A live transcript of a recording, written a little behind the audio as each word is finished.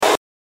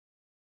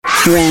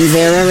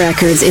Ranvera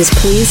Records is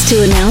pleased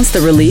to announce the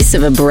release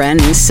of a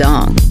brand new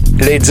song.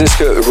 Les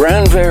disques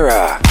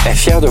Ranvera est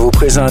fier de vous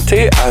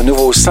présenter un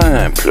nouveau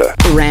simple.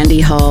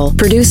 Randy Hall,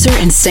 producer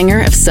and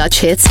singer of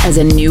such hits as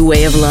A New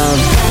Way of Love,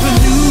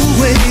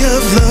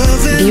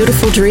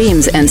 Beautiful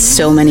Dreams, and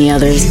so many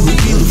others,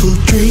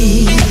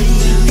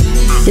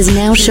 is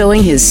now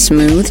showing his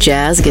smooth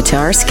jazz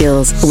guitar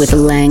skills with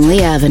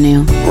Langley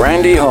Avenue.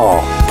 Randy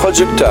Hall,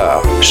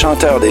 producteur,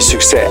 chanteur des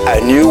succès A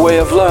New Way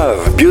of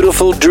Love,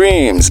 Beautiful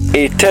Dreams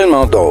et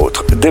tellement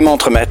d'autres,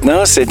 démontre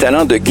maintenant ses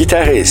talents de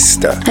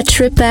guitariste. A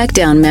trip back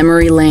down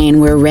memory lane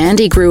where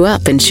Randy grew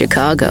up in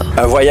Chicago.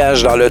 Un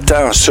voyage dans le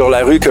temps sur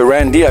la rue que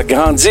Randy a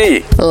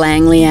grandi.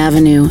 Langley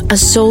Avenue, a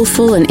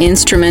soulful and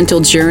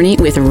instrumental journey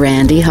with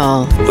Randy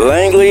Hall.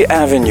 Langley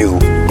Avenue,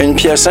 une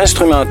pièce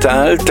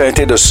instrumentale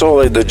teintée de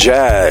soul et de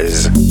jazz.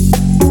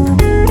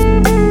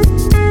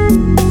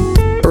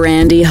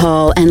 Randy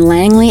Hall and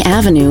Langley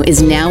Avenue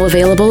is now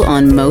available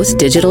on most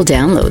digital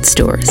download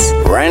stores.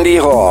 Randy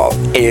Hall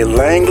et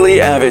Langley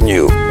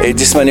Avenue est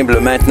disponible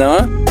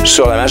maintenant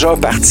sur la majeure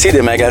partie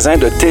des magasins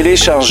de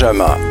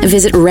téléchargement.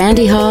 Visit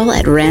Randy Hall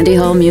at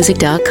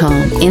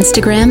randyhallmusic.com,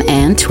 Instagram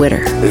and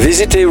Twitter.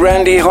 Visitez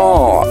Randy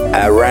Hall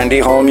à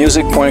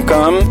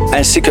randyhallmusic.com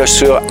ainsi que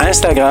sur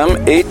Instagram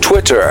et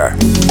Twitter.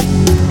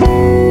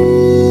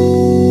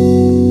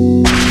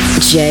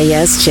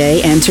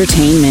 JSJ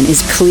Entertainment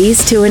is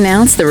pleased to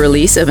announce the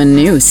release of a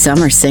new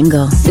summer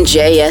single.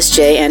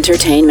 JSJ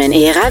Entertainment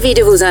est ravi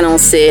de vous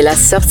annoncer la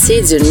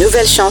sortie d'une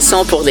nouvelle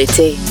chanson pour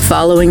l'été.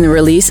 Following the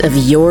release of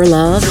Your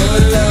Love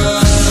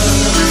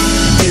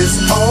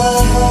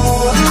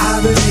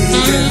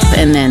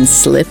and then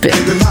Slippin'.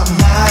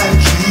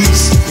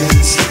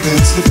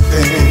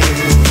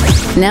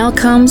 Now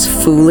comes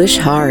Foolish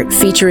Heart,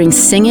 featuring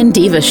singing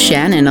diva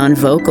Shannon on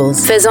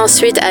vocals. Faisant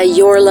suite à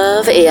Your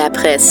Love et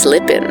après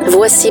Slippin'.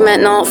 Voici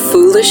maintenant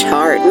Foolish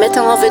Heart,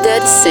 mettant en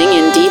vedette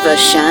singing diva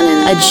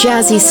Shannon, a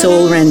jazzy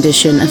soul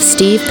rendition of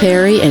Steve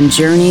Perry and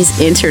Journey's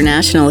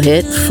international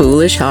hit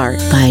Foolish Heart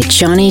by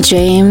Johnny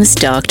James,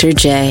 Dr.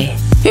 J.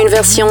 Une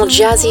version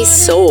jazzy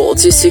soul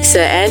du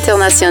succès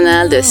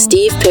international de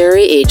Steve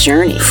Perry et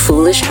Journey,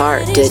 Foolish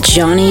Heart de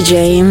Johnny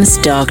James,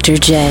 Dr.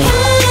 J.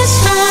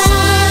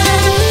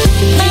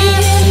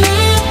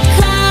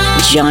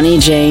 Johnny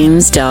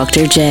James,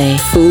 Dr. J.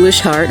 Foolish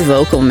Heart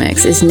Vocal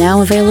Mix is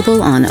now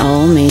available on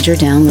all major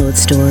download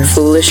stores.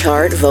 Foolish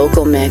Heart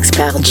Vocal Mix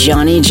par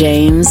Johnny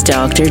James,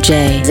 Dr.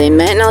 J. est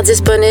maintenant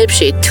disponible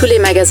chez tous les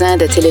magasins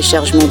de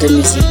téléchargement de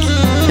musique.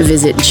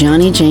 Visit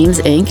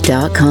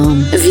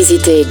JohnnyJamesInc.com.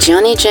 Visitez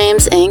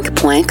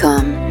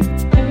JohnnyJamesInc.com.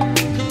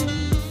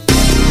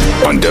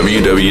 On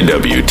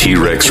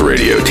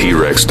www.trexradio,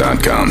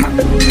 trx.com,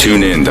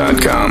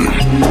 tunein.com,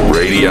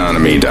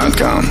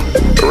 radionomy.com,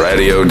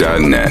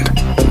 radio.net,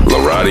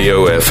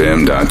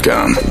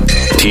 laradiofm.com,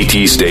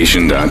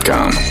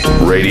 ttstation.com,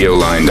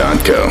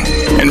 radioline.co,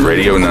 and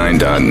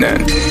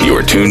radio9.net. You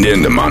are tuned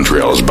in to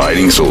Montreal's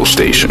biting soul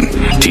station,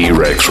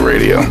 T-Rex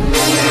Radio.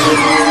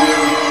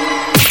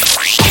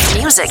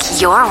 Music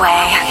your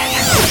way.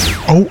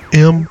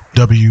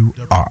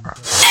 OMWR.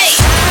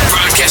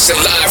 Broadcasting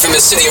live from the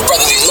city of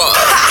brotherly love.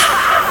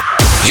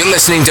 You're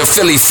listening to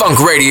Philly Funk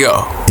Radio.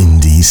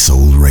 Indie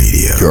Soul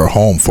Radio. Your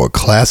home for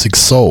classic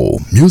soul,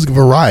 music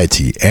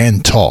variety,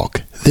 and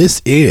talk.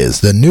 This is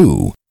the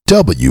new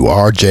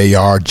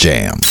WRJR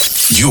Jam.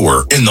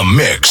 You're in the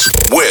mix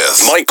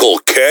with Michael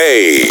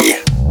K.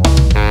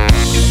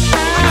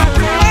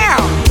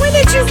 Wow, when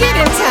did you get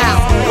in town?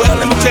 Well,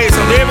 let me tell you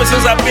something. Ever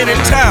since I've been in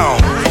town,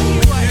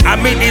 I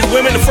meet these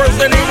women, the first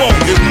thing they want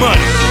is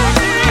money.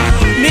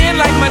 Men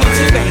like money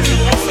too, baby.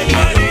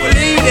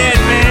 Believe that,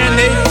 man.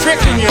 They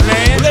tricking you,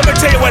 man. Well, let me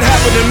tell you what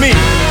happened to me.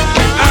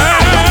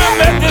 I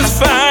met this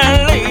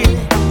fine lady.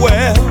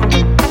 Well,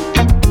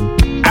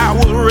 I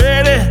was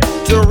ready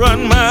to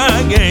run my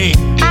game.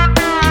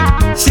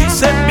 She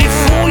said,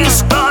 before you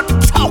start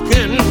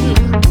talking,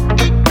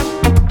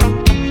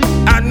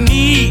 I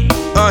need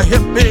a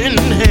helping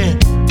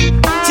hand.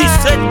 She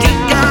said, you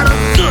got a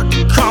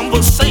good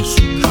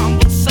conversation.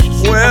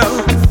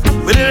 Well,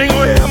 but it ain't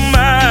gonna help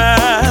my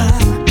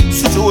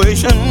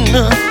situation.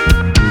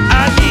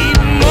 I need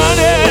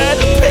money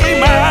to pay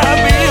my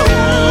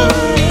bills.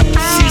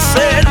 She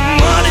said,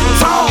 money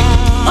talk.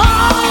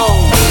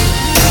 Oh,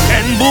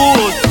 and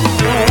bull.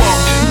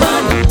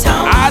 Money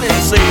talk. I didn't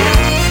say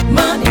it.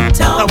 Money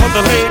talk. I want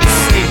the lady to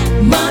say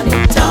it.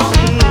 Money talk.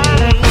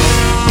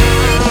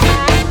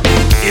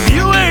 If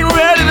you ain't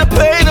ready to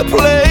pay to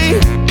play,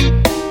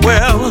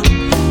 well,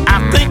 I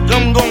think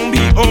I'm gonna be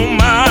on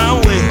my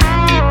way.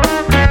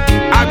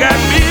 I got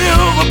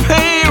bills to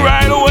pay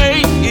right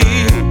away.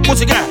 What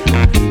you got?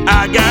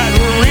 I got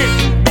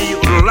rent bill,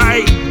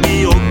 light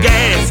bill,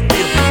 gas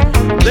bill.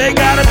 They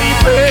gotta be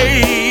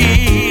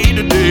paid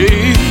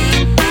today.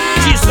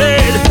 She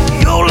said,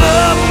 your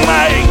love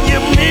might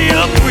give me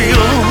a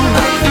thrill,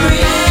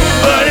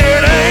 but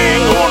it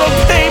ain't gonna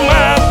pay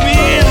my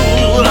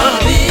bill.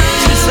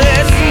 She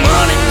said,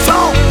 money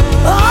talk.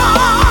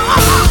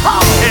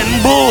 And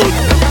bull to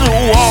the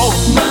wall.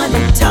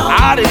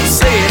 I didn't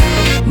say it.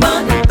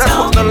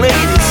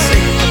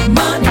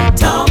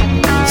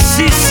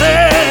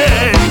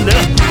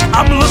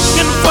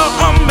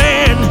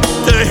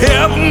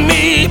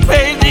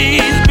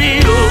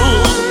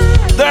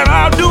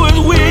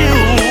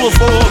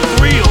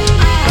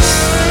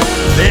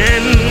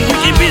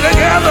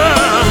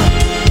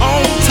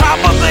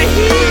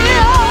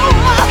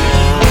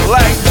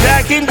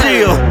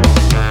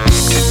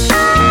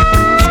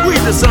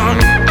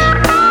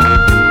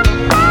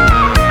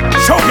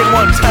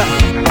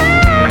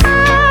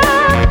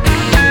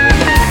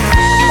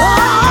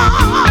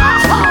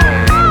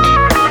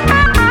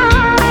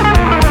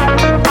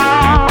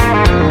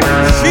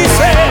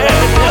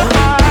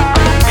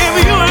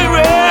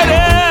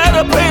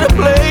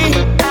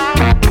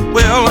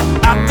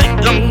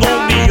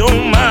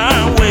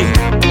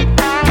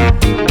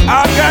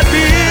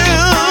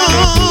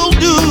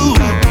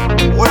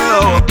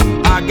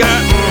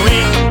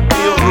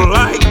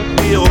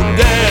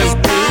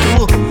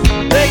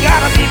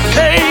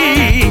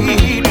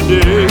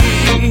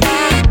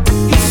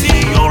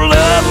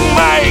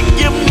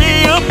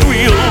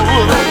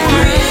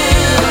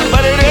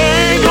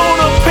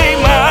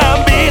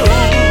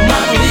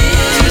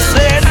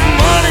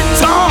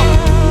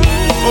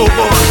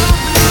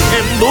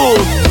 Oh,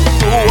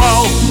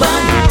 wow.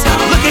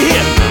 Look at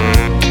here.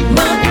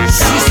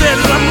 She said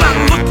I'm not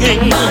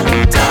looking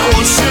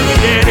for a sugar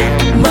daddy,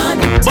 but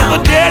the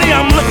daddy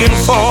I'm looking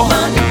for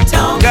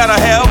gotta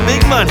have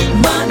big money.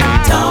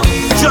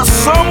 Just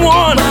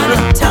someone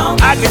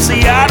I can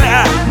see eye to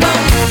eye.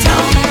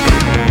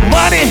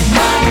 Money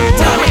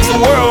makes the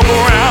world go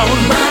round.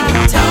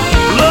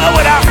 Love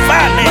without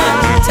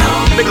finance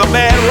make a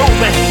bad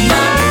romance.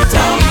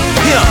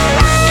 Here,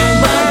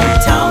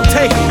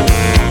 take it.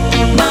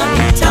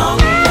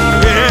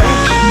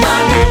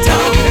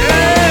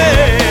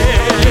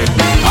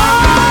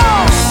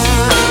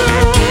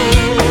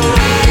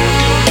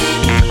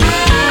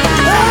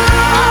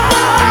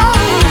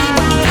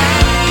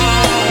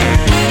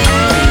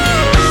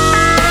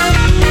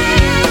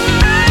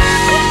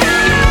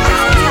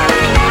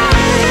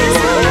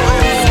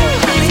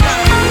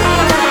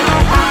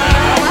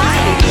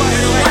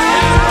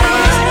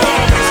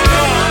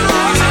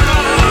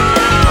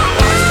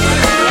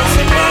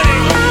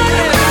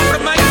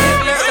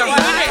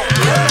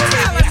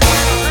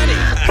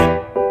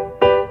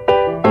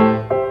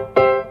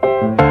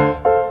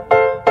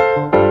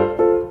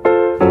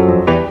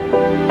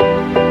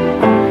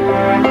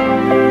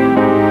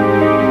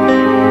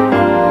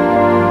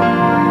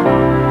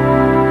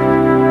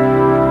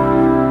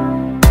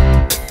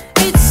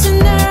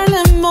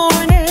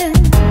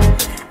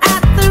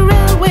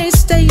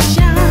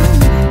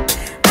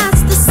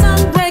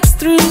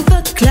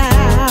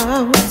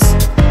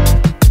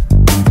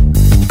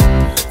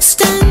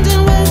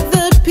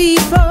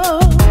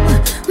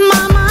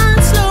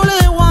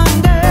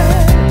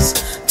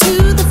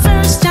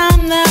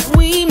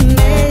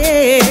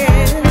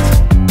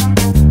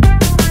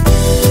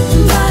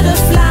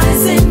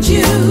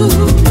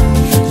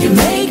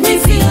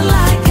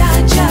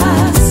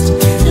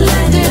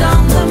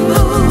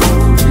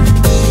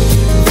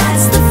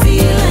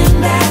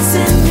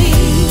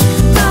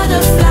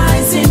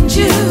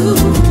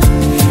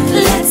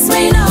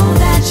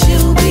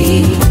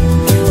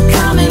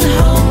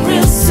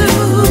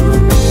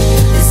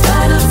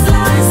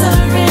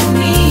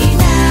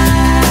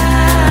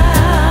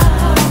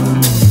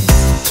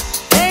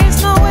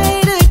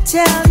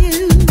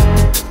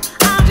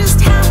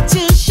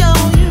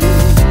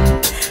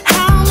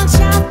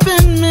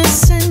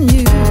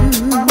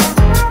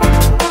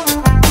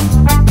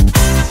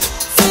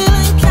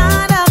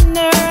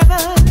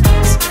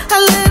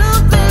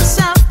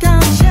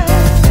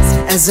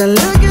 As I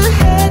look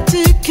ahead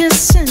to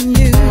kissing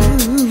you,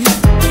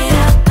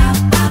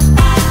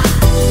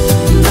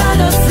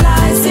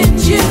 butterflies in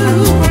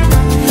June.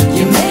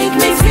 You make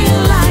me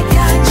feel like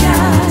I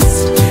just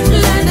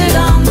landed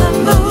on the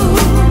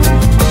moon.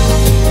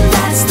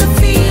 That's the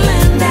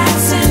feeling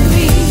that's in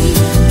me.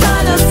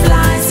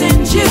 Butterflies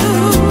in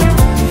June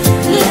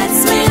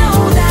lets me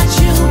know that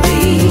you'll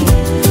be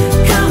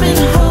coming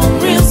home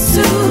real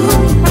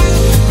soon.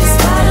 These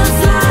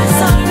butterflies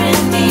are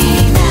in me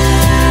now.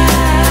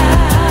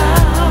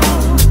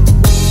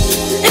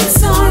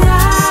 It's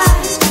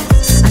alright,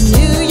 I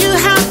knew you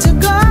had to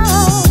go,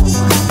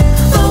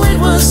 though it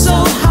was so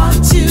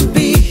hard to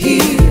be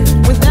here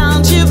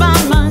without you by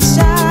my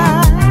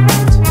side.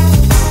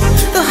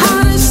 The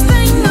hardest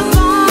thing of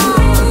all,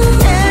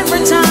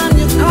 every time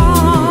you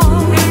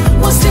call,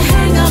 was to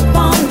hang up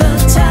on the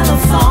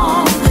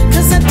telephone,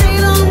 'cause I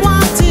didn't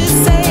want to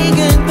say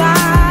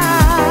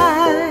goodbye.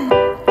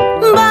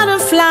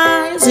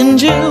 Butterflies in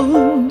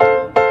June.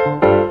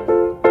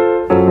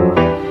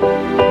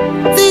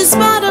 These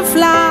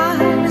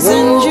butterflies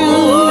in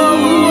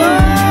June.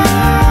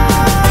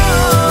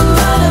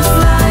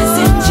 Butterflies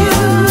in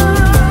June.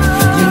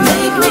 You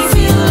make me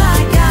feel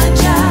like I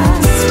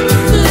just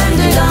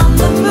landed on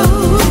the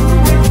moon.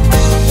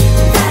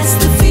 That's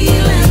the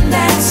feeling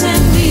that's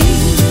in me.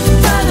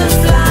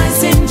 Butterflies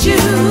in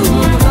June.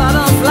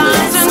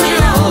 Butterflies in June. Lets me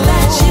know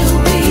that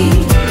you'll be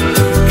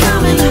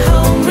coming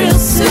home real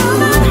soon.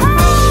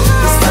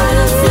 These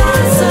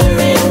butterflies are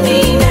in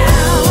me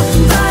now.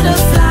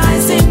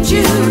 Butterflies in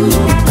June.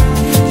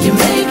 You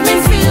make me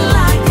feel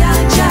like I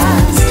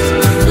just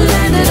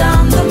landed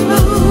on the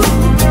moon.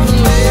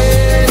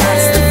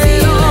 That's the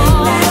feeling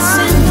that's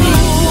in me.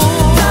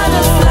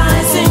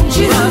 Butterflies in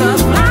June.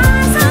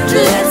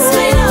 Lets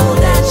me know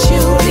that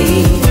you'll be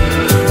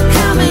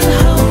coming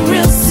home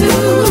real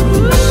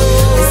soon.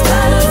 These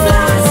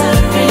butterflies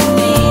are in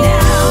me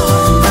now.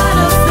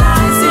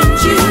 Butterflies in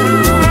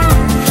June.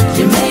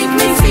 You make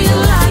me feel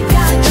like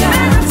I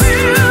just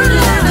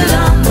landed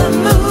on the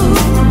moon.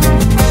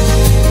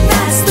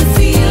 That's the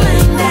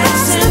feeling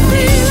that's in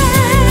me.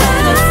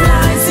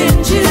 Butterflies in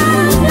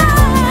June.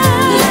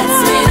 Lets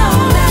me know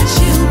that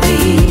you'll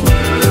be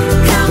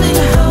coming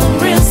home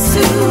real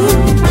soon.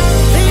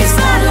 These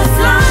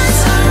butterflies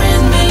are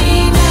in me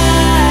now.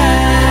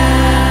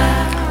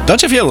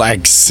 Don't you feel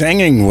like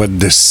singing with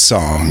this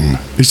song?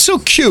 It's so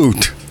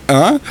cute,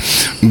 huh?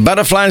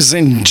 Butterflies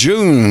in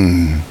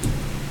June.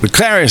 The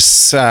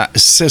Clarice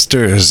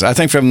sisters, I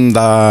think from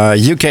the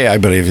UK, I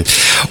believe.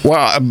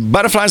 Well,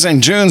 Butterflies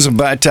in June,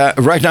 but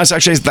right now it's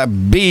actually the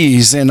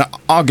Bees in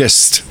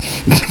August.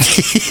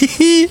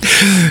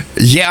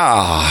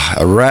 Yeah,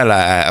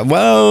 really.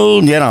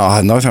 Well,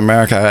 North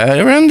America,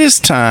 around this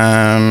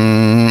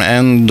time,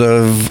 end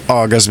of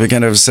August,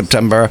 beginning of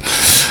September,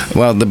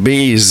 well, the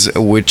bees,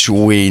 which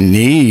we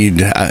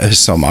need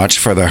so much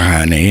for their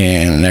honey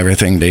and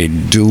everything they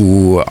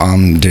do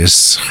on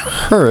this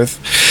earth,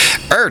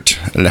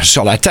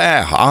 sur la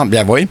terre,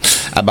 bien oui,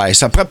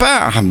 ça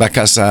prépare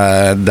because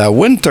the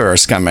winter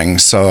is coming.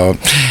 So,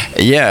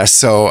 yeah,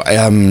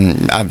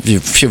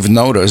 if you've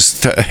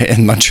noticed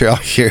in Montreal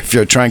here, if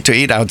you're trying to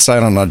eat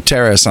outside on a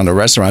terrace on a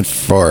restaurant,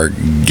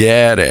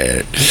 forget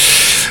it.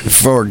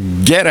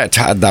 Forget it.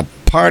 The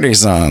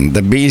party's on.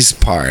 The bees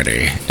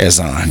party is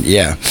on.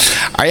 Yeah.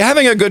 Are you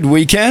having a good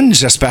weekend?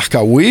 J'espère que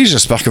oui.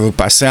 J'espère que vous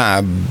passez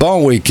un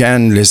bon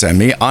weekend, les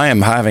amis. I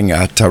am having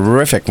a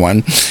terrific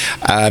one.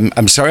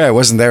 I'm sorry I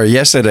wasn't there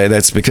yesterday.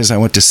 That's because I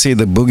went to see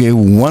the Boogie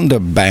Wonder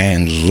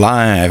Band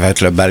live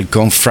at Le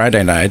Balcon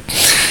Friday night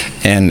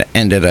and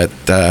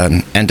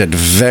ended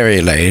very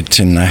late,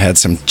 and I had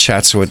some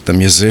chats with the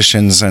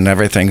musicians and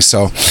everything.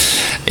 So,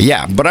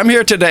 yeah. But I'm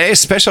here today,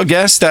 special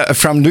guest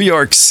from New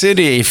York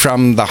City,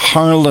 from the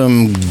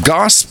Harlem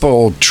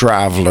Gospel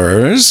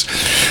Travelers.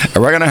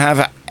 We're going to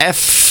have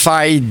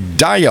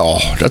F.I.Dayo.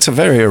 That's a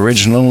very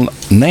original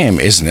name,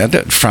 isn't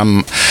it?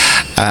 From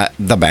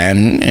the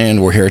band,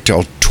 and we're here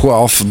till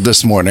 12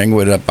 this morning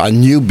with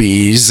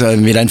newbies.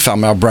 Mylène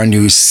Farmer, brand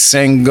new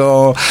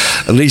single.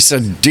 Lisa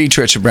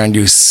Dietrich, a brand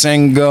new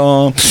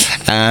single.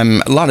 A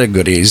lot of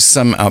goodies.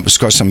 Some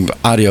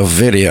audio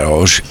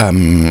videos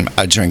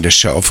during the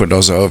show for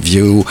those of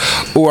you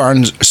who are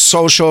on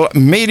social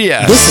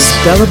media. This is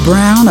Bella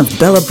Brown of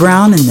Bella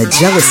Brown and the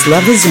Jealous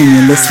Lovers, and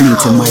you're listening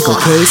to Michael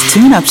K's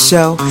Tune-Up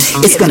Show.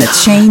 It's gonna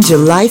change your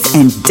life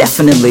and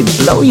definitely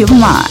blow your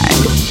mind.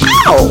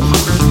 Ow!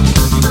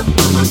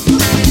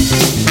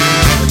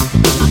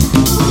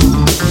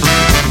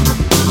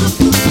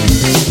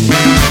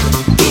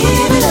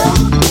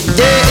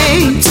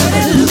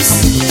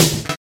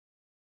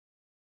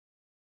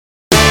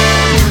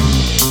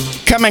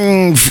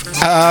 Coming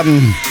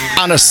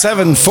on a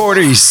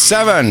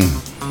 747.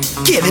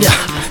 Give it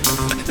up.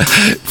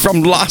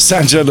 From Los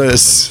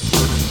Angeles.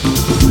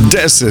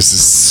 This is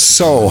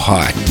so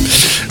hot.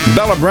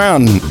 Bella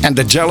Brown and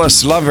the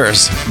Jealous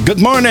Lovers. Good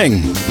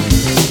morning.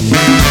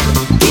 Give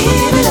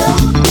it up.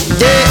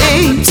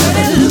 Yeah, turn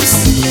it loose.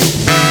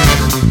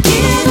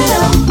 Give it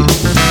up.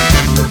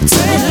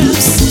 Turn it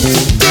loose.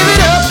 Give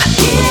it up.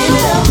 Give it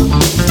up.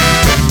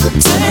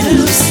 Turn it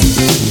loose.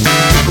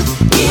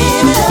 Give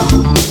it up.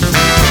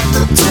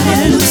 Turn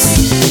it loose.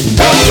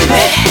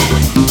 Baby.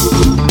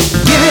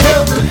 Give it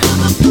up.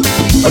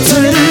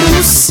 Turn it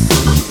loose.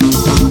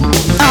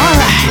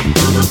 Alright.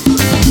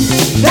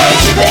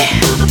 Baby.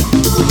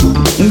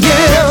 Give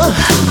it up.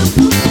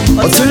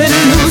 Turn it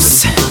loose.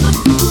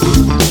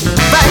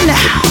 Right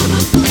now.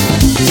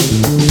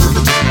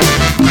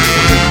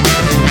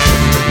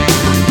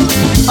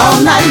 All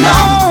night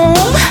long.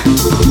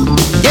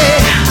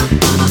 Yeah.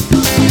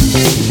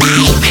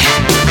 Baby.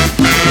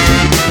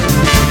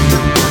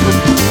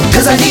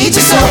 'Cause I need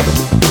you so.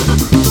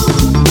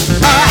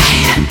 Alright.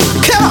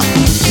 Come on.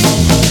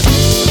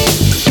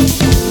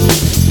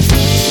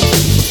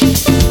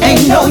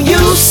 Ain't no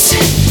use.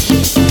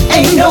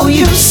 Ain't no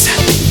use.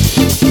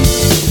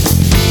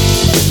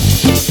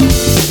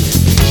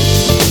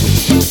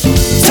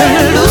 Turn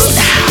it loose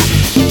now.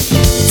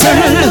 Turn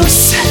it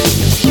loose.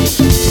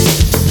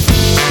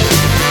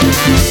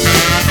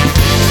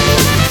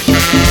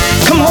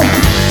 Come on.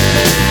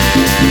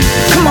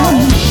 Come on.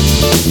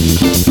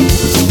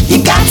 You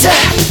got to.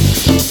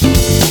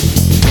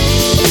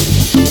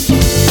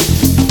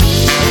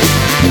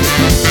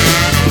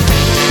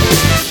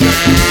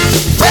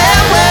 Well.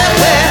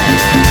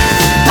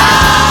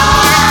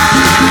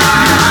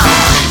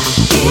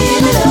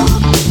 Give it up.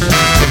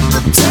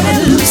 Turn it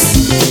loose.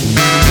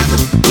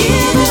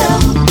 Give it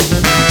up.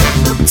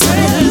 Turn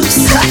it loose.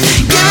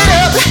 Give it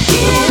up.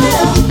 Give it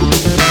up.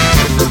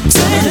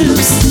 Turn it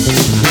loose.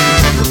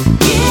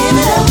 Give it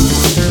up.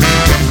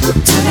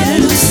 Turn it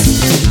loose.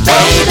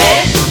 Baby.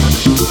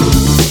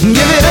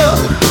 Give it up.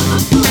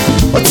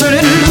 Or turn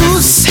it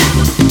loose.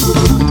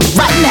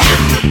 Right now.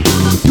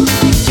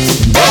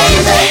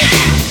 Baby.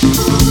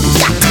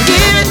 Got to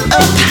give it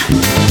up.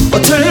 Or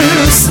turn it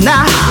loose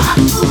now.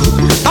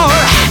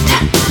 Alright.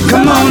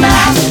 Come on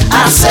now.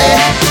 I say.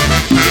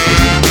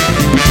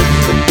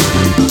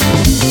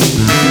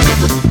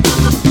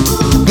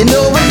 You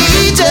know I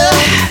need you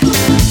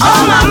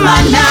on my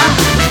mind now.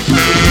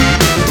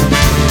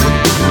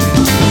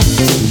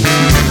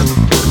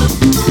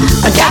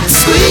 I got to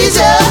squeeze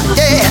you,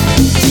 yeah.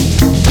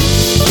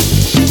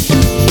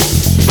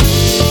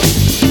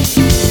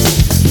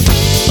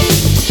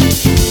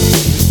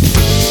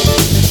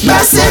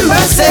 Mercy,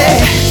 mercy.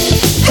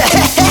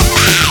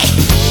 Wow.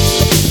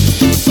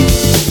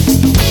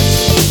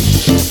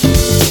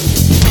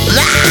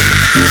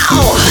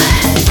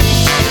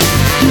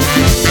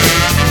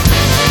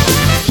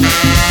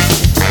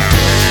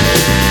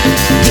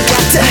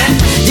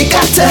 You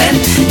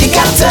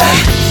got to.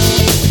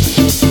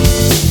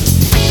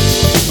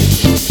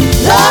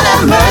 Lord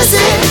have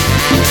mercy.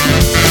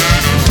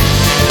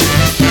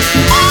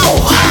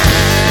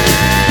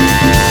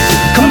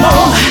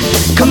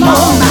 Come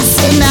on, I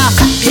say now,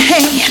 clap your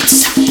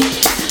hands,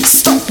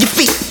 stomp your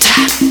feet.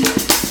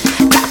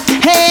 Clap your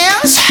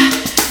hands,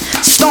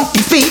 stomp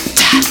your feet.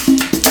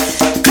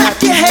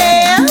 Clap your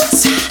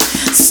hands,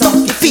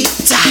 stomp your feet.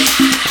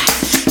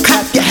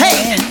 Clap your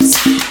hands,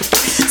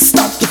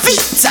 stomp your feet.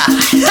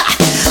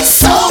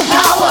 Soul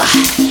power,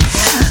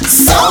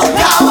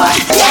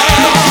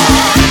 yeah.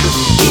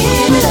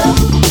 Give it up,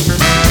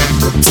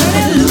 turn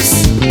it loose.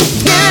 Give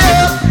it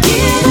up,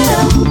 give it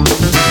up,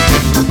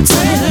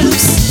 turn it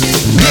loose.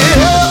 Give it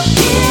up,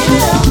 give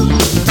it up,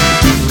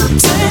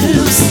 turn it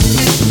loose.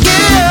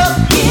 Give it up,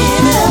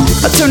 give it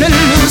up, turn it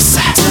loose.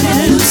 Turn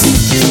it loose.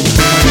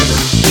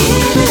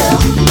 Give it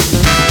up,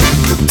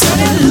 turn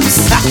it loose.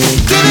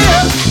 Give it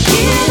up,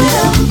 give it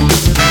up,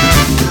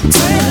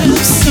 turn it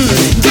loose.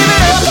 Give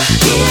it up,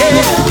 give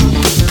it up,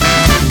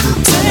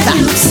 turn it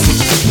loose.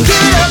 Give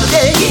it up,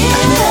 yeah,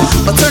 give it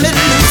up, turn it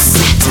loose.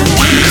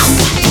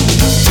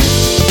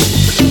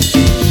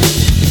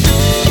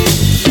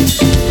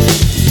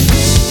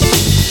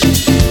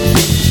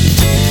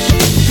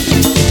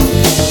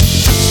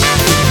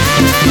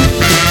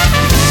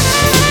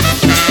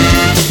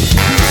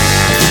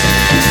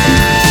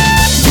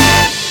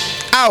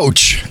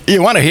 Ouch!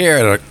 You want to hear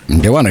it?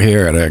 You want to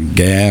hear it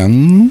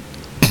again?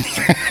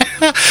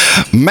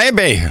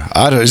 Maybe.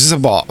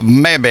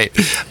 Maybe.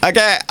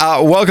 Okay,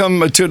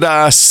 welcome to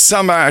the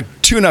summer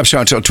tune-up show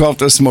until 12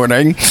 this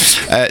morning.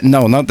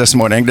 No, not this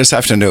morning, this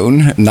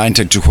afternoon, 9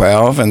 to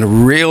 12,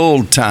 in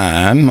real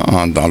time,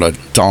 dans le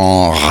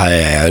temps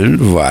réel,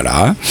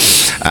 voilà.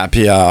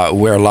 Puis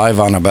we're live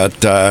on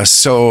about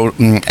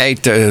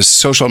 8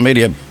 social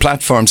media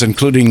platforms,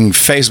 including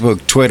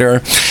Facebook,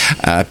 Twitter,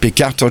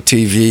 Picarto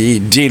TV,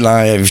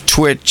 D-Live,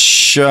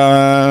 Twitch,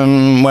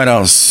 what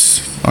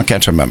else? I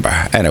can't remember.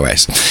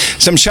 Anyways,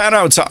 some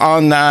shout-outs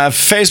on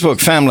Facebook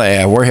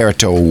family. We're here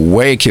to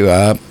wake you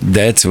up.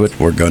 That's what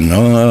we're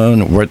gonna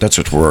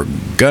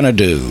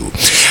do.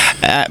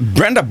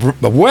 Brenda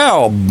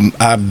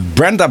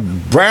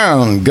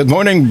Brown. Good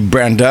morning,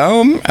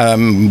 Brenda.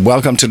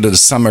 Welcome to the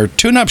summer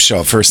tune-up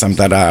show. First time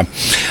that I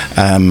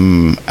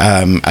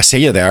see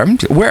you there.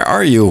 Where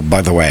are you,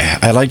 by the way?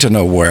 I'd like to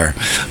know where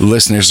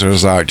listeners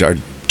are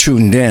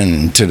tuned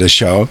in to the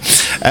show.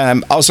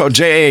 Also,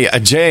 Jay,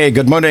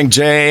 good morning,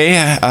 Jay.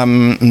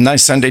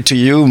 Nice Sunday to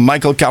you.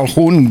 Michael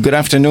Calhoun, good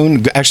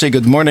afternoon. Actually,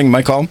 good morning,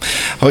 Michael.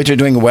 Hope you're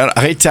doing well.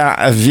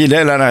 Rita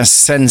Villel à la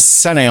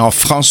Seine-Saint en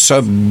France.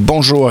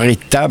 Bonjour,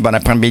 Rita. Bon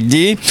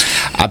après-midi.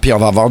 Ah, puis on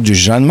va avoir du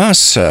Jeanne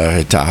Moss,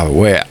 Rita.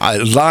 Ouais,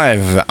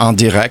 live en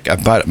direct,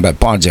 pas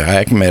en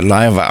direct, mais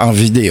live en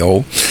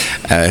vidéo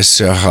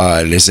sur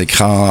les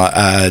écrans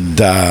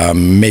de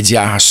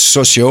médias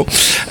sociaux.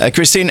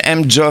 Christine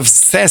M.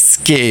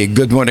 Jovseski,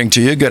 good morning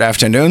to you. Good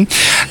afternoon.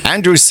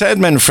 Andrew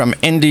Sedman from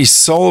Indie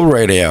Soul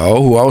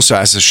Radio, who also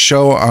has a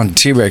show on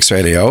T-Rex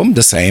Radio,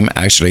 the same,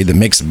 actually, the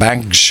Mixed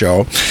Bag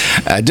Show.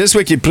 This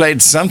week he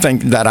played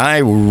something that I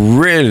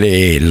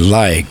really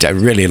liked.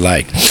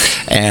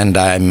 And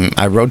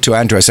I wrote to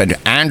Andrew. I said,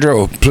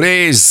 Andrew,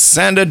 please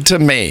send it to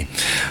me.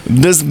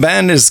 This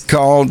band is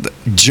called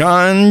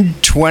John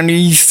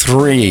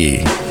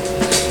 23.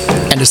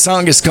 And the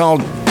song is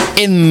called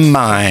In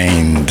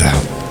Mind.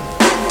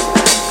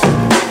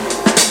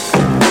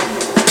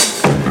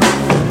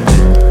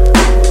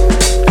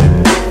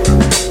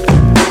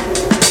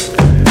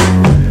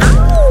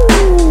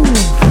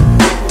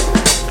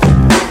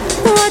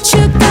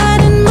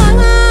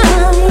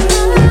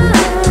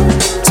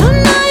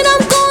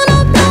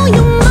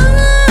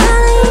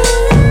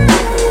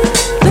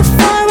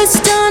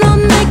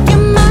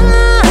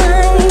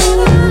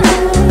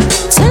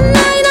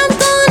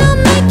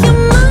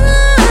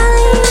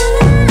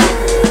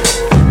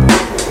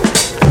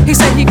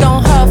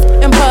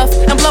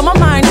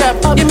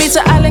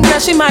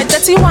 She might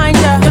dirty wine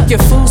ya. Your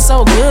food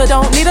so good,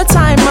 don't need a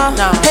timer.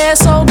 Hair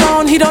so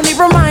gone, he don't need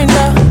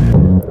reminder.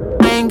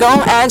 I ain't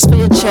gon' ask for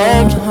your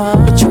check,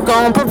 but you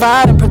gon'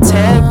 provide and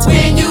protect.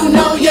 When you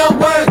know your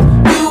worth,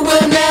 you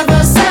will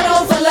never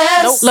settle for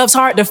less. Nope. Love's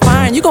hard to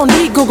find, you gon'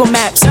 need Google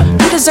Maps.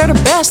 You deserve the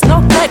best,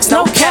 no flex,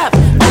 no cap.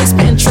 Only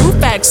spitting true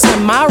facts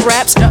in my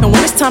raps. And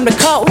when it's time to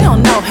cut, we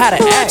don't know how to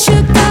act. What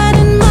you got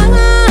in mind?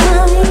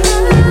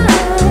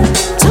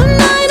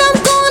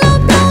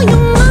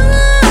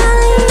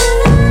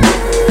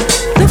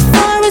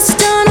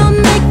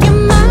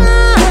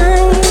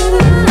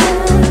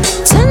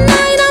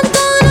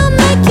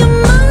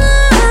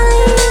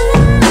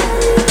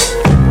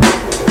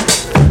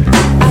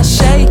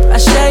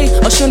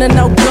 And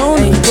no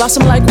goon,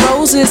 blossom like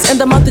roses in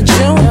the month of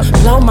June.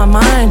 Blow my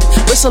mind,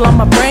 whistle on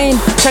my brain.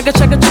 Check a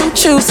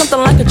choo-choo, something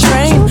like a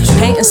train.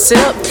 Paint and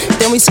sip,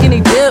 then we skinny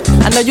dip.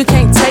 I know you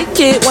can't take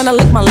it when I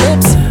lick my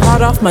lips.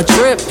 Hard off my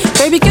drip,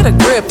 baby get a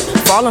grip.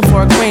 Falling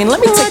for a queen, let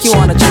me take you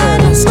on a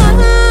trip.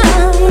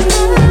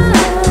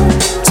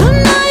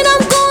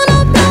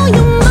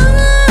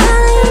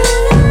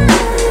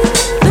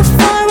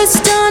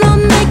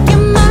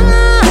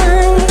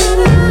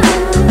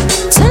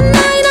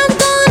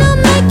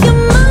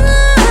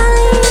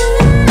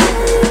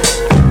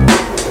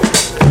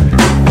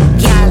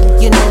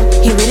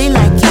 He really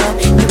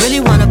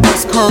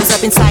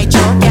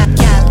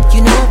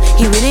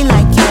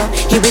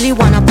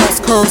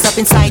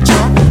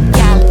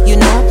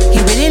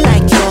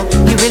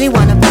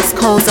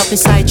up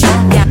inside you.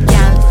 Yeah,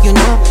 you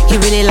know, he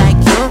really like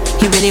you.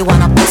 He really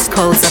wanna bust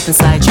codes up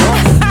inside you.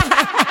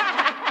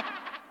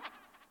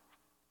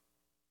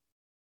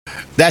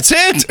 That's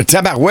it.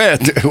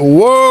 Tabarouette.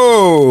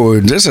 Whoa.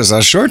 This is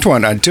a short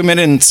one. 2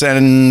 minutes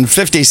and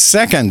 15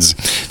 seconds.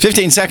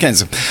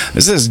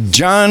 This is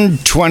John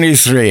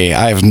 23.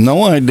 I have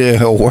no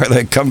idea where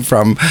they come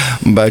from,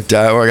 but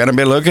we're going to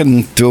be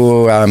looking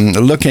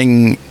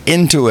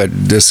into it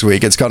this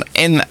week. It's called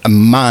In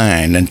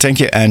Mine. And thank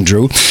you,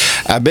 Andrew.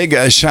 A big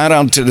shout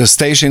out to the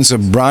stations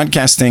of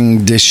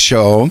broadcasting this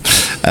show,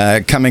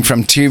 coming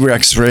from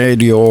T-Rex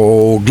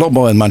Radio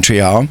Global in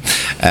Montreal,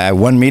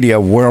 One Media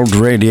World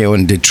Radio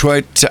in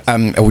Detroit,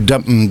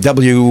 WRJR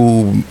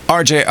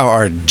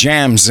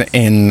Jams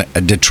in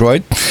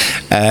Detroit,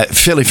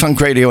 Philly Funk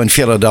Radio in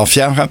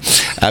Philadelphia,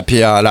 puis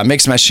la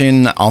Mix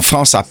Machine en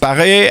France à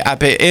Paris,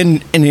 puis in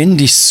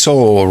Indie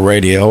Soul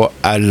Radio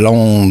à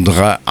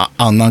Londres,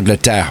 en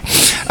Angleterre.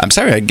 I'm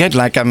sorry, I get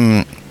like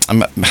I'm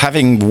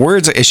having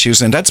words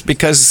issues, and that's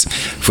because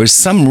for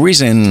some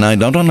reason I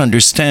don't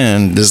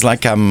understand. There's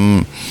like a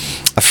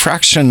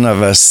fraction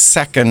of a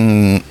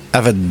second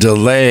of a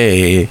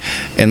delay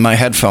in my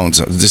headphones.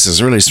 This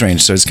is really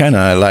strange. So it's kind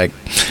of like,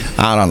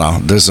 I don't know,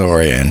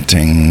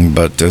 disorienting,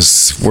 but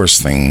there's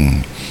worse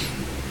thing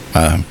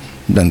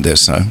than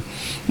this.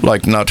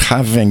 Like not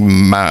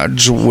having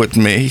Madge with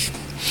me.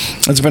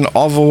 It's been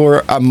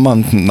over a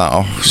month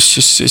now.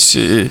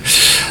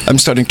 I'm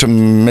starting to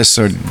miss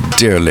her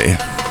dearly.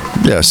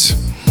 Yes.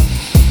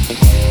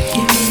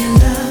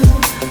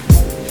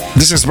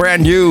 This is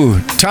brand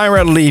new,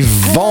 Tyra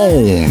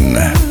Levone.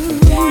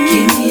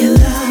 Give me your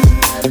love.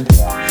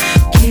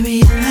 Give me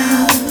your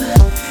love.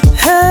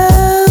 Oh,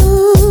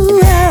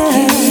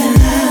 give me your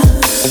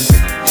love.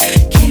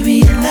 Give me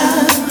your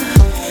love.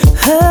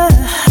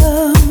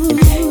 Oh,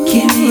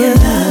 give me your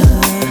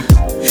love.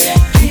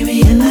 Give me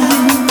your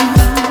love.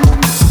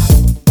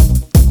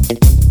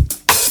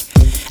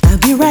 I'll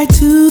be right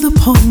to the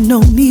point, no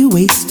need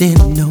wasting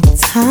no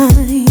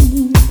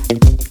time.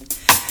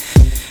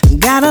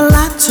 Got a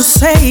lot to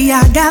say,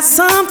 I got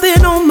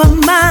something on my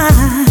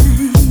mind.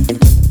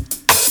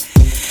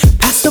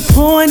 Past the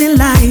point in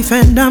life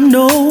and I'm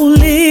no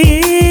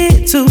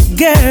little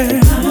girl.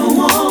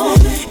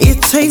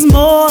 It takes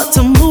more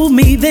to move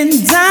me than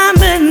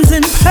diamonds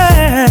and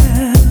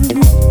pearls.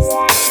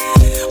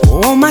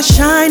 On my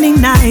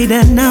shining night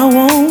and I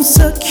want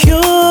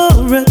security.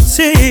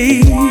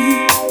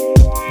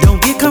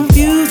 Don't get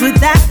confused with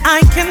that,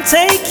 I can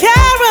take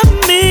care of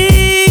me.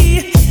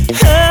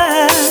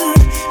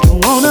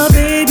 Want a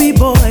baby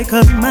boy,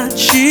 cause my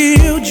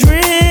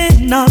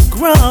children are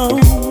grown.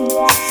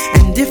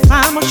 And if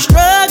I'm a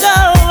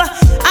struggle,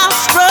 I'll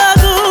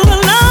struggle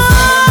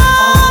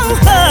alone.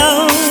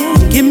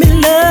 Give me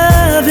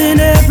loving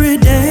every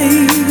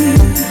day.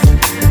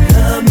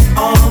 Love me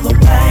all the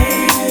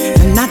way.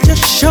 And not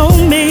just show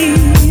me,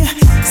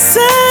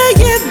 say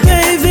it,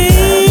 baby.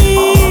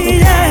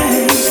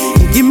 Yeah.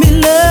 Give me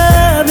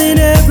loving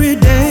every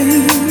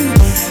day.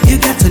 You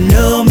got to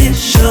know me,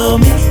 show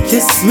me,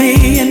 kiss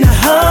me and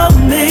hold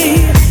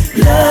me,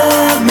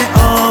 love me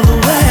all the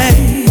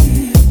way.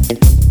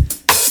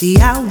 See,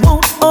 I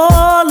want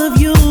all of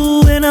you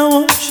and I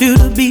want you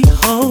to be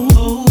whole.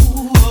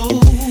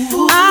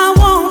 I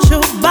want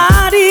your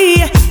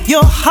body,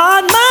 your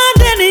heart,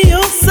 mind and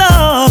your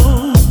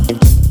soul.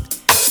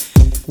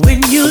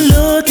 When you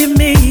look at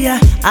me,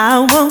 I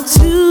want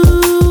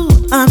to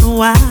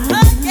unwind.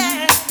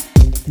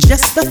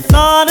 Just the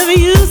thought of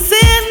you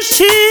sends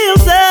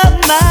chills up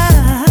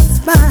my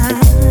spine.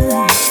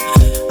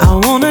 I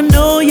wanna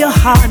know your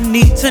heart,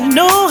 need to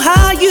know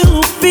how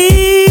you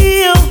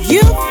feel.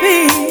 You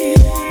feel.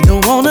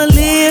 Don't wanna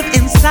live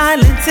in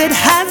silence, it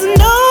has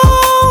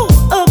no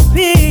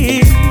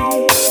appeal.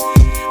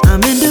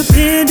 I'm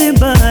independent,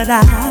 but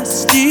I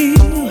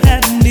still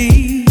have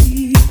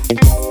need.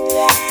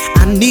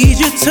 I need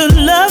you to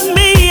love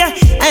me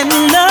and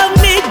love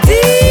me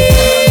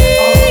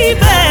deep.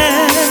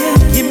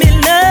 Give me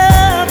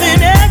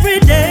loving every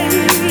day.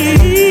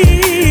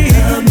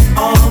 Love me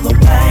all the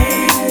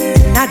way.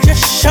 Not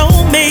just show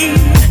me,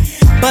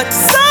 but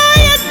say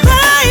it,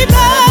 baby.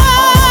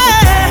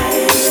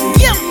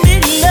 Give me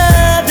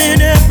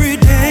loving every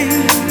day.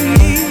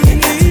 You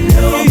got to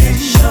know me,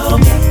 show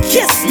me,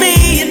 kiss me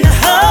and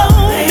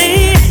hold me.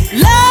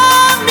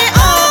 Love me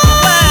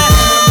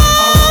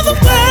all the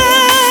way.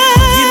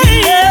 Give me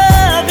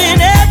loving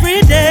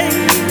every day.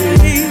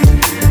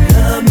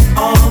 Love me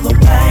all the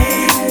way.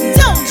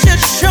 Don't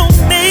just show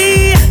me,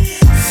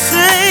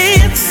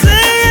 say it,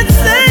 say it,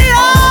 say it,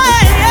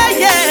 yeah,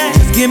 yeah.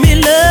 Just give me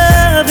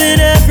loving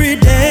every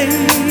day.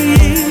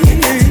 You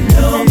got to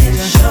know me,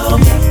 show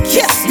me,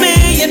 kiss me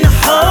and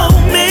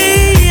hold me.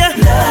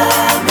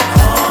 Love me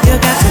all. You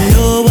got to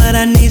know what I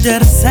need you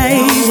to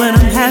say when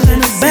I'm having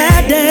a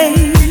bad day.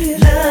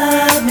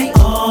 Love me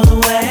all the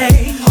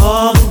way,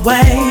 all the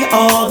way,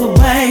 all the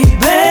way,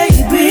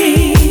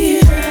 baby.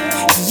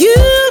 You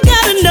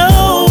gotta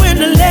know when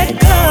to let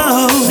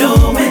go,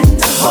 know when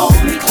to hold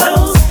me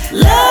close.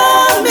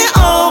 Love me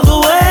all the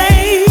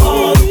way,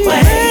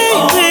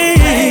 baby.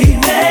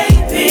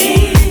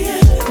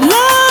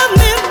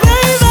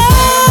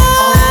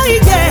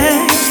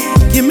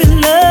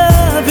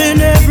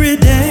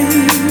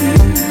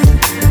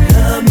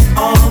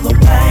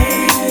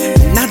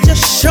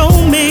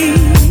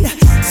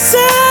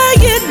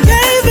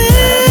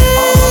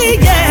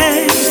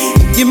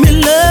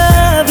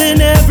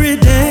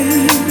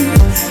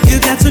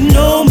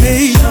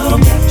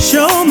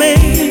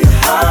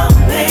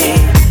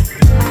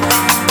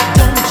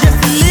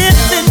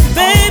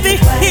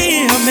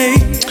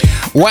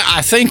 Well,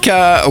 I think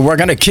we're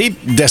going to keep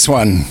this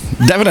one.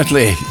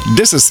 Definitely.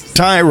 This is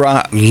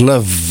Tyra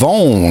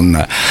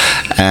Levone.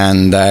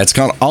 And it's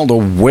called All the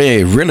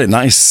Way. Really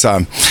nice.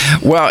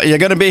 Well, you're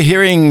going to be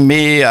hearing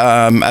me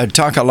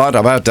talk a lot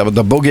about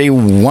the Boogie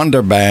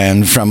Wonder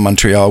Band from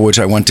Montreal, which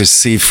I went to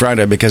see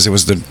Friday because it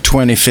was the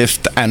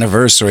 25th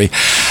anniversary.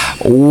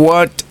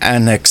 What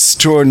an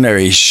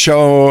extraordinary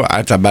show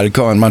at the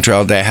Balcon in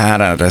Montreal. They had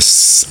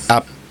us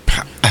up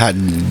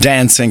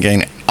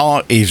dancing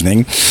all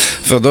evening.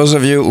 For those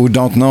of you who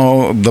don't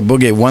know the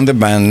Boogie Wonder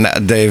Band,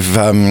 they're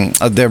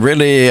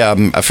really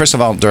first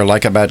of all, they're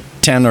like about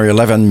 10 or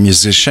 11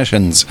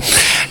 musicians,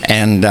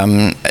 and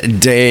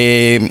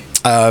they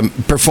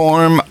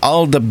perform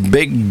all the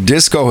big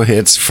disco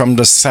hits from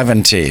the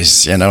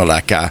 70s,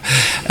 like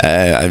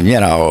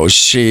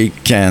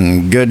Chic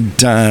and Good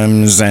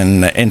Times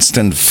and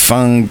Instant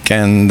Funk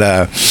and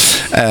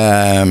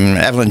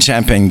Evelyn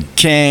Champagne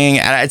King,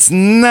 and it's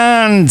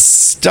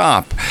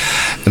non-stop.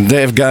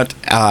 They've got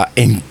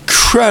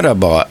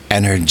incredible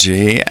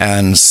energy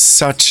and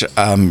such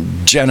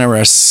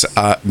generous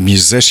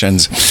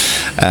musicians.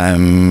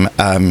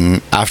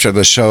 After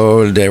the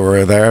show, they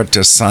were there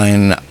to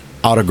sign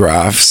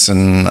autographs,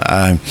 and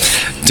I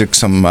took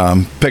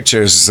some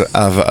pictures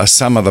of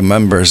some of the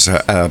members,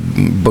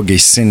 Boogie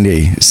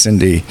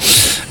Cindy,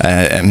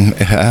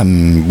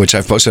 which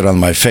I've posted on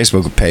my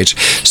Facebook page.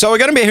 So we're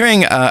going to be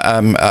hearing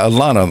a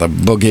lot of the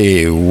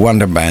Boogie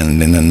Wonder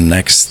Band in the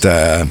next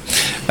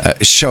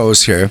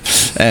shows here.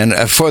 And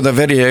for the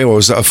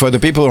videos, for the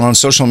people on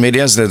social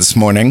medias this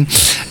morning,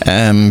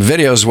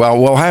 videos,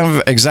 well, we'll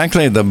have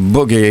exactly the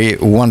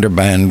Boogie Wonder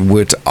Band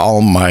with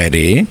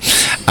Almighty.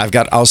 I've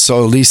got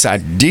also Lisa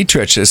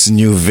Dietrich's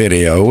new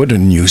video with a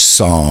new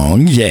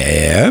song,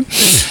 yeah.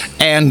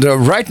 And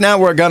right now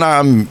we're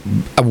gonna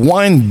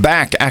wind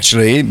back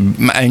actually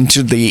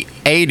into the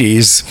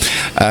 80s.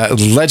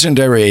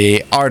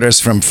 Legendary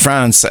artist from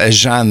France,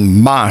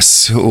 Jeanne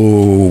Masse,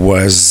 who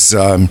was,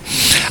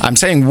 I'm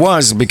saying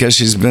was because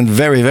she's been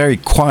very, very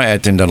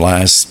quiet in the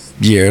last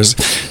years.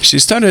 She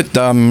started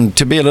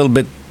to be a little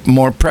bit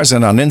more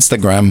present on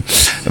Instagram,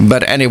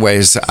 but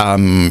anyways,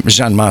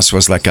 Jeanne Masse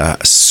was like a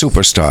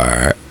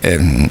superstar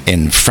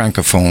in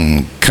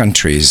francophone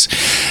countries,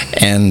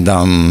 and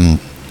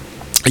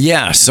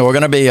yeah, so we're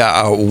going to be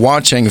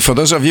watching. For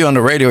those of you on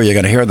the radio, you're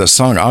going to hear the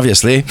song,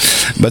 obviously,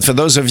 but for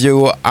those of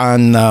you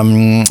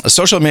on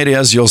social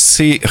medias, you'll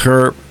see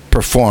her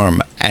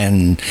perform,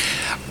 and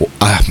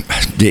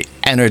the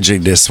energy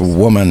this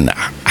woman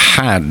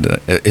had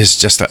is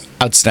just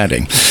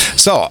outstanding.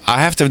 So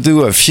I have to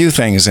do a few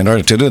things in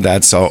order to do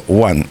that. So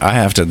one, I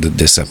have to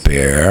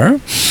disappear,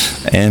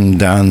 and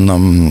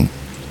then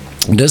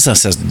this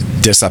says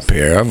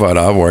disappear.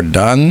 Voilà, we're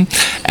done.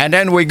 And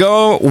then we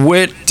go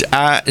with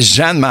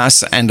Jeanne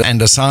Masse, and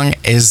the song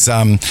is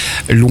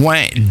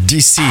Loin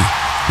d'ici,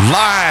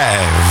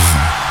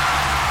 live.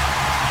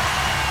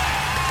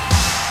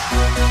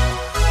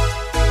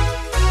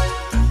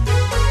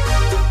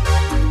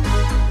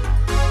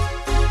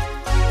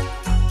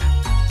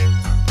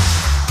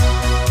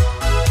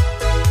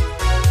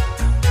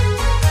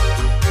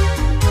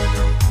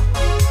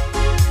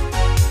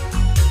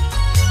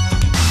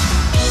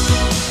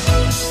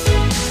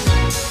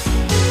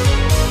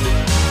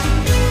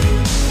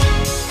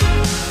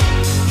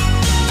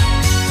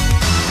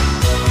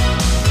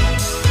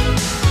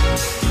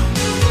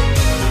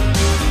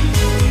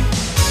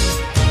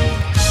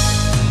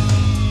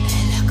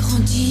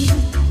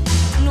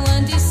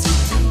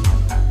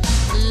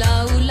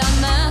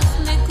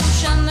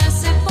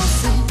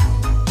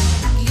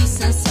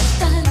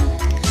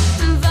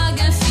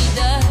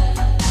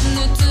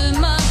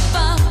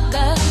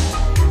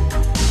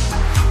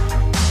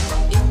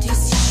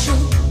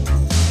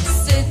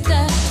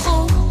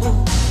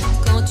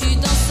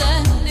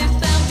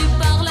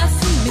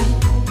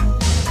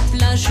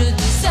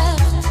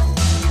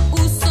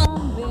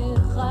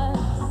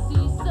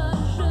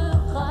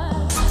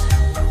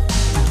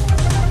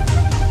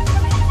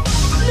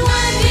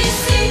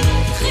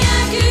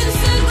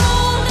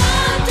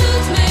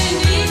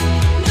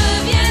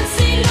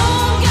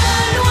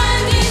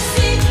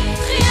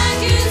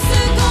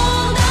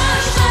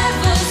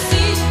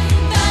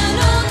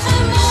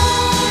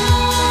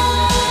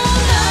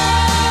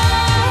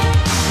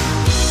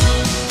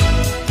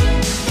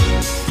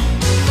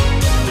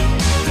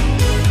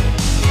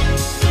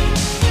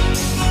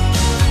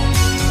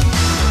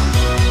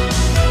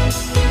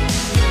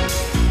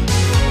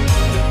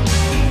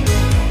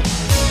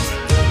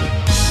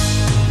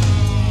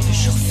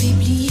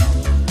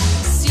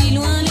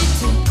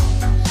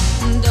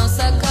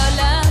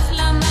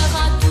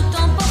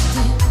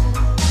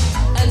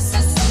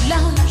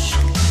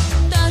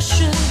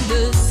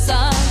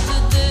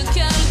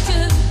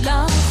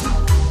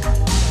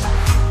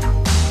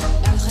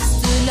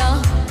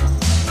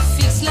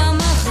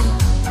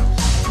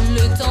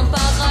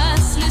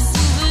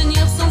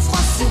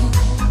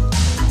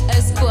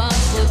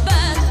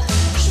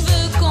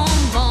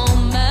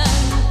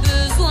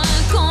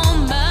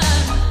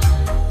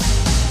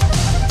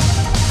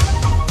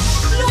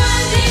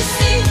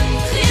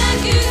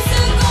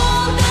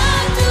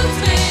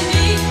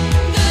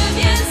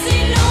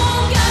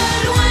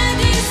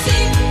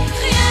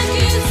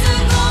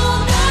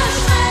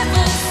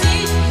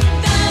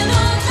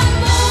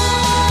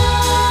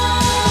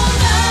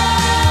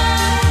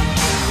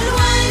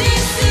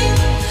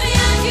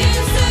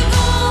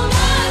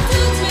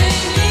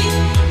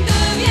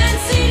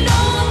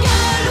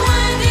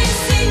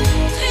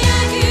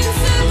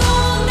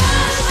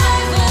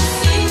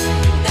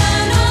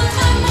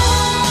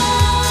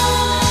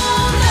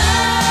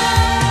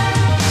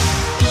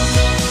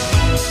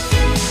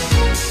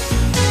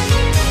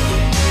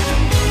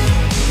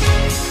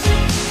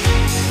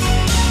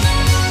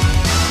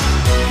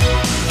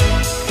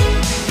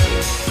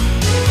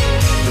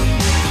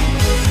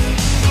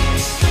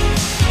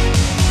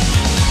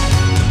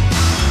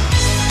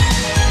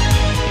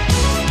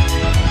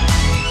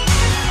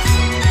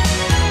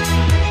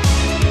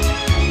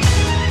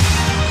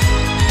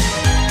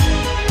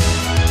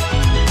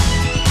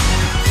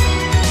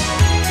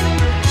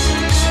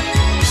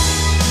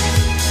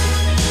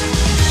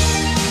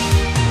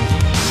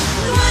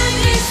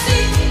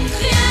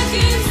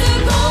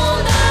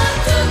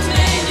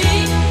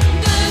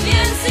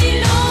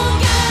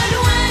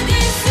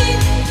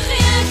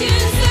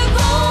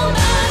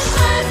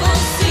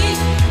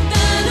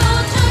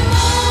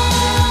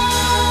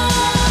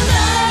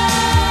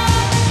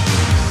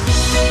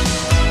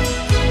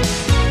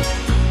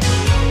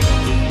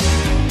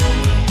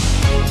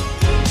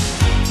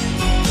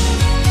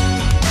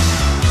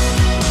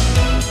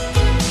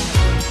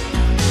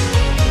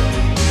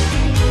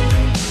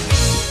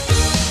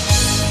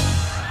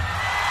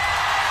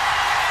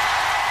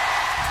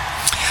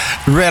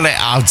 really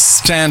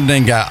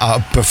outstanding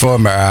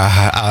performer,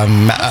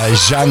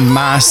 Jeanne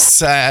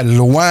Masse,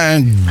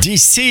 Loin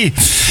d'ici.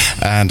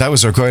 And that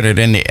was recorded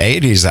in the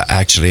 80s,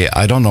 actually.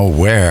 I don't know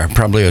where.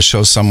 Probably a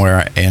show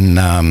somewhere in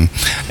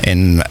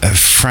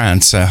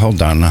France.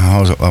 Hold on.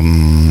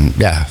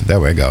 Yeah, there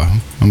we go.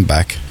 I'm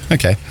back.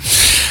 Okay.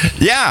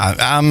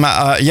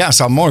 Yeah,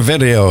 so more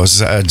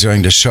videos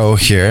during the show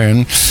here.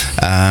 And,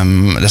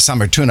 the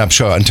Summer Tune-Up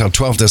Show until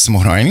 12 this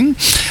morning.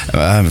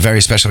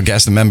 Very special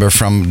guest, a member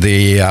from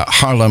the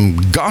Harlem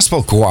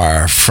Gospel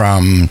Choir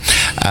from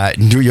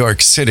New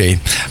York City,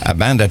 a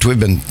band that we've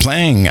been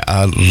playing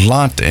a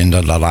lot in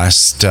the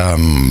last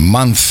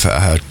month,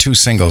 2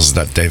 singles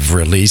that they've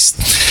released.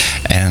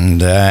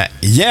 And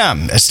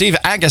Steve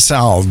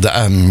Agasald.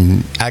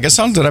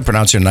 Agasald, did I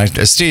pronounce your name?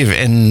 Steve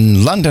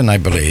in London, I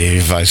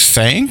believe, I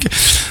think.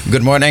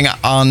 Good morning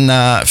on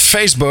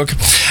Facebook.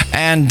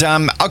 And,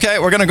 okay,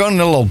 we're going to go in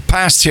a little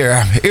past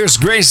here. Here's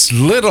Grace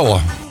Little.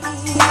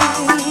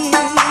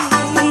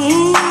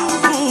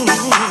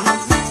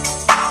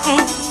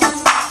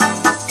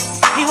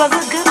 He was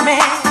a good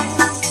man.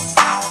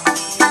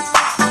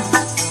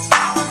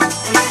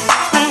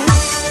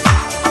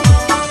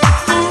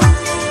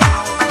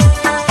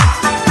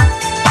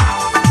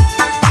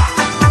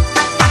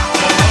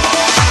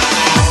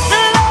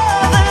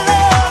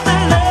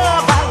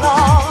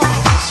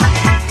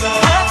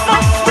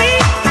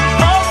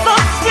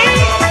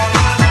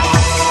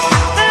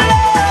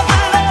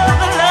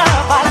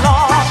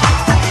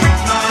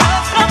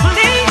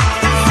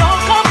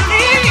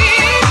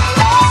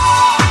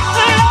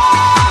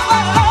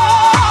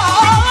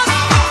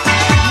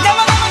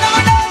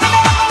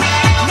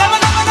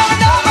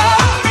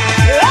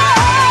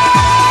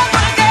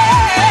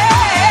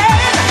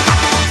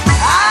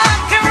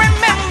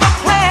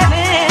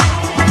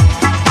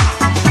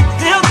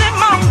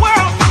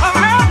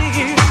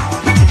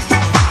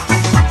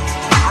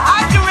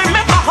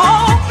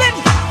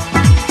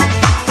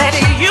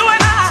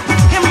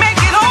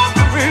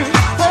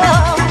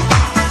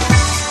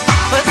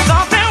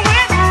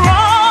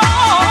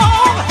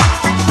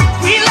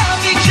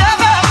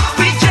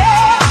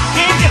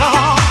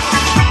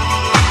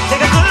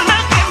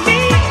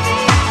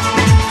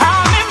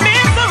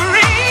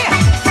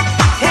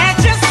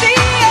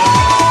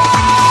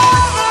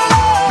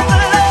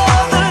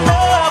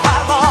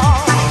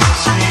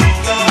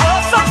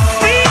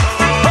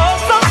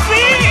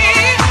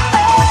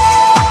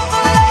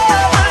 Love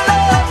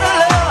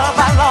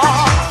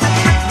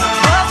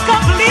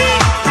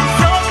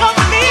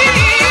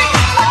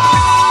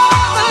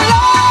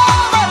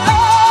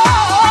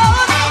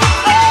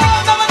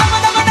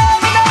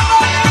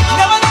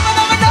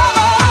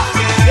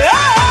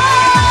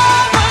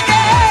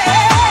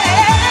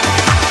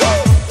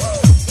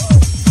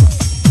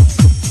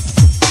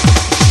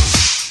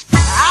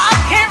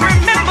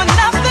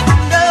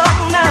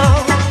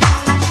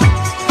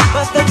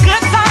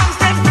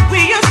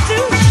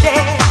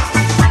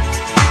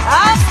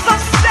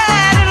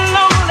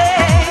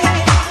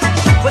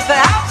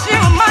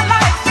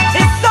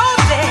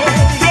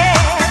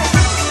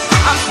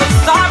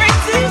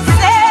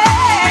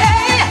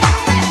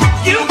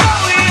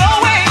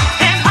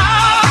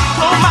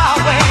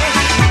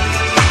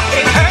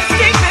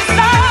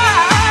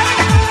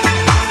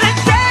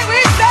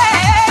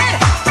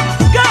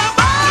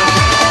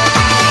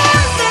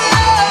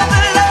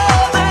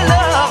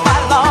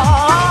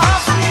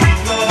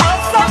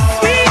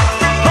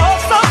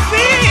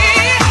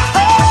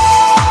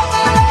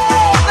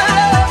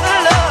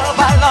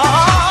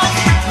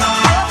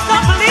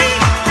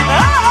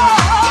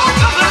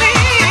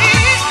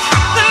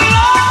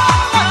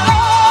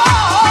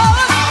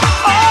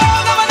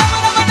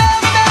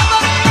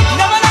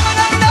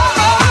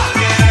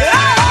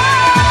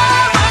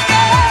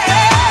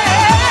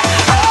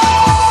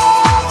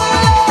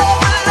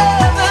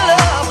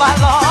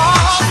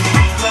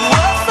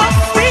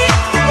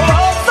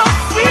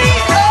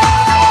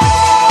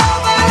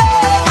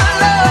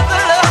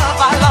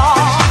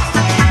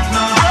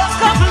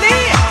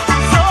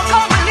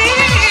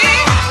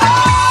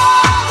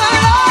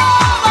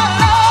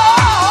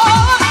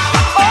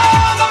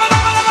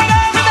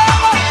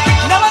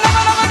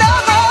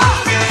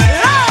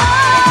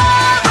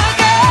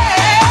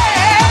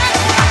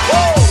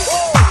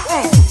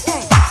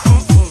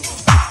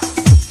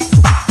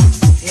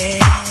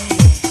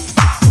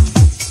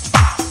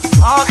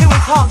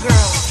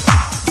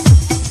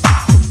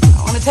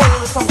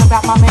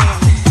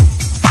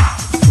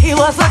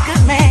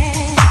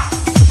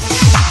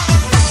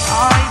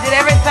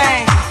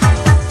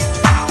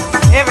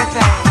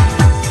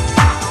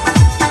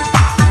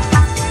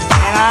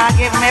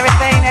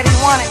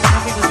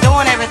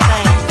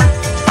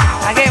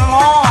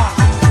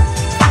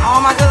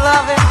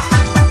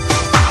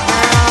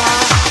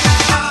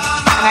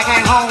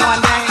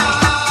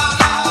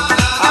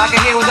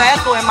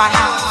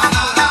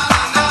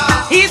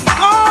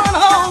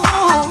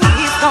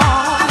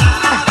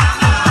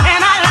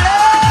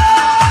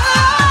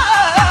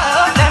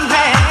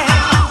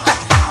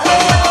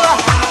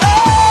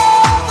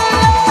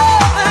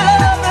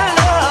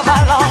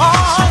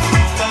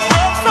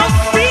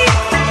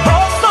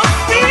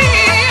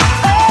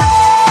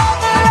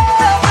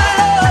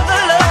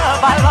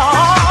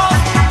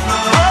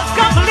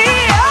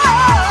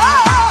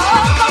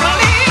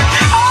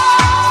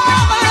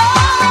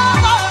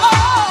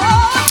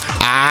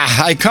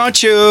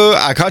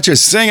I caught you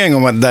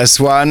singing with this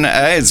one.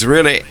 It's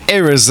really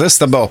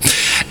irresistible.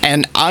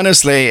 And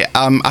honestly,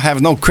 I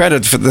have no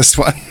credit for this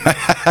one.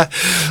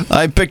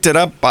 I picked it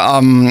up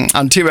on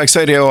T-Rex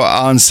Radio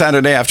on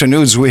Saturday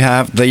afternoons. We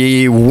have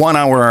the 1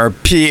 hour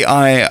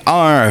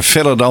PIR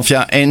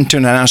Philadelphia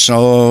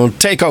International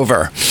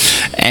Takeover.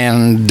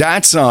 And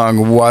that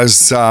song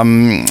was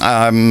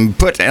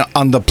put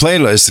on the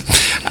playlist.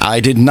 I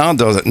did know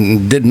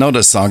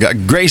the song.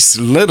 Grace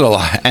Little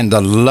and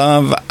The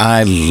Love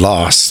I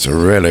Lost.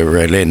 Really,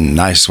 really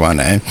nice one,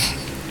 eh?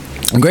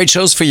 Great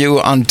shows for you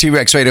on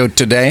T-Rex Radio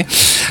today.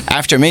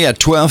 After me at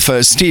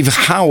 12, Steve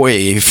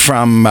Howie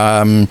from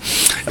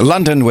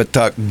London with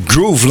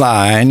Groove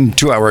Line,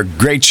 2 hour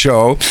great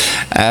show.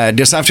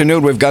 This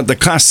afternoon, we've got the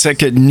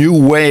classic New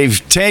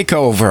Wave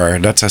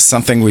Takeover. That's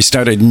something we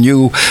started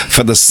new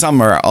for the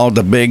summer. All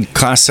the big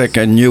classic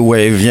New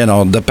Wave,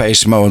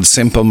 Depeche Mode,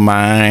 Simple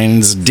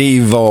Minds,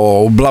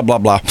 Devo, blah, blah,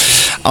 blah.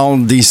 All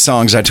these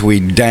songs that we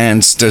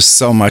danced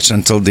so much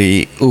until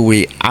the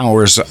wee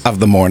hours of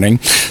the morning.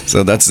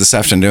 So that's this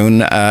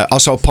afternoon.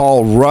 Also,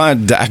 Paul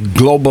Rudd at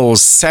Global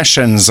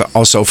Sessions,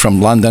 also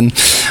from London,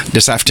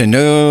 this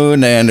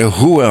afternoon. And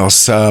who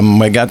else?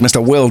 We got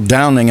Mr. Will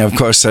Downing, of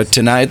course,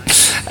 tonight.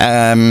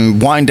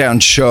 Wind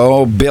Down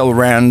Show, Bill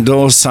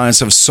Randall,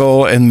 Science of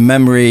Soul, in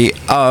memory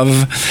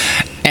of.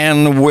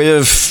 And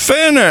we've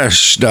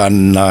finished the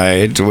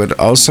night with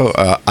also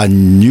a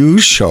new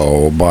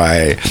show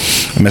by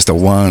Mr.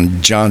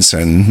 Juan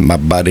Johnson, my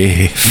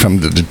buddy from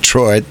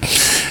Detroit.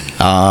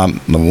 The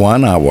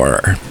 1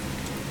 hour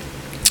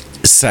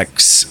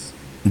sex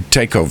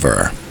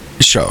takeover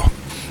show.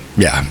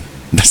 Yeah,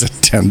 that's a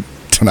 10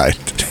 tonight.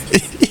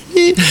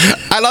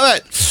 I love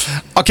it.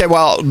 Okay,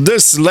 well,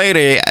 this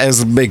lady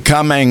is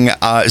becoming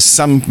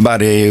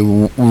somebody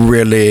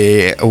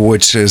really,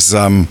 which is...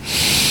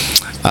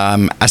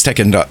 has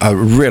taken a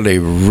really,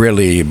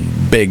 really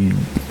big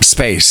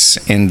space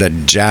in the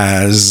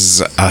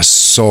jazz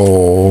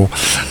soul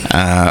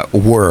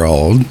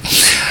world.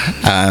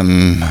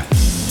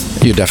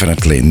 You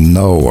definitely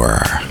know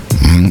her.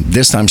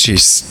 This time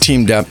she's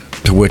teamed up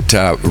with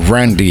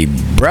Randy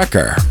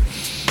Brecker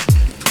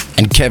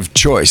and Kev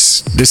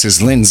Choice. This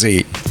is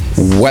Lindsay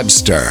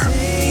Webster.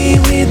 Stay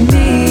with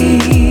me.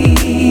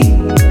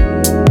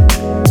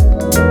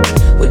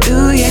 Where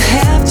do you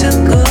have to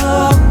go?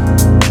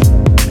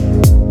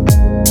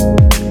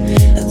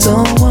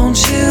 Don't want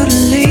you to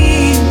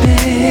leave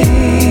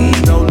me.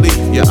 Don't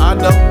leave, yeah I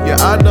know.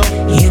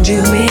 And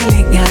you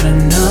really gotta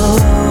know.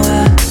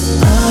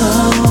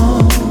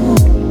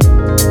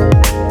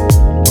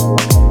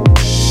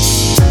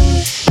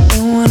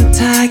 Don't wanna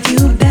tie you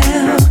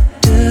down,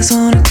 just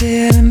wanna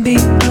chill and be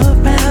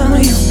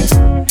around you.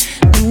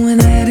 Knowing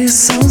that it's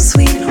so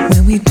sweet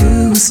when we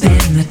do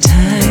spend the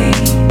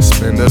time.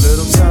 Spend a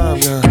little time,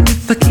 yeah. And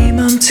if I came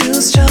on too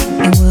strong,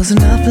 it was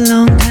an awful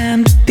long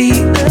time to be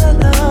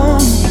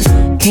alone.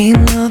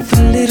 Came up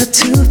a little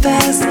too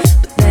fast,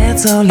 but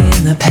that's all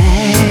in the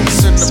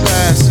past. In the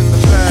past.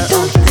 I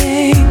don't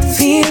think the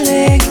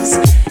feelings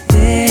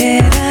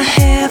that I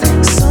have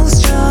so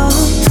strong.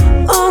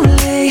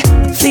 Only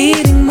a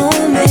fleeting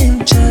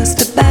moment,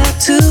 just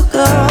about to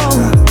go.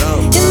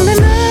 And I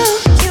know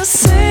you're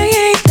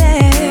saying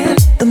that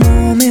the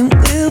moment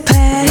will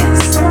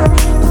pass.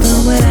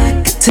 From what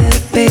I could tell,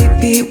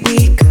 baby, we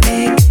could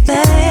make it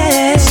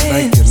last.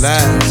 Make it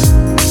last.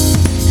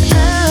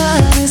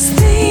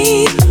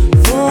 Honestly,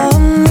 for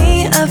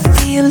me, I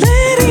feel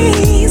at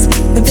ease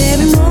the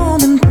very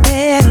moment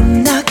that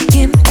I'm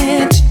knocking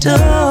at your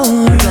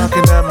door.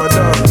 Knocking at my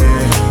door,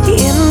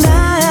 yeah. And I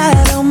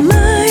don't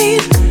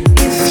mind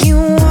if you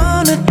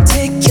wanna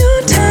take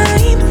your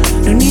time.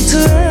 No need to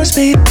rush,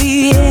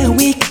 baby. Yeah,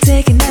 we can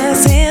take it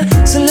nice and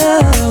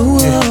slow.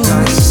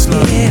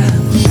 Yeah,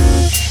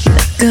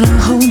 not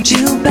gonna hold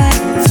you back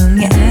from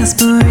your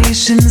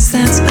aspirations.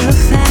 That's a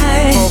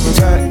fact. Hold me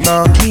back,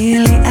 no.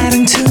 Clearly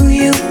adding to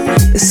you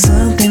is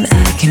something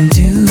I can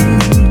do.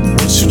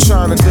 What you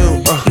trying to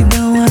do? You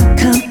know I'm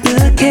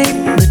complicated,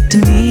 but to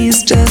me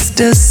it's just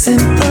a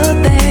simple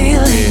thing.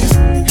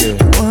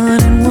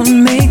 One and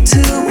one make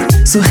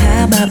two, so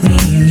how about me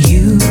and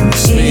you?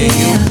 Me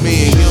and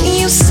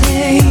you. You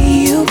say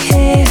you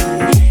care,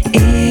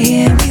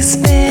 and we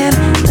spend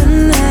the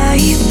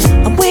night.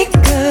 I wake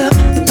up,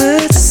 the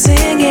birds are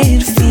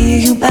singing, feel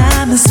you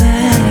by my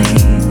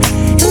side.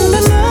 And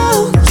I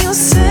know you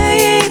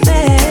say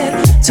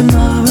that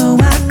tomorrow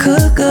I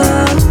could go,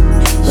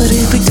 but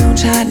if we don't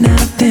try now,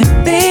 then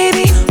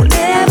baby, we'll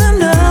never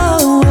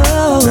know.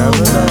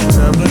 Never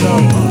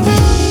know.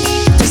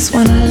 Just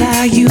wanna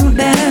lie you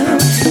down,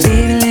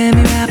 baby, let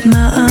me wrap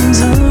my arms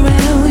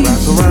around you.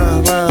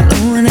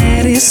 Knowing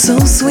that it's so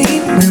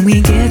sweet when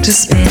we get to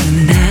spend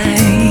the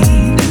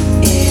night.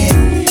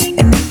 Yeah.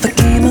 And if I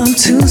came on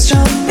too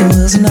strong, it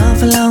was an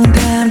awful long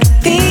time to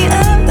be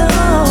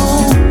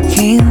alone.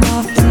 Came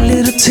off a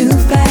little too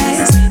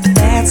fast, but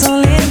that's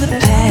all in the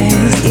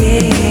past. Yeah.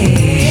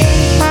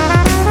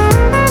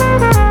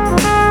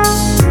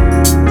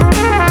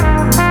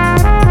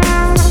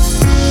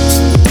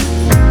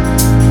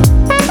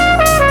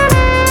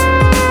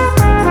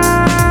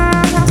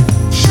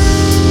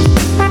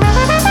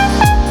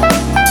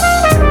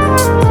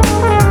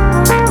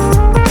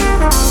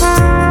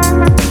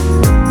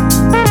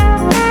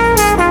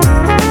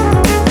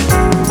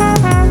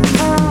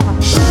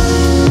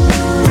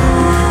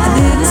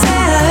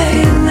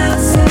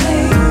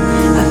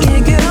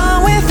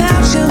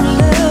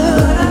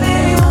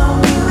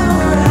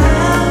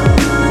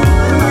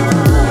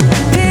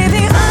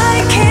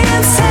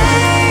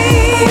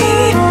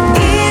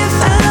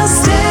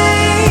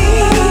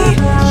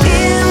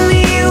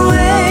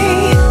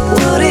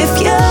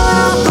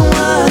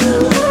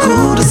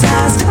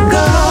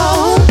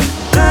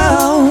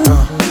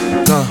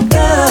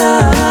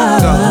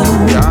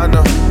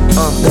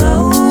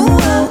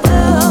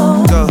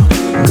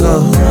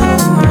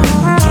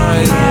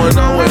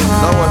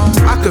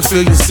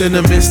 feel your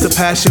sentiments, the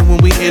passion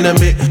when we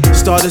intimate.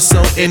 Started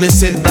so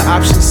innocent, the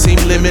options seem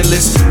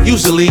limitless.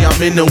 Usually I'm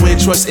in the wind,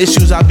 trust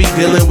issues I be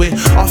dealing with.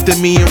 Often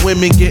me and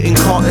women getting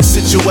caught in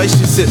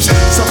situationships.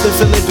 Something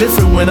feeling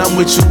different when I'm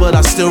with you, but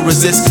I still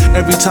resist.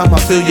 Every time I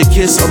feel your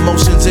kiss,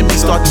 emotions in me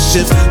start to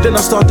shift. Then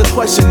I start to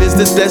question, is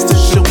this destined?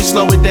 Should we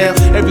slow it down?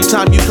 Every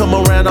time you come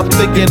around, I'm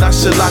thinking I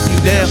should lock you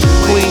down.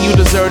 Queen, you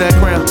deserve that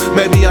crown.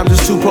 Maybe I'm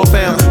just too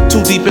profound,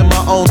 too deep in my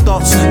own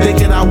thoughts,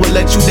 thinking I would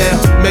let you down.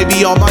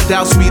 Maybe all my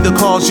doubts be the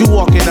cause you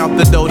walking out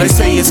the door. They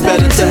say it's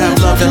better to have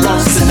love than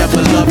lost than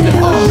never loved at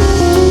all.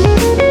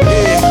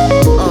 Yeah,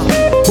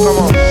 come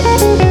on.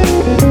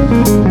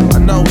 I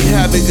know we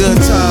having good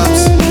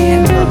times,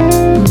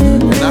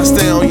 and I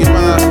stay on your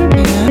mind.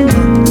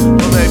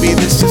 But maybe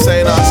this just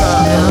ain't our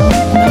time.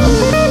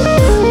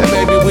 And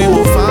maybe we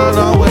will find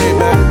our way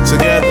back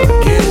together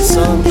again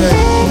someday.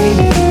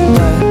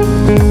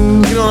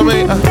 You know what I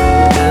mean? I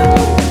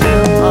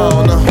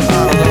don't know.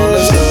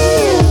 Let's go.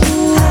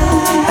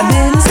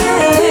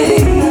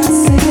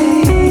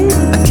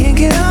 I can't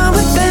get on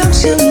without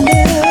your love.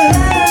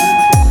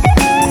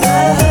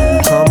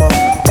 Come on.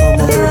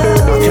 I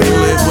can't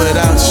live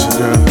without you,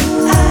 girl.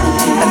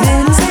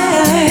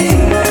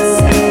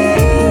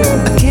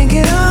 I can't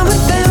get on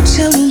without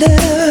your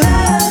love.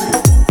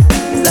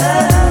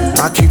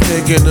 I keep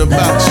thinking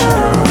about you,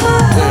 girl.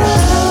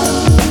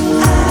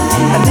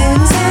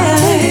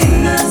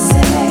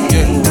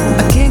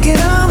 I can't get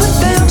on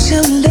without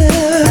your love.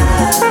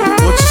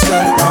 What you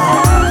say?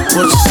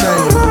 What you say?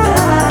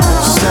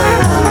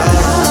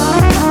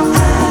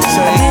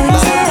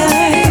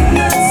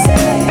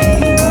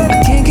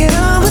 I can't get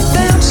on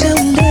without your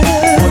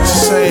love. What you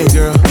saying,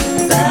 girl?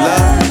 You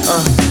love me?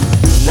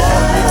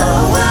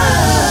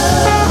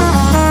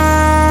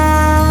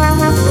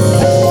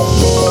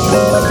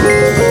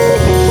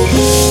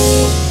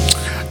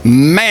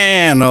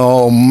 Man,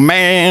 oh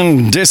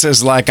man, this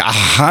is like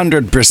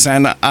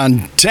 100%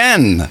 on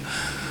 10.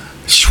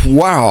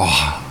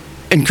 Wow,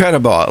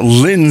 incredible.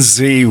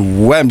 Lindsay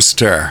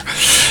Webster,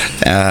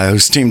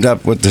 who's teamed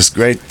up with this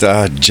great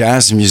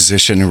jazz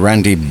musician,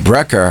 Randy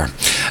Brecker,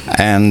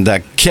 and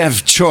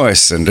Kev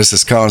Choice, and this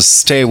is called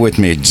Stay With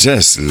Me.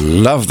 Just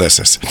love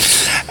this.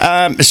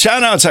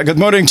 Shout out, good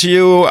morning to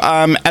you.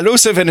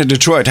 Elusive in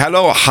Detroit.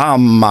 Hello,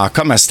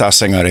 ¿Cómo está,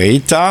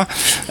 señorita?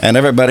 And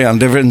everybody on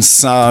different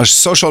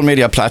social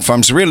media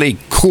platforms. Really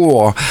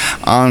cool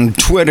on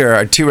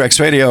Twitter, T-Rex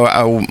Radio.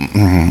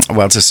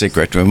 Well, it's a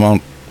secret. We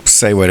won't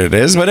say what it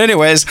is. But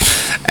anyways,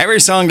 every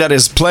song that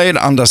is played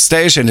on the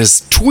station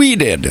is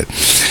tweeted.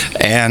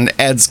 And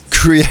it's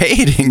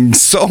creating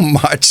so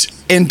much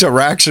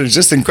interaction. It's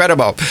just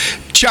incredible.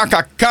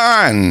 Chaka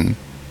Khan.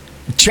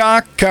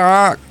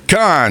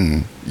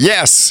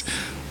 Yes.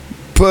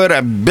 Put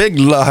a big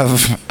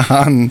love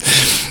on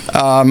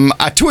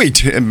a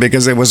tweet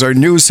because it was her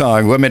new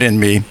song, Women in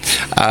Me.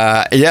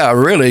 Yeah,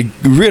 really,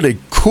 really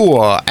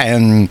cool.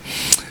 And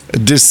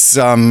this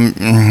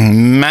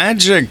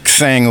magic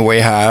thing we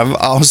have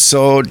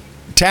also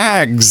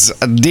tags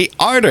the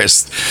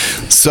artist,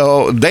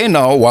 so they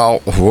know,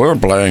 well, we're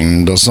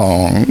playing the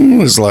song.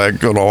 It's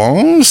like, you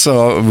know,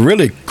 so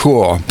really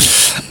cool.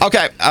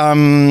 Okay,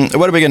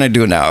 what are we going to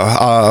do now?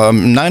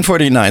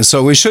 9:49.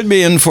 So we should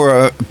be in for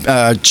a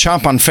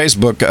chomp on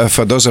Facebook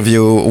for those of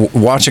you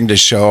watching the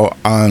show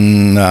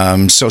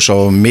on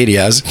social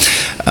medias.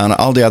 On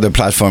all the other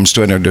platforms,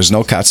 Twitter, there's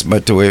no cuts,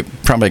 but we're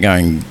probably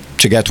going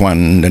to get one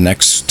in the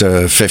next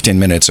 15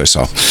 minutes or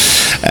so.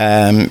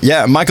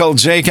 Yeah, Michael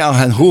J.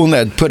 Calhoun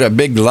had put a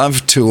big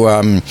love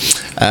to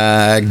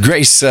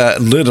Grace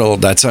Little,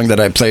 that song that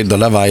I played, The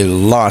Love I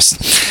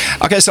Lost.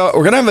 Okay, so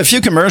we're going to have a few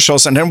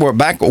commercials, and then we're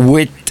back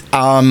with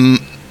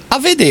a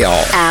video.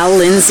 Al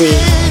Lindsay.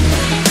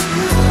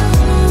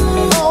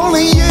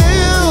 Only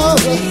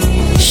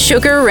you.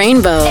 Sugar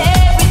Rainbow.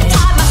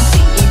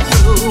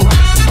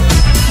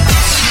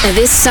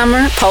 This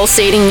summer,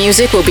 Pulsating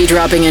Music will be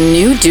dropping a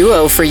new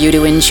duo for you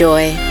to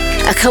enjoy.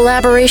 A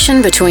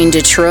collaboration between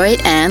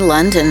Detroit and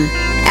London.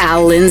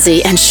 Al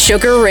Lindsay and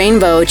Sugar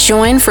Rainbow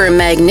join for a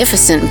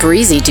magnificent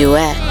breezy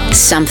duet.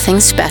 Something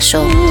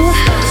special.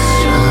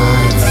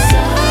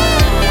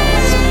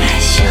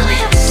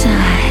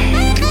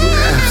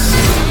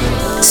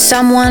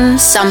 Someone,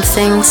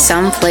 something,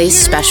 someplace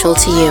special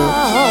to you.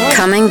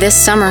 Coming this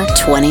summer,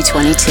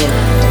 2022.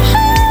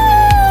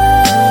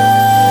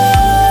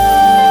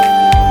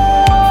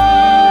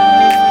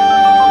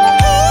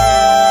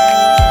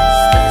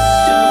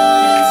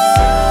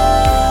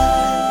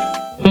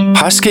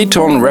 Husky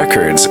Tone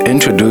Records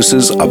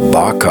introduces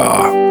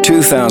Abaka.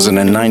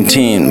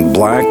 2019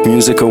 Black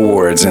Music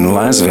Awards in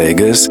Las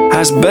Vegas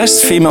has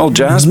Best Female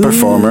Jazz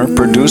Performer,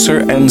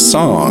 Producer and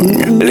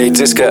Song. Les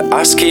disques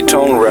Husky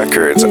Tone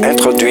Records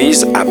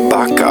introduisent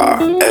Abaka,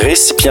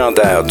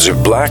 récipiendaire du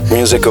Black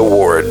Music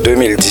Award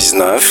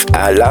 2019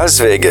 à Las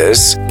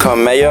Vegas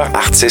comme meilleure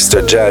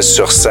artiste jazz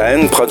sur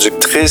scène,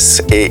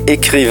 productrice et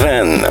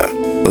écrivaine.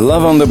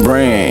 Love on the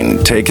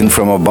Brain, taken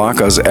from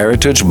Abaka's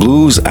Heritage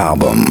Blues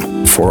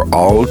album. for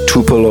all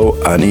Tupelo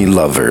honey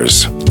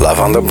lovers. Love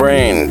on the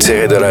Brain,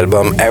 tiré de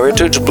l'album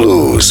Heritage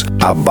Blues.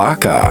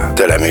 Abaca,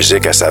 de la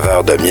musique à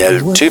saveur de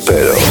miel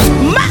Tupelo.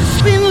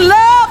 Must be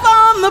love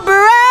on the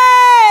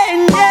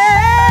brain,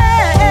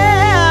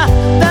 yeah.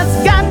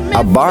 That's got me.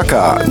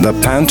 Abaca, the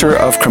Panther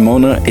of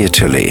Cremona,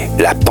 Italy.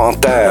 La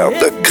Panthère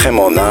de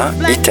Cremona,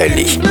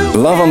 Italie.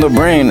 Love on the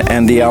Brain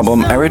and the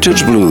album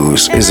Heritage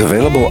Blues is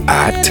available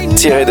at,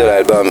 tiré de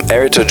l'album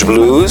Heritage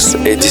Blues,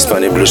 est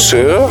disponible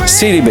sur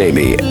CD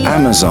Baby,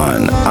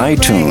 Amazon,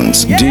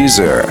 iTunes,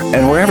 Deezer,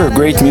 and wherever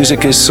great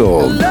music is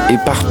sold, et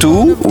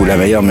partout où la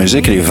meilleure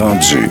musique est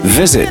vendue.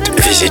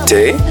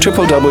 Visitez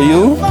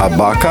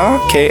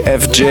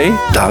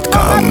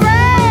www.abacakfj.com.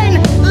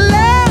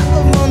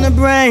 Love on the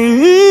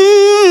brain.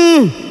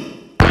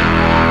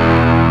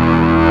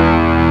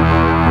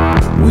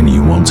 When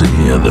you want to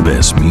hear the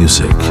best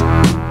music,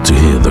 to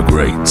hear the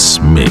greats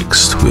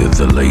mixed with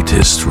the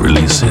latest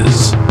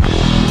releases,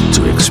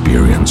 to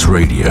experience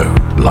radio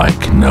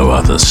like no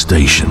other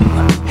station,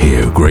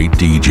 hear great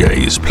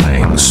DJs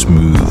playing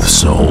smooth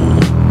soul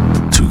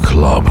to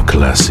club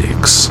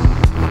classics,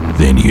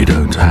 then you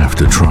don't have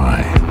to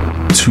try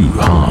too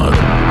hard.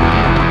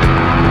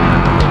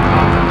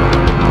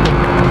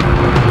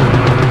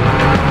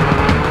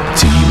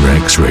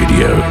 T-Rex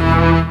Radio,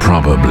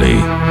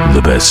 probably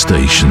the best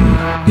station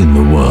in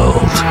the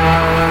world.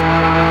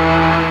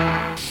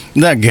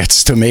 That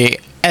gets to me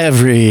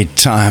every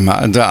time.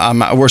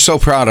 We're so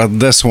proud of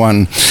this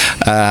one.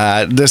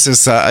 This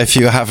is, if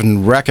you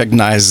haven't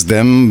recognized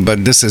them,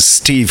 but this is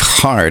Steve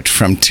Hart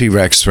from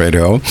T-Rex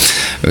Radio,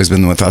 who's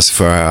been with us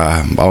for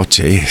about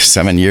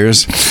 7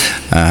 years.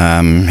 He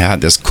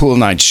had this cool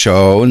night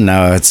show.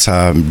 Now it's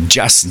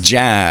just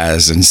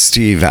jazz, and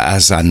Steve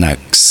has an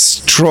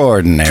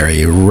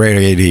extraordinary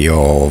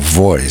radio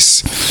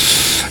voice,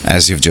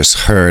 as you've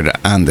just heard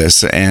on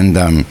this. And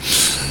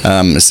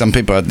some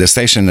people at the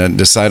station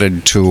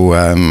decided to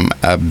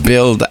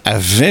build a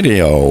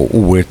video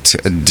with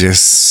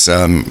this.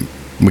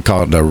 We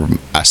call it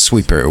a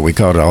sweeper. We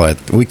call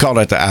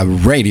it a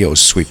radio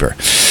sweeper,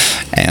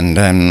 and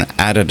then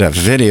added a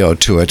video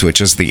to it,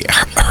 which is the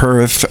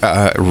hearth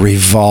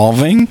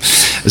revolving.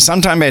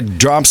 Sometimes it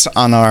drops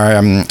on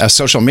our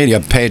social media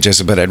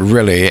pages, but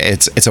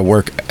it's a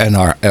work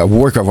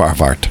of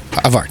art.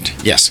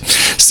 Yes.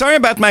 Sorry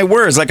about my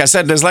words. Like I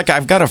said,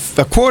 I've got a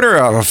quarter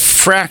of a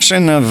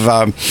fraction of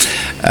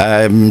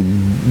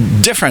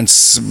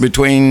difference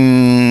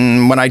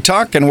between when I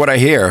talk and what I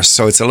hear.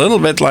 So it's a little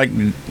bit like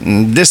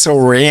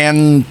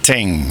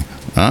disorienting.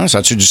 Hein, ça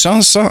a-tu du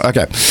sens, ça? OK.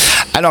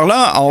 Alors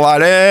là, on va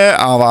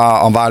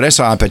aller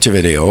sur un petit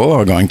vidéo.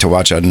 We're going to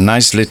watch a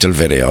nice little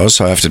video,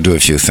 so I have to do a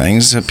few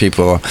things.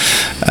 People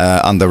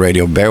on the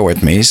radio, bear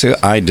with me. So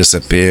I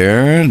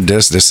disappear,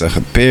 this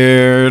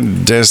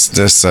disappeared, this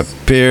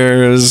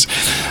disappears,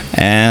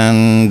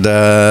 and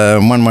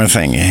one more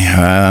thing.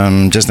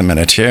 Just a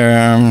minute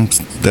here.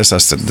 This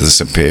has to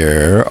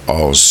disappear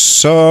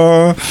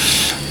also.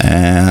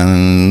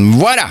 And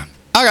voila!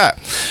 Okay,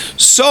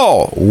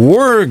 so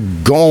we're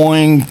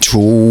going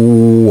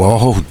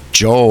to,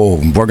 Joe,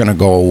 we're going to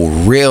go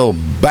real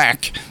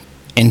back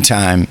in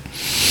time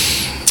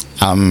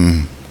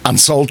on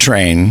Soul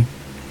Train.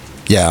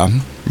 Yeah,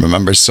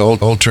 remember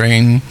Soul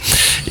Train?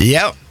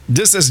 Yep,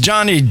 this is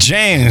Johnny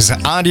James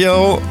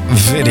audio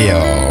video.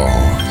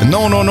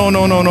 No.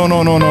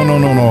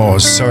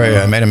 Sorry,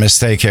 I made a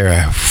mistake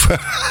here.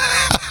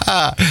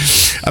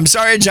 I'm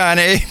sorry,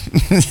 Johnny.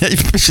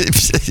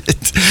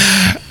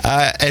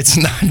 It's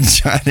not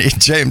Johnny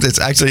James. It's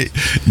actually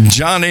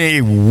Johnny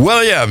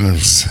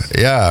Williams.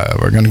 Yeah,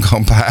 we're going to go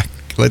back.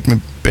 Let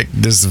me pick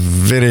this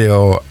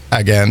video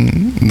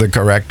again, the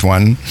correct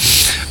one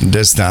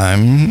this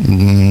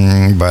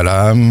time. But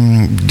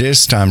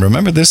this time,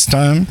 remember this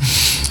time?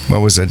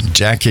 What was it?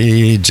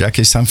 Jackie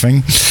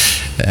something?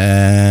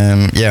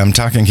 Yeah, I'm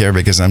talking here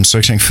because I'm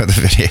searching for the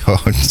video.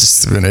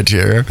 Just a minute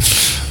here.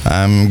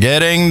 I'm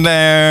getting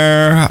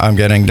there.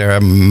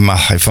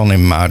 If only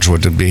Marge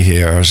would be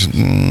here,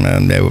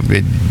 and it would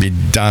be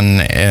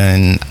done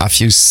in a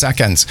few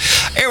seconds.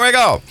 Here we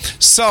go.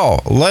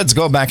 So let's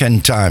go back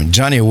in time.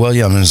 Johnny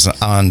Williams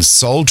on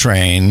Soul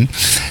Train.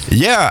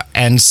 Yeah,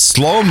 and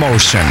slow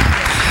motion.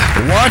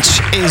 Watch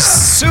his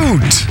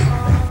suit.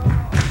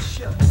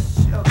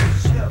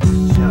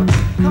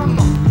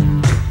 Longer.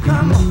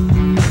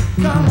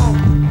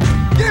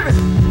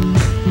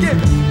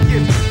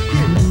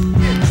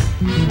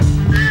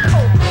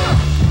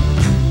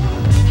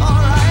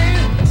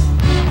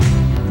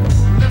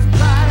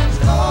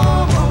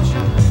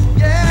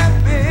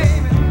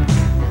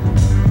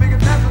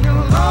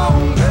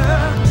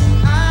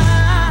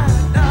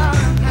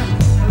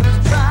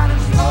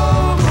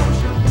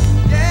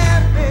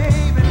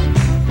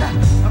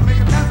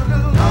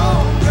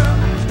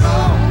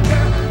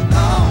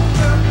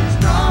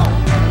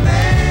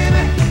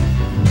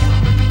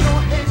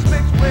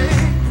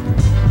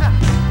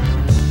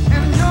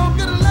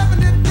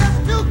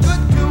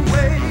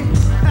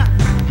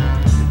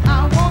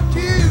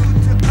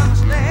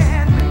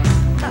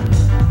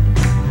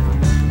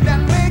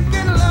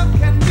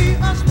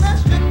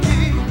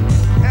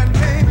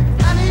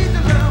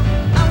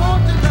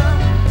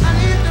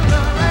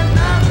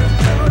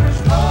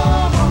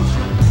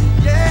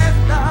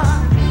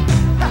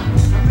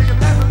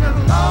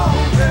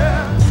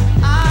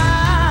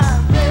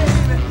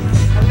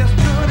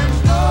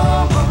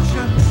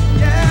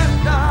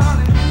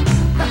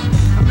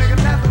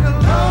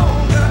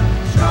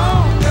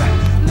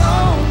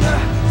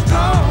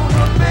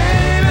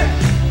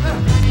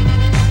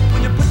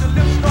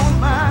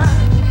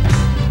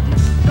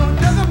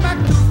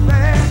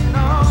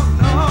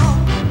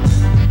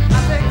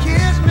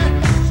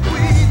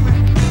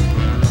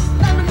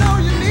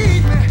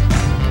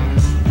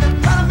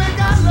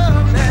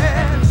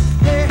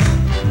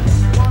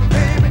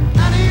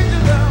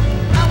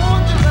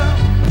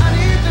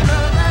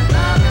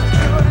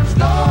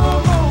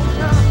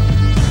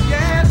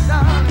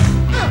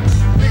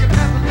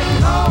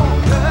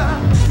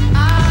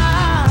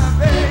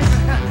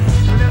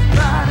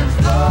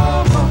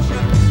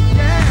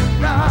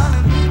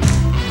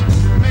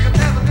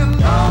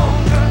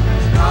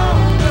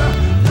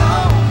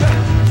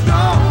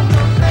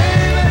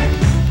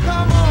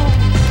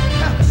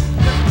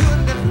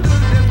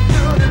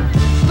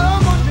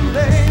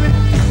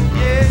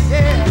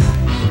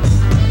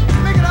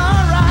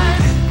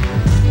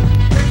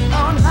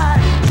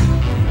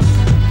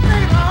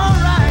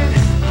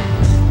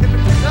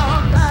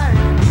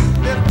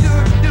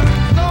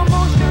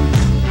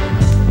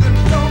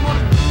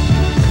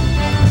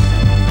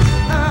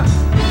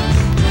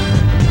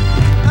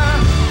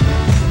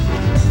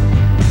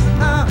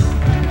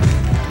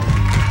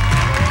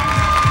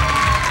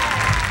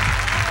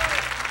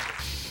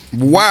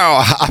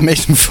 wow. I mean,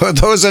 for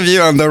those of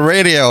you on the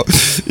radio,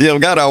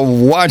 you've got to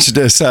watch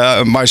this.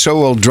 My show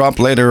will drop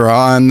later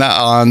on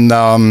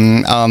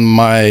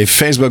my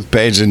Facebook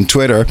page and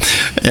Twitter.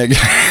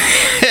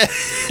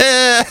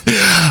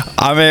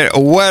 I mean,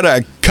 what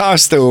a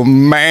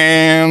costume,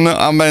 man.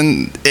 I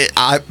mean,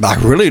 I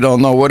really don't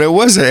know what it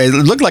was. It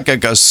looked like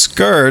a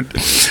skirt,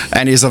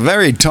 and he's a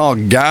very tall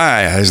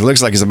guy. He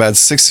looks like he's about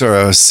 6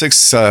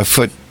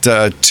 foot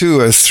 2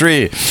 or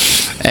 3,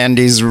 and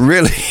he's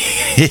really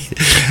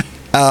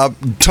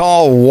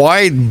tall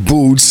white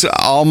boots,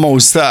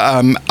 almost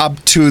up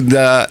to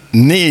the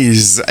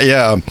knees.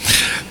 Yeah.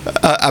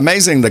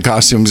 Amazing, the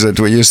costumes that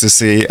we used to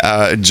see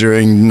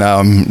during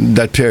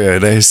that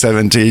period, the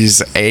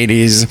 70s,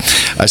 80s.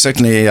 I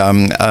certainly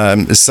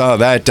saw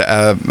that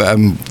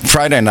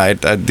Friday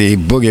night at the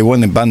Boogie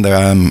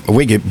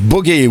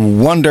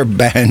Wonder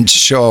Band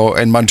show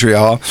in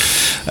Montreal.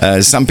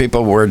 Some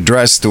people were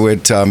dressed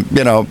with,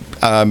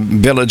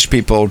 village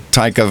people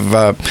type of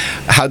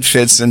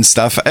outfits and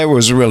stuff. It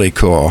was really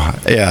cool.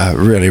 Yeah,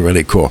 really,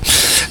 really cool.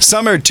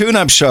 Summer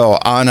Tune-Up Show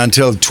on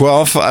until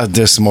 12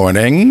 this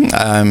morning.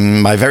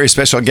 My very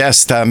special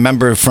guest,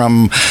 member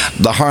from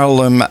the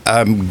Harlem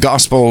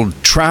Gospel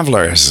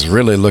Travelers.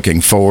 Really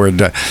looking forward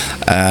to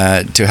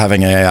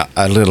having a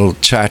little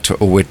chat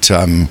with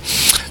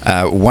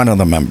one of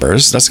the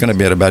members. That's going to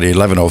be at about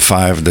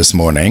 11:05 this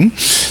morning.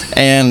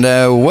 And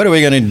what are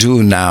we going to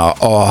do now?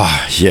 Oh,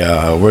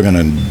 yeah, we're going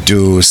to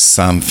do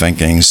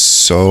something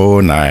so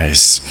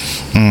nice.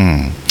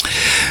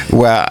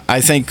 Well,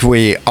 I think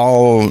we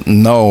all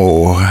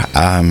know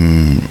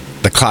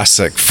the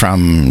classic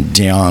from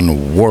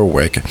Dionne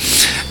Warwick,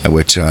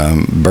 which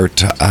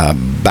Burt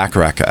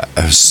Bacharach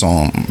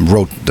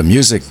wrote the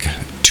music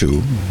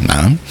to.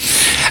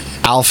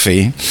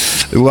 Alfie.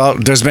 Well,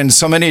 there's been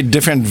so many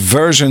different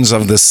versions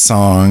of this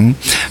song,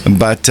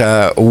 but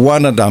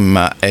one of them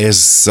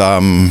is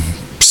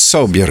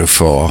so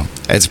beautiful.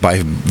 It's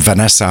by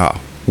Vanessa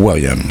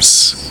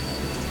Williams.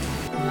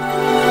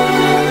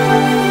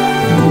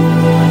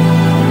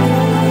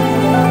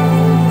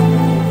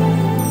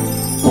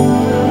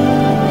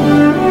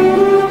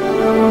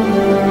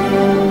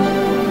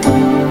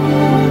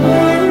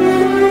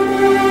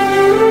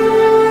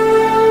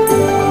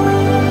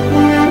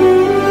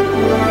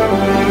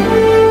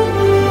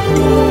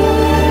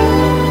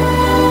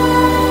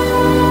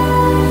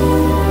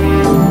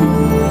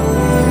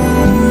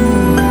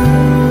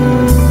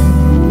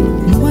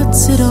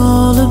 What's it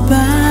all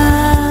about?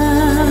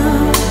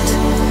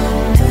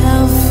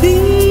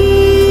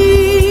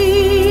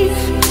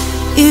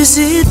 Is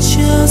it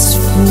just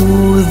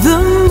for the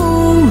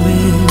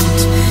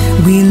moment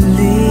we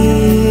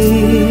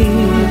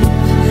live?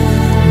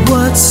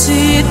 What's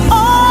it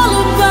all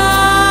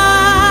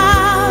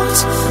about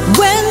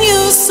when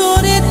you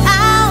sort it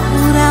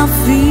out,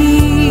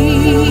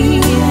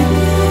 Alfie?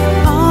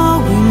 Are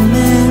we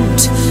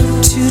meant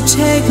to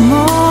take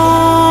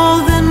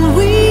more than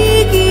we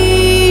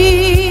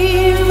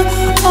give?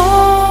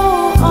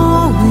 Or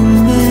are we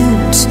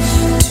meant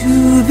to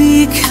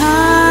be kind?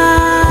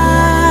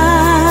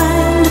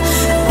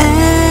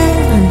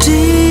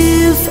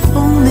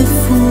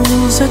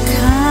 A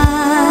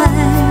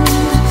kind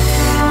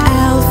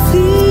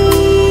Alfie,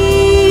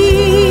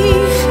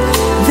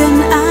 then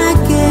I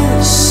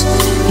guess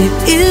it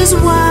is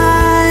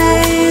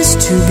wise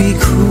to be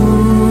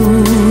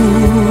cruel.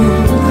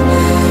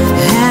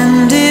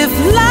 And if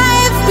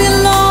life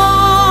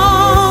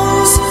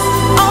belongs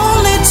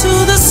only to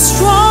the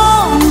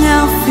strong,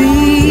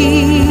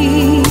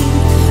 Alfie,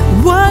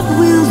 what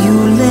will you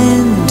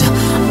lend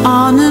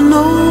on an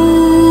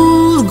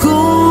old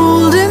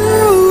golden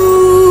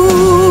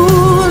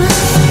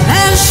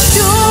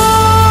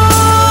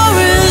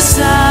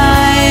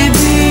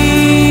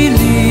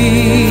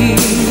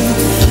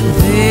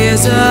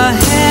a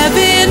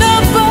heaven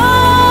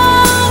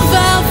above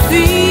our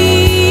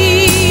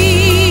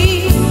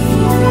feet?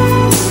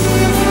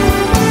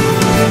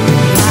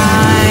 I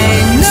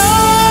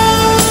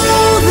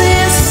know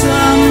there's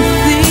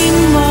something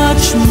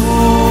much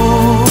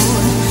more,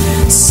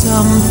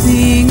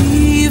 something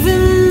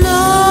even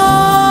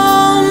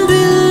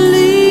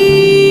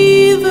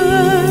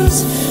non-believers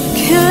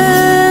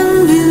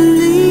can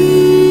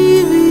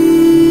believe in.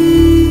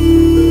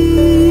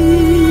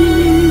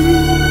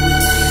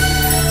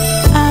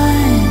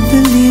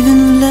 Believe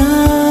in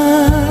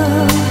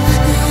love,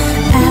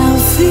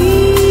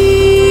 Alfie.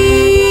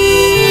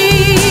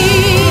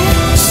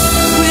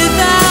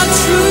 Without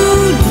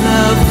true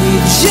love, we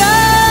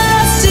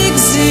just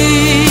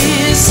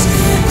exist,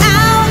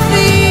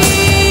 Alfie.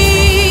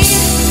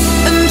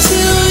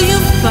 Until you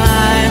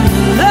find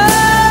the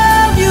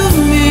love you've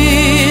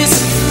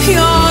missed,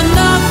 you're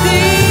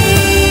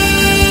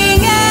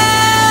nothing,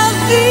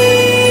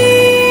 Alfie.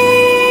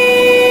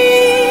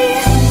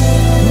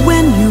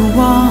 When you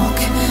walk,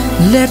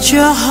 let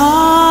your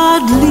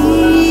heart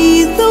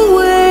lead the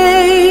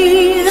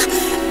way,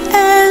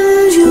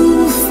 and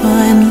you'll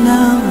find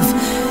love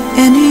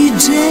any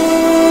day.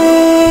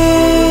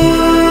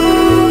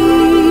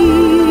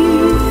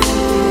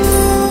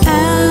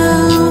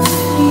 Alfie.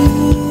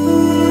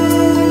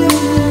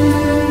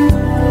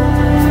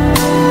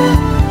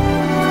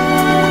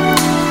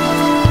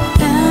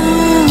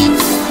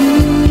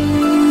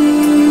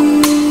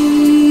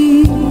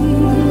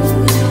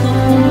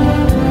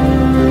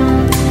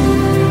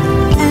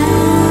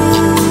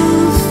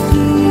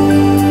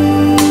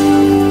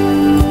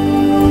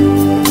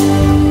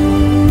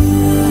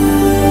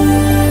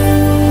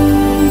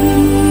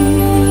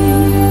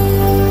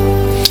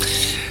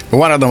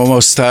 One of the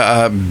most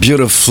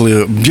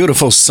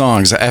beautiful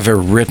songs ever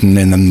written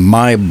in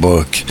my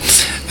book,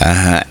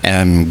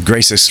 and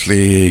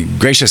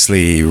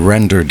graciously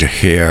rendered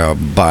here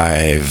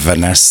by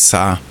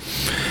Vanessa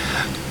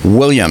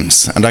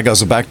Williams. And that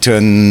goes back to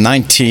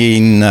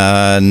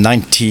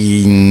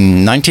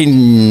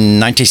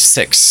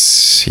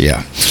 1996.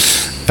 Yeah,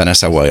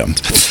 Vanessa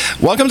Williams.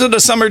 Welcome to the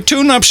Summer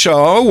Tune-Up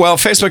Show. Well,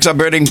 Facebook's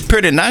upgrading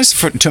pretty nice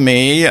to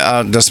me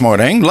this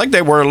morning, like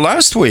they were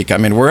last week. I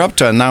mean, we're up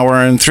to an hour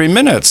and 3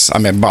 minutes. I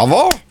mean,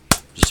 bravo!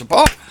 Je sais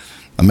pas.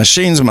 The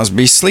machines must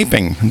be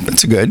sleeping.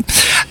 That's good.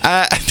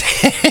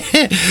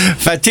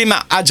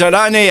 Fatima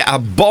Adjarani à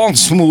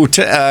Bournemouth,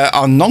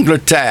 en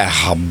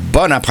Angleterre.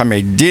 Bon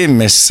après-midi,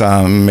 Miss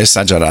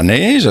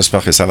Adjarani.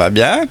 J'espère que ça va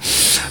bien.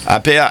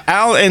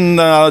 Al in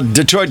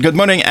Detroit. Good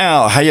morning,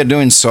 Al. How you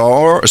doing,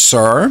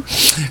 sir?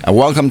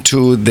 Welcome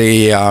to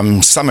the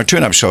Summer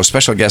Tune-Up Show.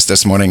 Special guest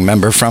this morning,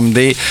 member from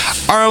the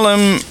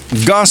Harlem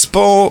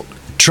Gospel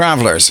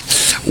Travelers.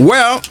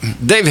 Well,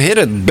 they've hit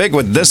it big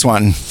with this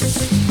one.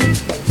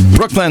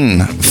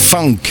 Brooklyn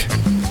Funk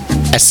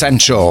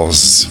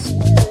Essentials.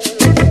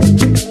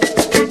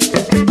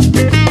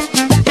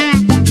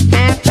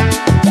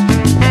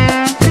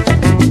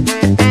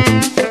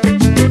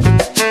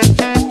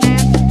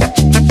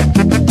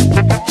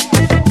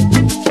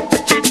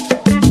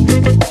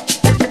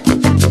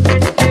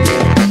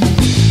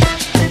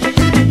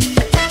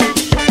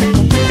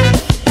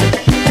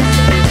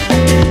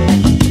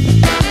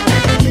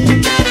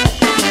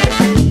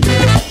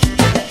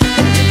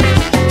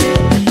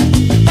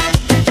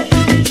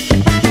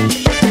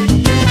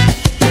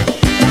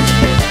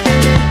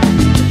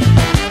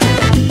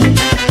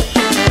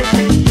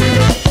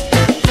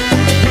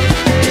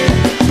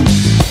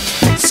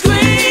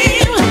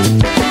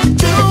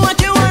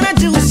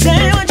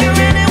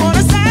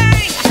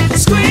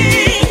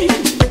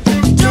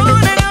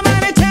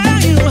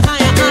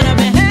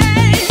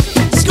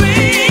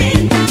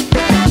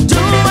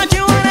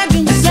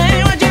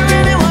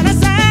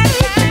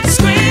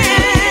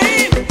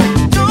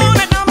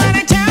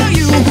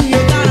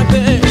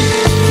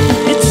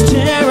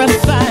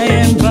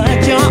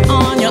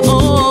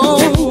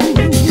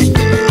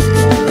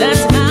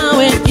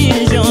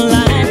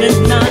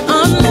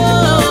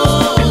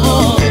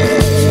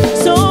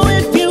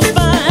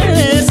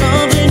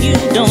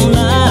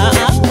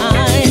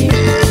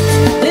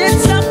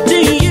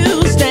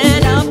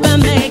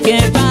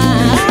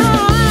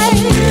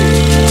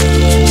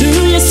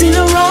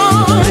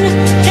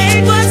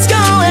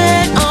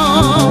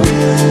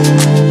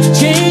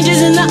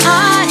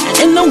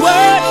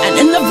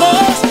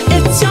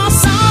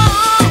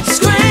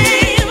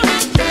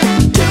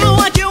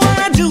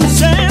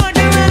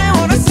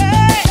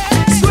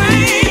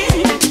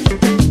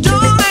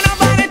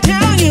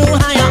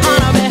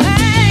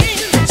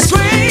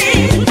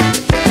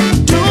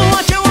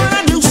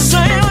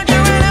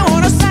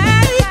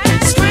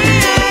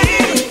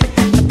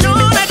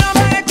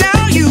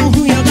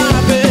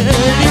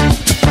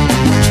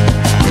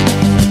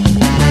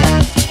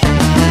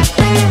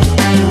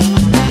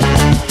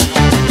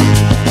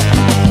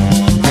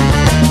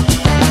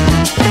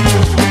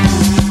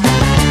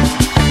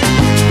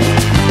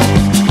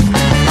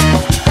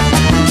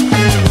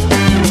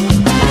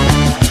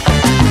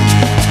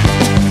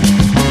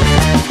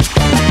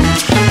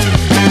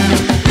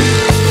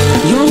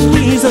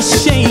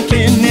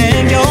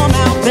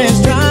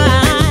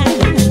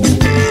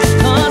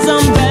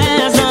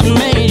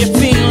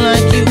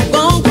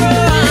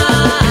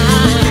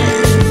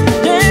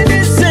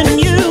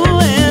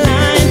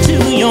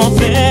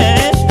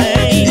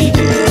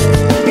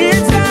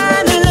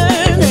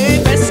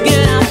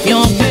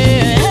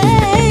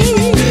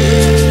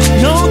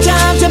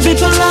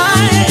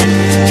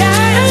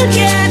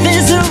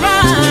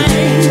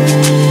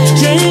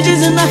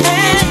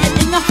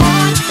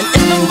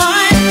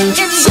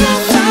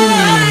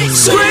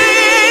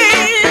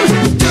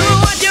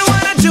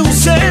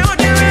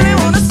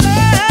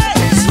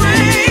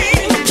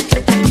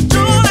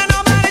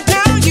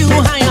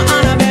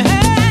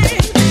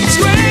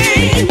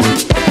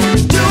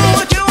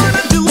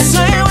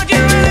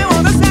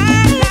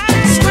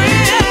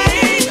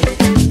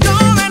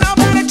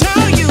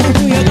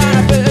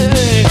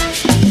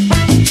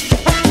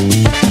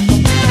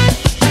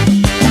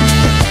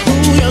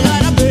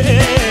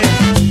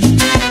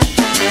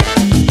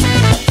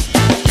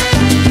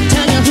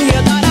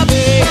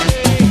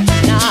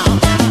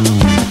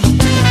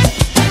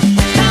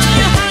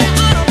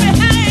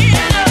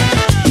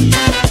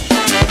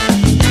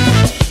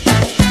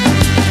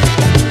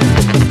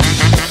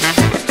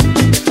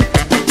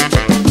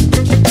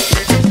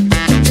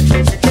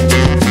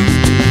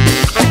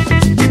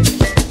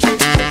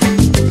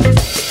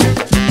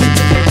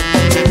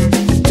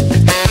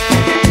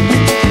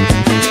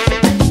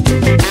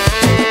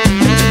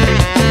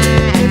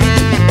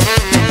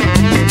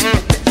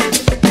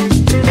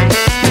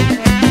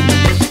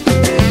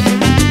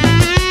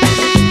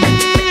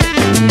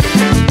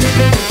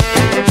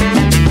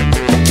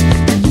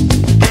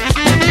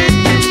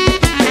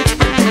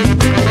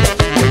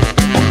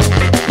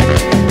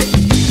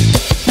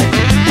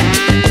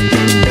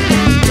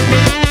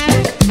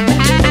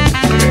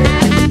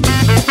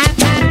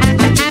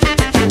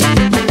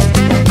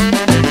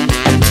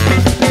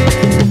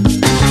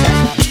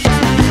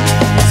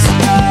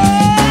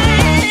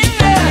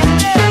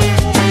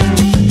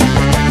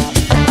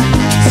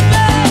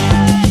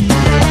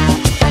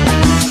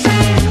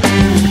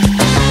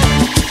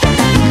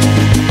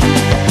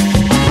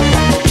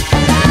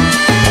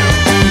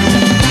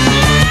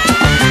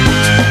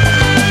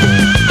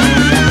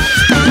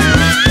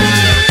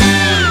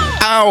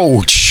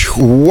 Ouch!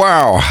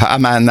 Wow,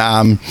 man.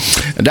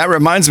 That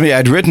reminds me,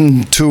 I'd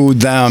written to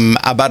them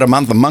about a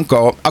month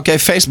ago. Okay,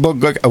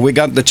 Facebook, we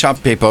got the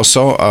chop people,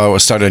 so we'll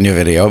start a new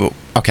video.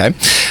 Okay.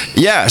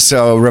 Yeah,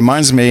 so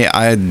reminds me,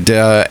 I'd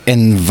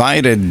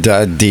invited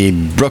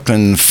the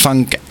Brooklyn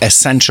Funk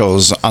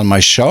Essentials on my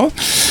show.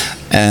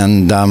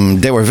 And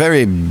they were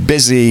very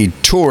busy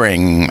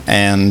touring,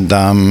 and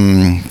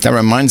that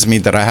reminds me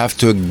that I have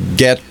to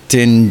get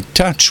in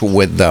touch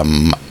with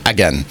them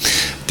again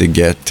to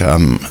get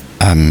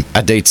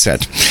a date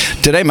set.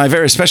 Today, my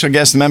very special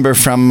guest member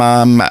from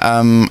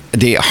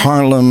the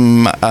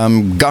Harlem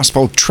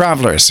Gospel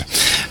Travelers.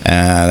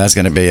 That's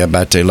going to be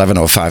about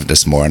 11:05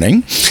 this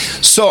morning.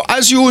 So,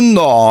 as you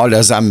know,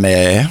 les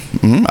amis,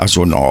 as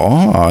you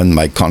know, on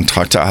my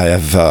contract, I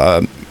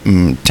have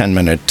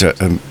 10-minute,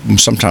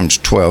 sometimes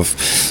 12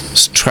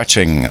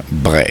 stretching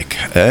break.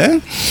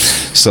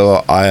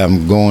 So I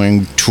am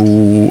going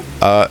to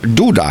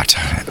do that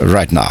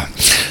right now.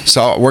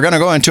 So we're going to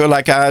go into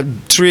like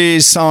 3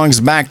 songs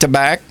back to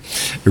back,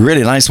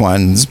 really nice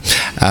ones.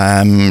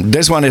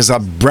 This one is a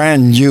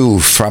brand new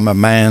from a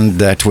man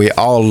that we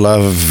all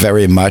love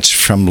very much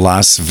from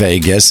Las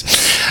Vegas.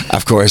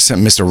 Of course,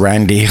 Mr.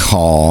 Randy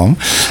Hall,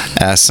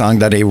 a song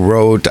that he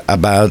wrote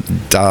about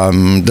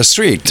the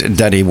street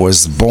that he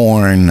was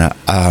born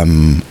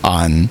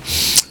on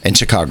in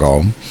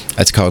Chicago.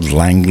 It's called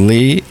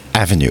Langley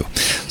Avenue.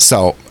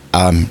 So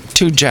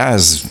 2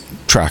 jazz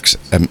tracks,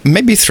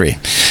 maybe 3.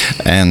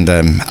 And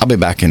I'll be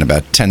back in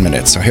about 10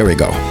 minutes. So here we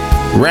go.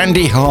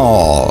 Randy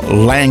Hall,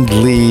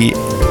 Langley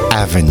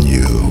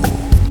Avenue.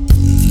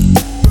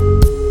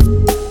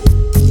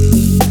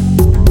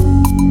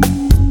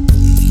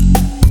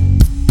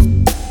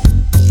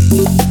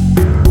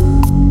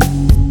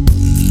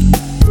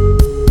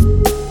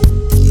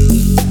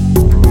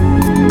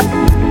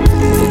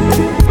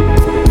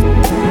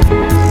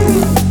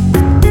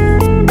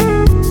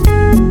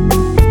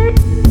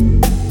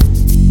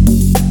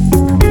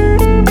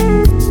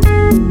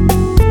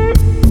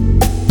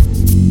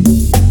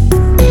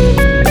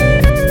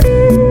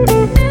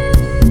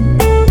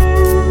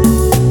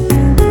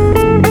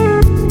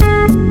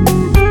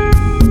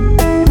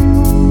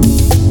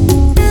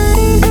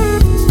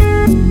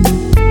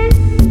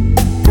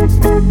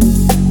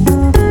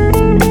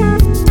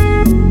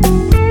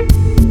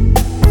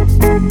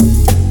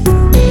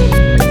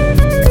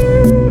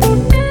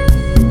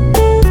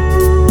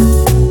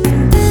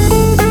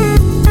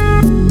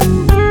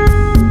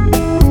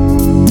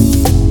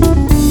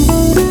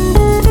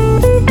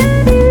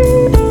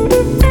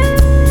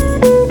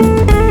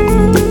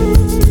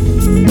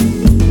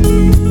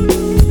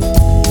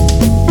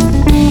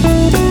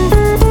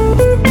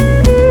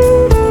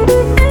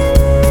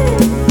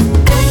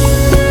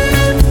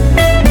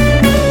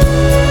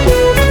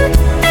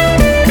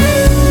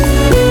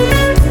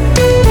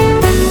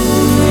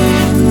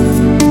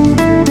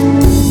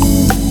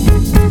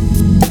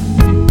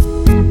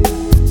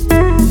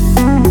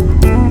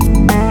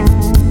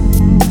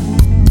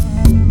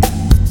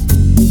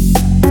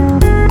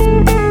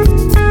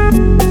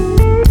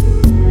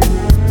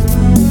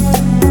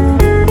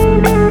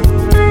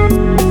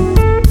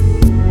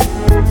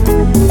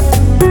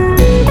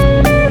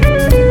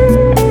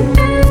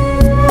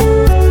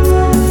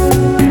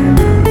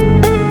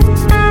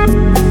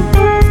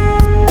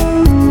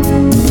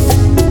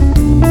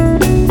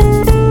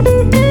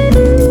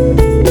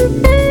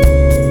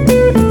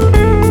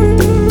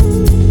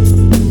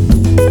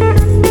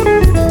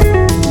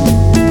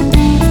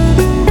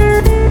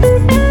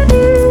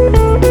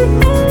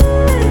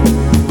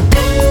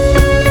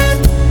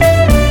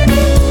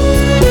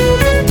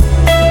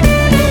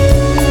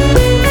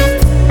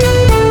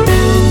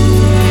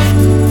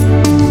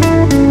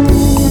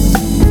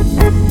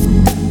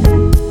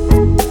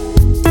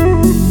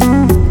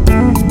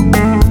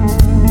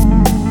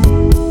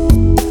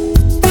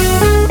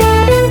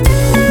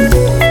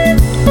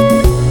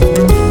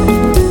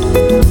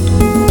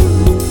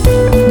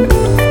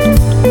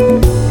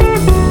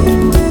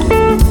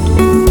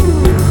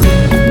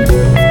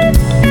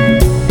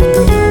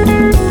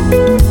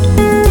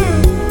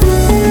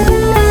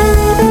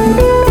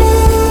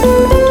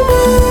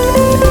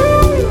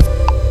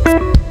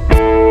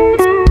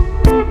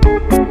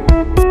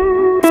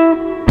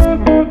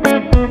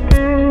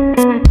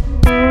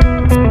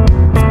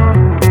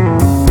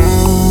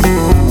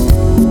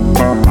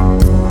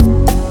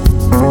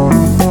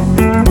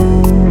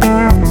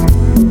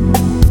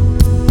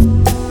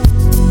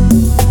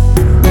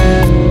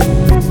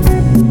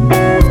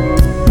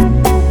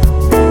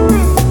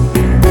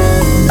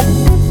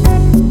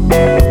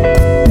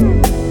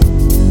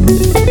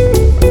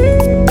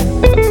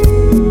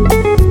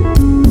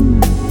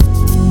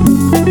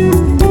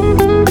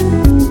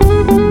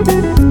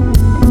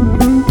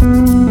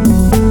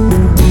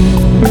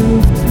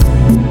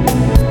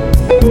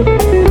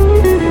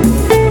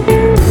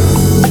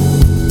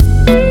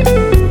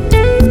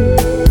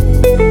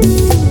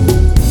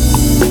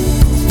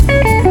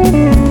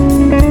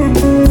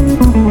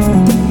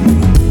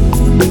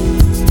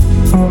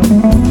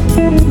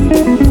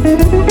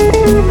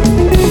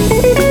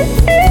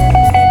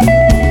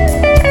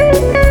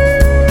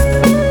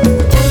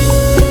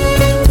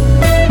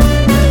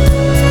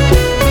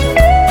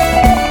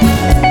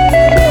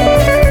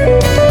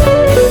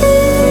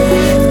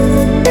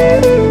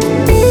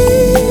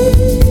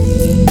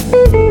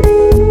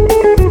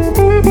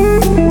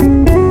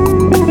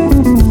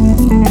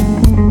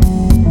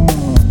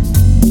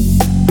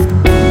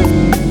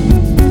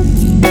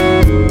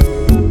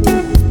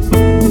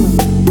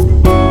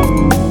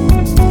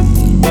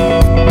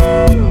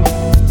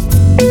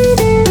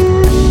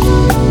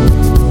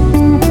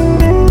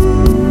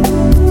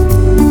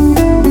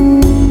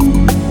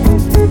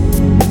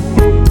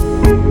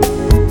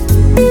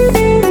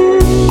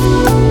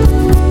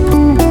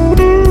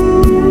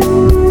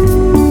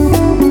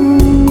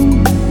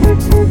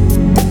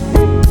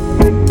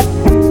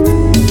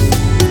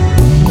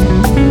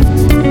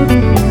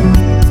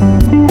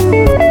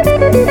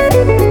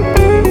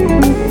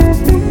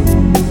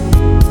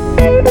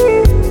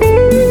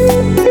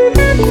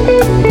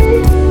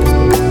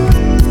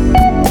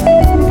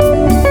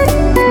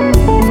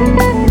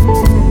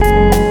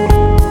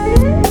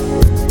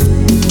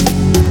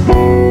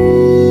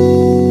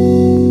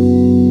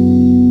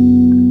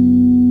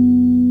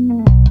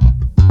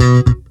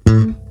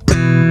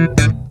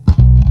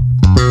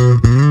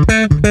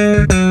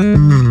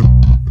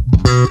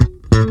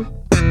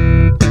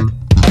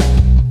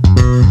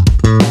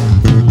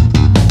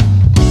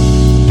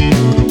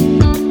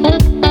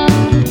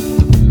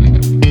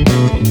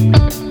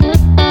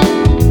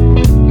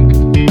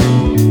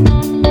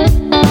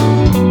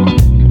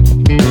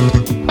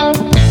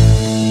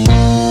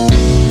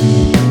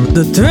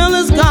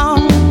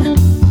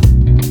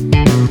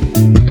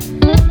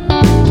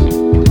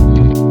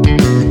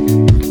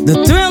 The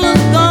thrill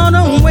is gone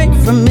away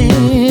from me.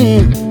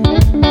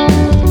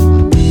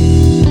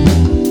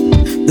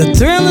 The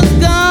thrill is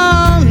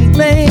gone,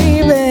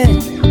 baby.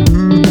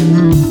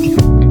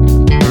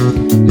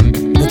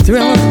 The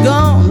thrill is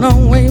gone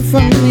away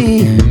from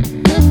me.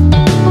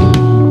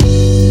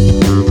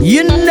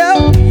 You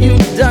know you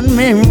done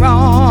me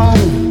wrong,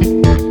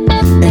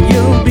 and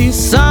you'll be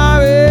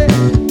sorry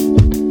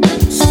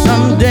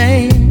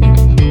someday.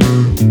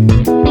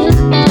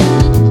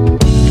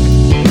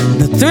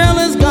 The thrill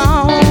is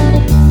gone.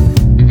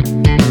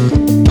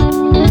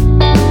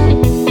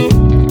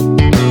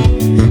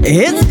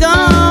 It's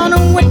gone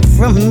away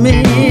from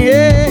me.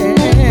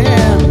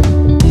 Yeah.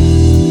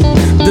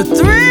 The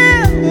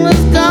thrill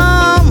is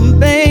gone,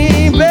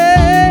 baby.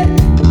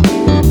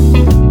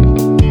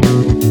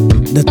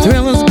 The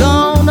thrill is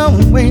gone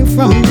away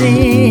from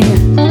me.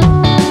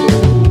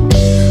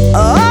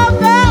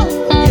 Although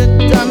you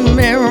done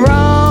me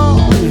wrong,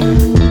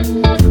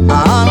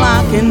 all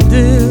I can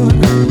do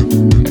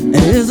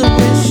is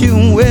wish you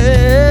well.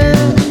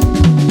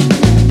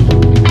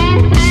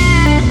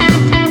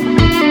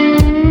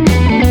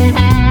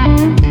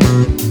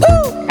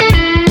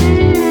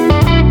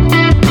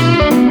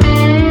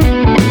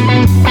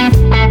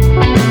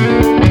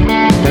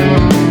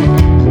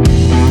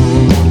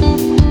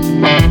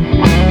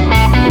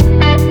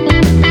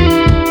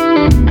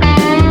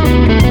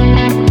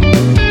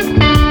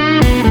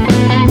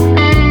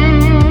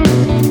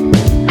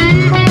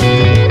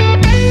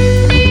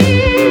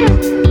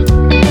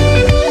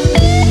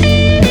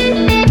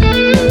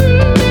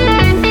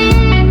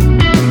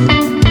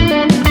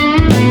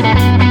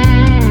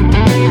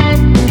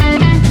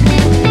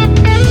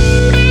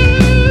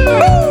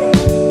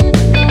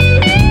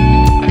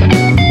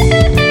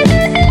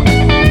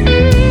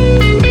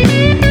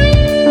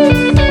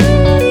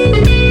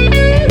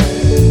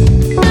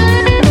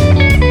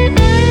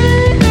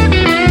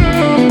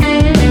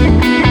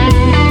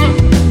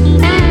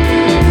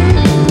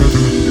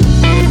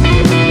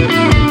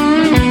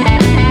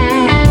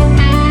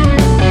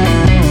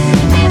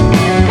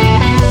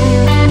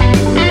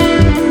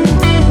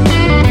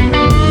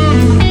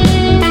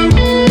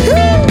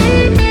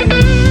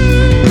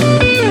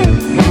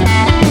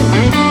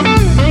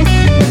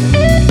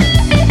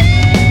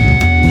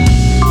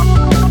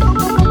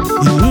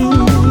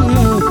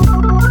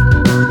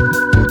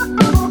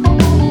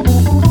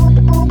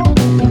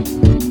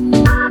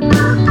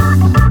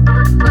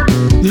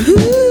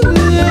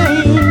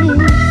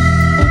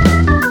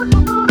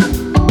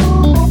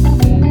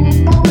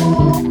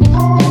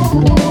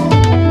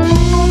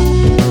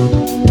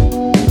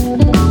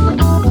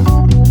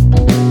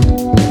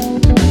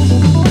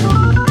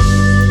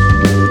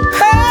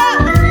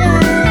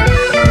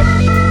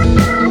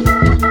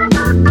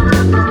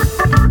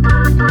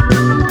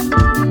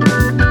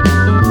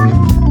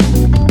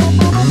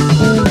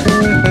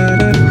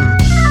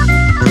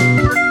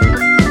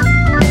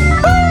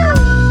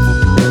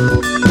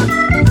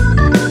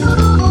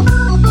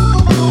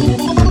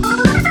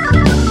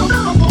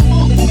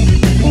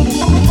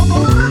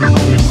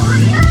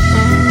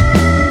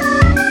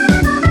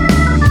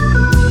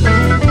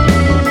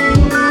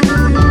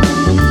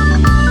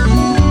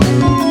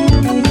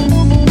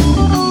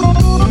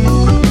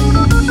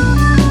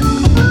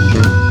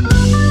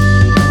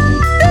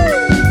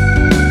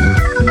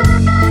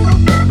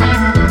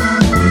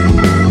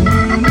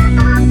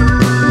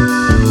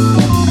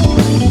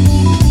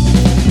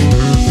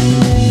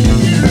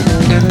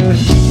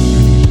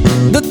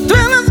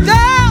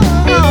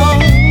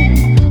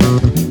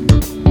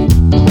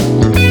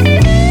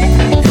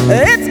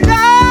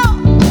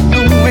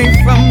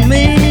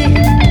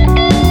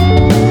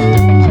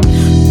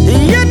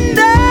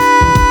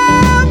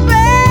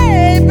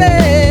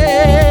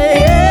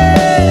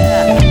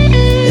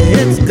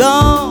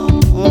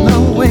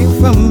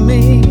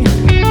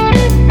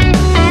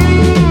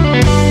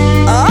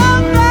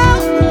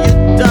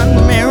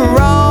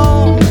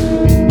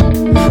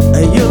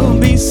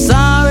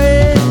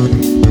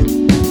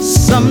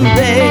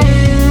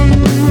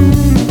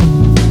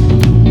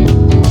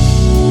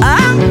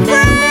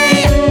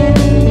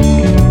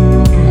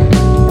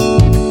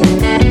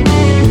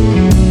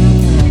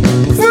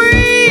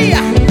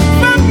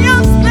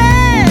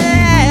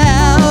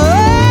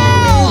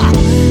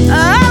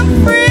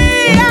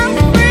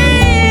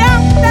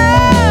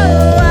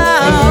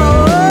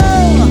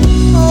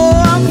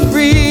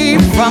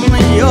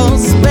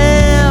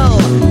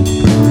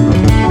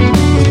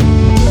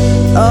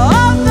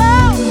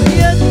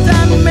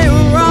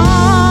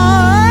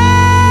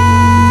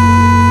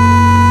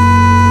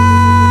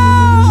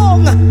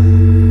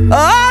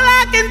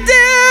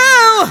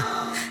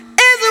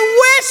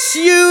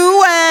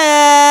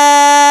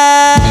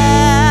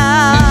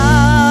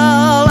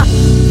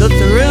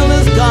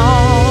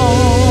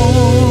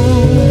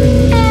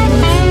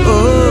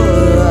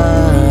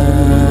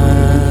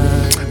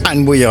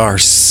 We are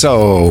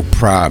so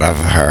proud of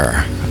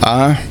her.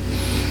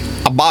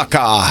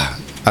 Abaka.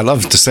 I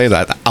love to say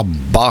that.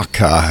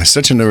 Abaka.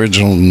 Such an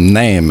original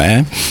name,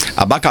 eh?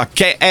 Abaka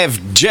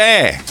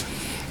KFJ.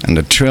 and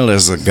the thrill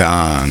is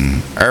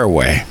gone.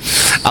 Airway.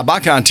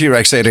 Abaka on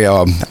T-Rex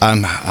Radio.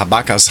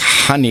 Abaka's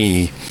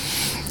Honey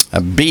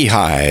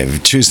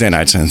Beehive, Tuesday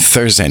nights and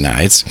Thursday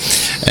nights.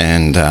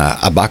 And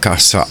Abaka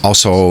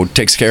also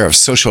takes care of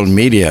social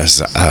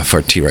medias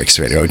for T-Rex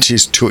Radio. And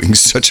she's doing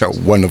such a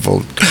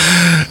wonderful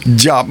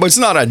job. But it's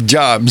not a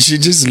job. She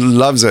just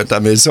loves it. I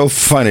mean, it's so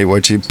funny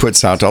what she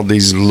puts out, all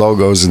these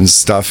logos and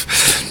stuff.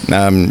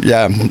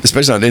 Yeah,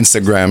 especially on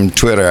Instagram,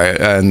 Twitter,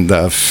 and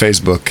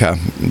Facebook.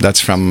 That's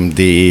from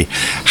the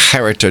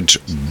Heritage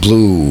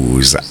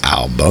Blues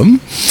album.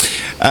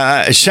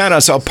 Shout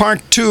out. So part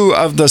 2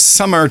 of the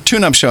summer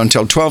tune-up show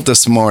until 12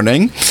 this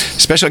morning.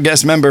 Special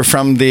guest member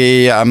from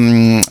the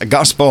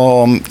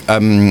gospel,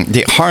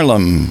 the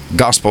Harlem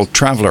Gospel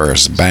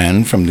Travelers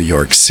Band from New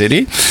York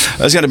City.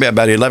 It's going to be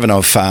about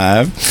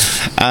 11:05.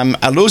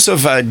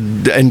 Elusive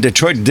in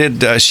Detroit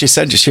she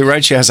said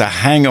she has a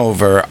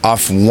hangover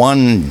off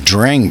one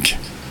drink.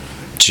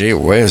 Gee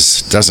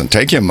whiz, doesn't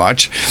take you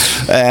much.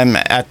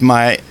 At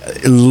my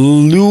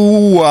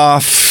Lua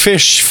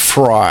fish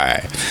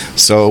fry.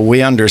 So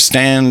we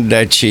understand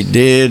that she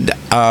did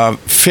a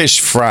fish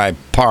fry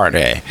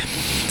party.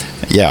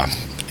 Yeah,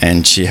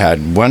 and she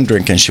had one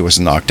drink and she was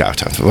knocked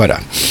out of it.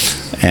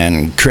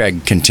 And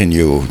Craig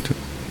continued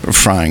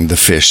frying the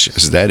fish.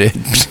 Is that it?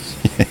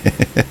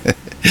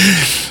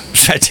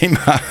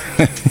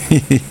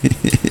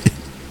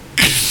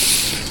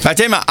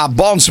 Fatima à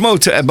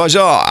Bournemouth,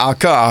 bonjour,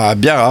 encore,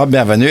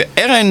 bienvenue.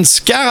 Erin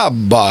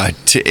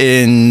Scarabot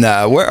in,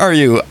 where are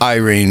you,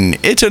 Irene?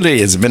 Italy,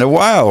 it's been a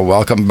while.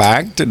 Welcome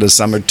back to the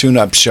Summer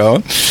Tune-Up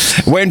Show.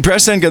 Wayne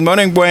Preston, good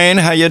morning, Wayne.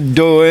 How you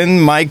doing?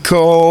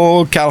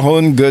 Michael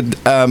Calhoun, good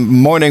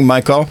morning,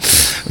 Michael.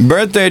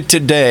 Birthday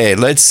today,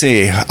 let's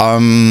see.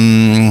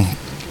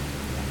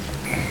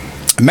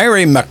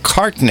 Mary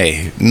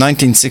McCartney,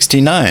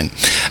 1969,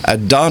 a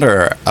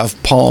daughter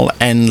of Paul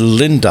and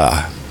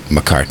Linda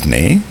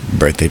McCartney,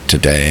 birthday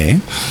today.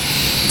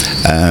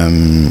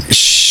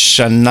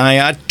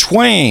 Shania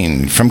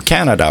Twain from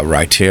Canada,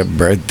 right here,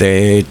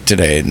 birthday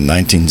today,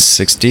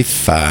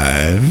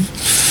 1965.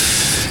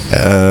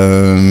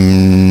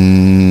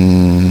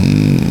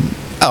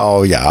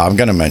 Oh, yeah, I'm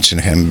going to mention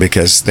him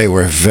because they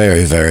were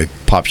very, very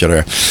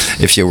popular.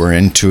 If you were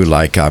into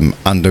like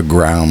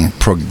underground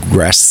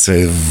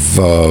progressive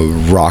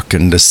rock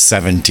in the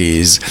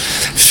 70s,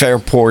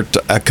 Fairport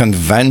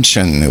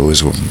Convention, it was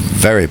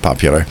very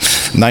popular.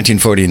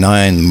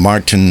 1949,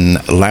 Martin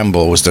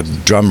Lambo was the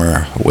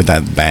drummer with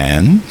that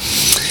band.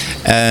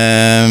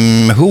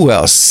 Who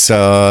else?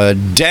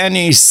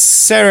 Danny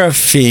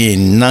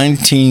Seraphine,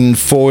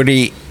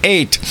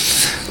 1948,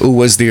 who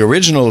was the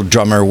original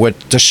drummer with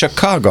the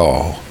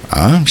Chicago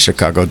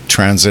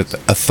Transit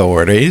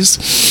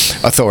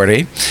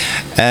Authority.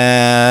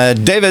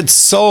 David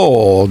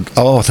Soul.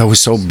 Oh, that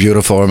was so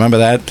beautiful. Remember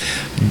that?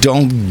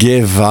 Don't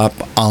give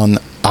up on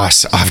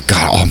us. I've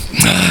got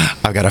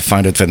to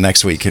find it for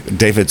next week.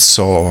 David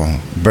Soul,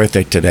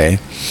 birthday today.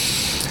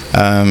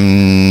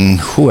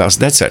 Who else?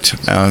 That's it.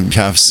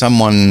 You have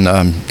someone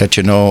that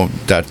you know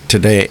that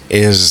today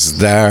is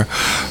their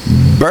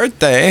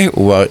birthday.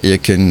 Well, you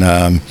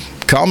can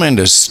come in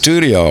the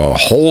studio,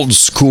 old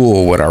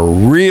school, with a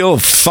real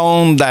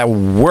phone that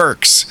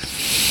works.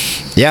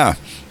 Yeah.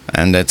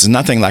 And it's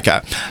nothing like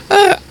I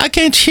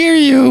can't hear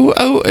you.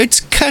 Oh, it's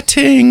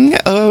cutting.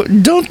 Oh,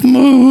 don't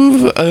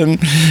move.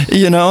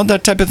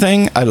 That type of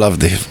thing. I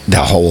love the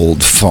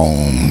old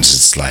phones.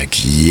 It's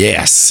like,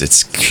 yes,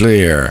 it's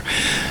clear.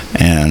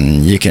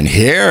 And you can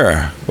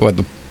hear what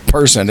the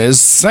person is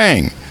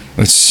saying.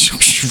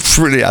 It's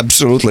really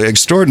absolutely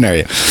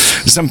extraordinary.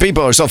 Some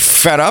people are so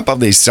fed up of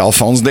these cell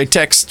phones, they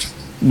text.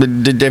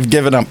 They've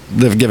given up.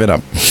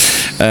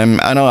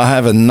 I know I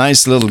have a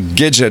nice little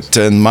gadget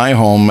in my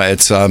home.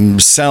 It's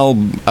cell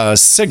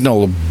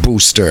signal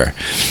booster.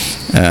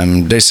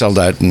 They sell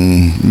that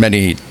in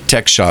many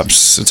tech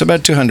shops. It's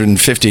about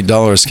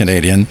 $250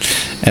 Canadian,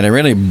 and it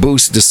really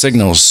boosts the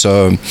signals.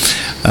 So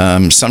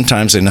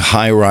sometimes in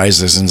high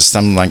rises and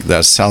something like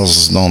that,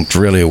 cells don't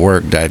really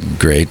work that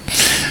great.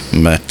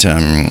 But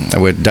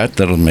with that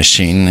little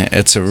machine,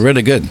 it's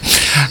really good.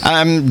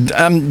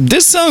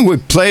 This song we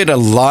played a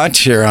lot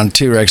here on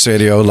T-Rex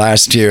Radio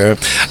last year.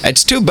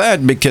 It's too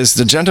bad because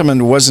the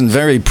gentleman wasn't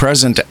very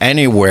present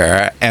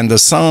anywhere, and the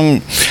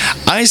song,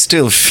 I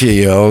still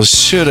feel,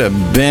 should have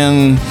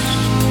been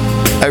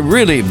a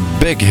really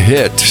big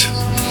hit.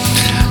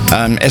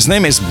 His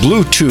name is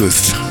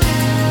Bluetooth.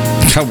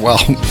 Well,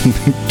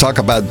 talk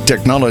about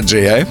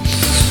technology, eh?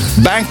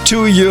 Back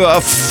to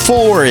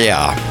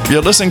Euphoria.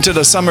 You're listening to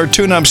the Summer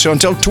Tune-Up Show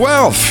until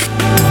 12.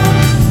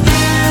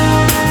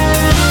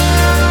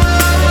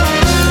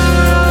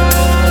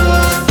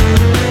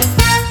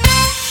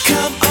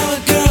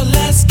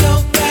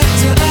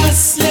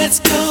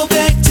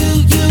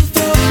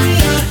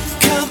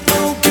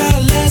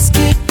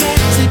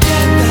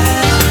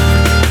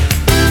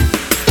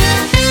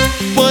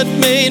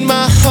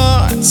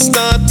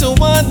 Start to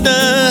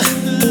wonder,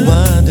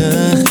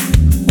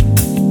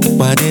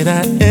 why did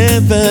I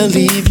ever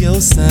leave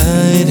your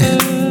side?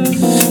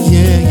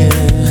 Yeah.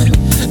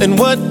 and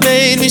what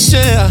made me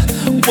share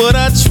what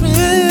I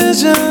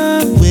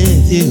treasure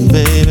with you,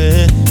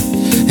 baby.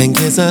 In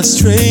case a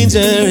stranger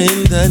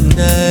in the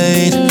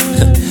night,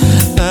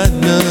 I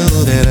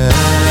know that I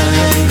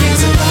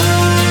is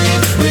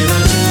alive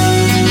without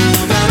you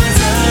by my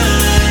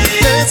side.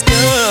 Let's go.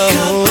 Come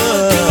on,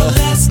 girl,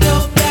 let's go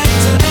back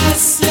to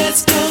us.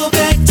 Let's go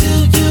back to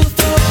you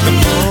for me.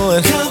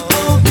 Come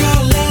on,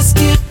 girl, let's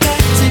get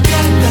back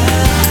together.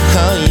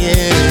 Oh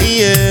yeah,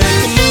 yeah.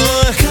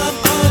 Come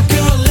on,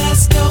 girl,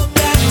 let's go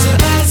back to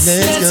us.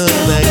 Let's go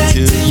back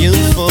to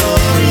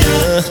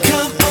euphoria.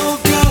 Come on,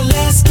 girl,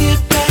 let's get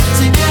back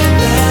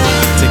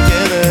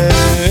together.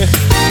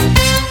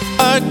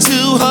 Our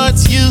two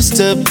hearts used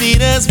to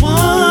beat as one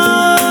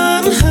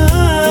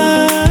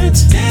heart,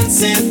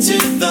 dancing to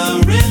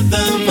the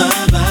rhythm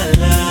of our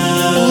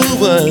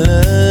love. Ooh, our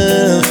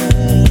love.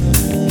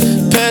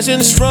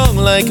 Passion strong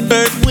like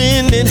earth,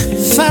 wind, and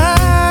fire.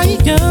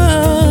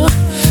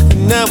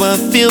 Now I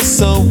feel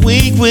so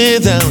weak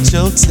without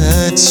your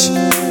touch.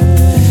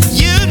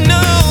 You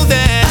know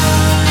that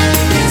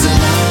it's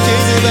about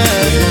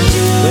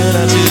you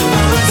without you.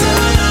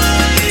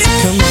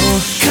 Come on,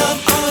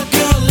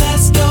 girl,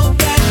 let's go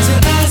back to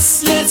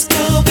us. Let's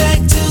go back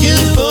to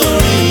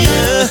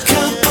euphoria.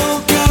 Come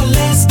on, girl,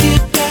 let's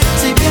get back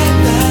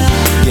together.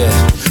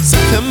 Yeah, so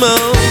come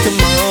on,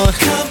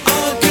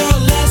 girl,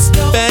 let's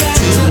go back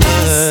to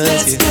us.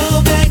 Let's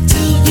go back to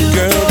you,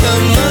 girl.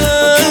 Come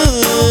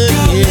on,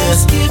 yeah.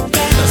 Let's get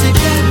back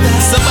together.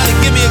 Somebody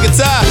give me a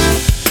guitar.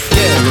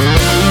 Yeah.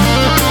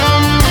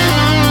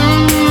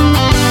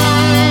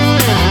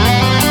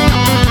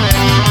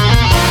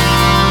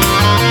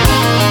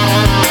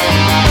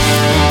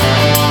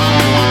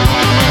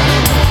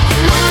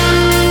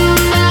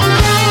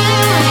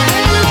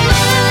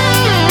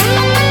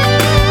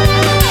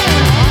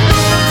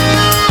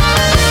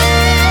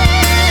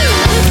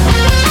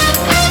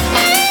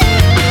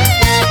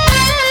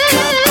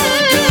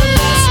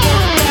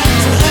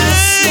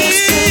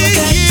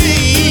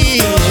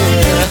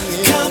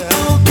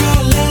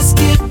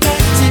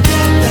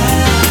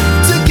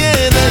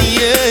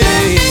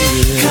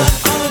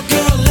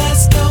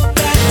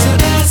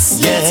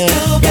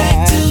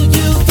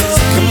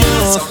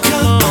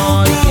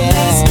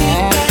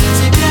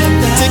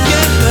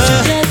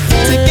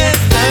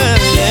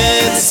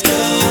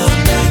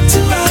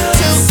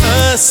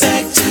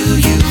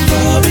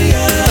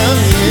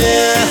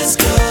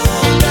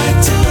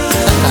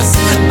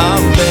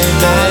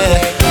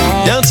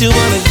 You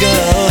wanna go?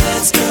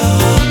 Let's go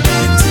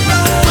back to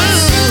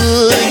us.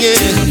 Back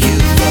to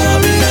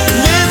euphoria.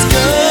 Let's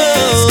go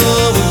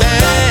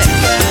back.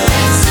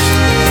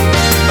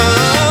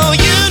 Oh,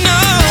 you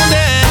know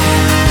that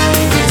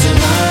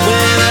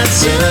when I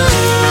tell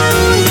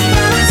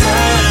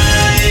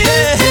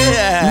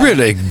you,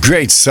 Really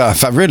great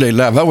stuff. I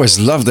always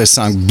love this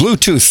song.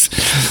 Bluetooth,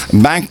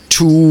 Back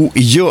to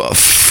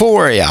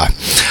Euphoria.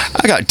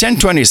 I got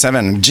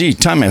 10:27. Gee,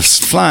 time is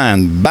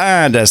flying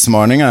by this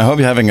morning. I hope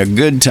you're having a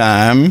good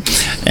time,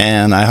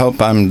 and I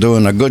hope I'm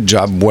doing a good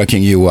job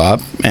waking you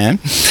up. Okay,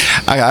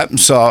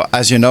 so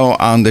as you know,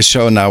 on the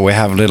show now we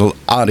have little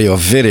audio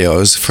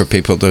videos for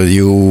people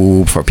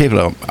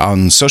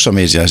on social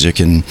media. As you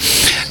can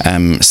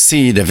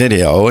see the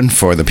video, and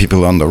for the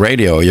people on the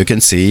radio, you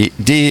can see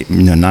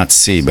not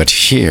see but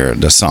hear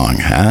the song.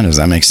 Does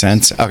that make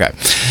sense? Okay,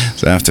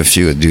 so I have to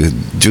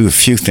do a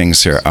few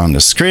things here on the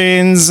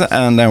screens,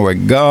 and then we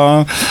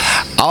go.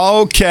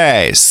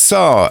 Okay,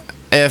 so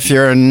if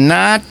you're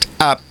not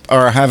up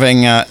or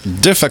having a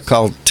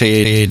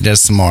difficulty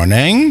this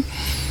morning,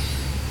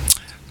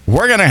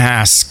 we're going to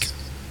ask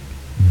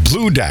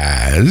Blue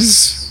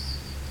Daz.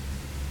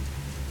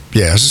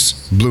 Yes,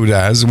 Blue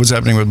Daz. What's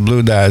happening with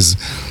Blue Daz?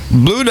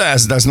 Blue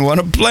Daz doesn't want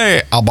to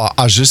play.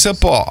 Je sais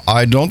pas.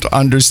 I don't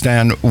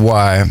understand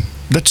why.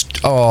 That's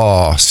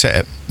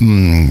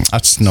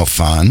no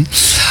fun.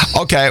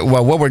 Okay,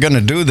 well, what we're going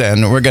to do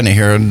then, we're going to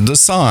hear the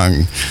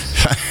song.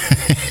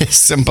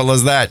 Simple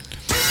as that.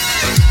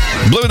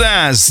 Blue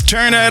Daz,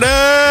 turn it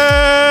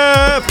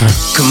up.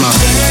 Come on.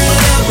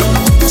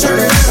 Turn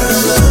it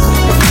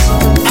up.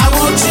 I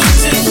want you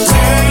to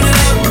turn it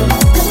up,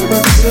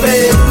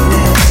 lady.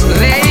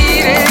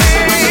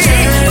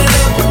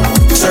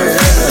 Turn it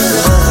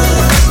up.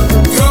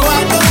 Go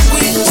out the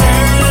way,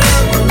 turn it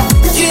up.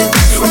 Get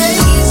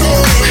crazy.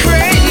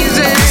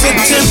 The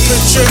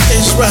temperature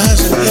is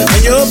rising,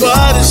 and your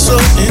body's so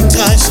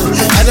enticing.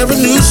 I never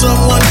knew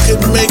someone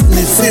could make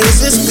me feel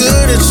this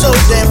good. It's so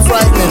damn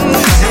frightening.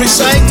 You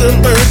recite the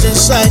birds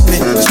inside me.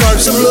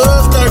 Sparks of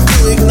love start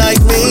to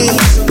ignite me.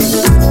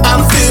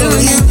 I'm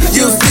feeling you,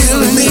 you're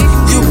feeling me.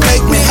 You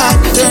make me hot,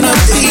 turn up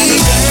the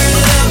heat.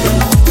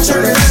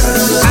 Turn it up.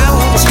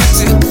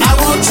 I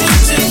want you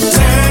to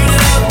turn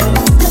it up,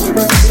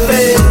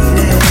 lady.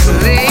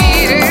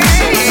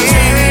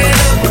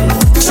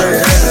 Turn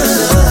it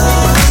up.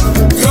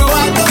 Go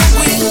out the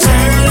way,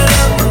 turn it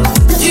up.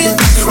 Get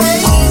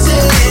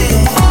crazy.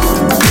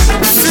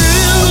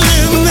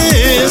 Feeling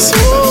this,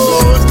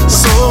 oh,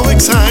 so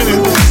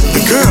exciting.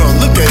 Girl,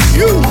 look at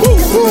you.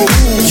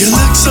 You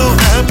look so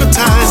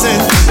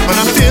appetizing.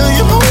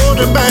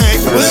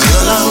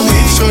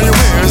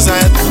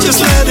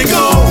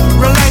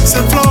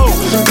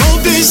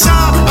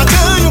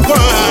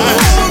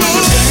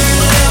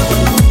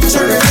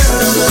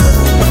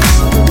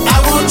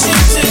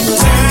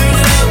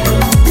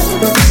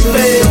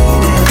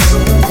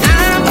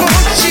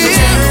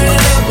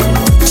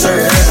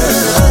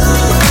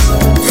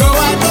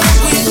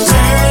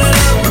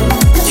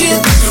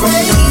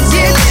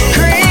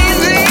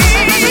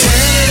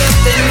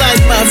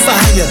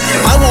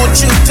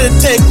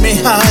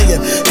 fire. You're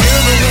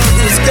the one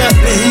who's got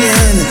me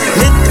in.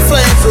 Lit the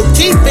flame, so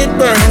keep it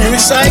burning.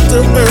 Recite the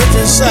urge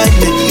inside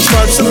me.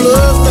 Sparks of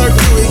love start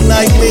to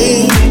ignite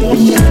me.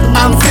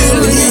 I'm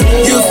feeling you,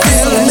 you're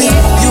feeling me.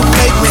 You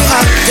make me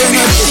hot, turn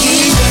up the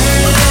heat.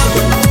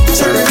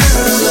 Turn it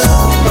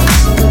up.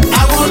 I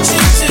want you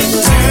to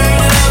turn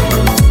it up,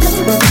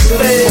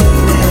 baby.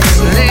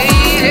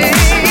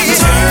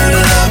 Turn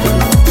it up,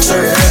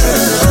 turn it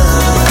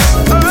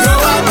up.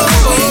 Girl, I know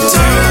we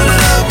turn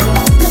it up.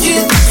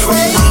 Get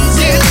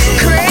crazy,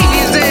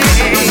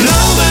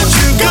 Now that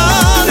you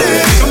got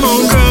it, come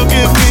on, girl,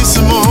 give me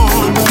some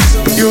more.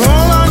 You're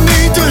all I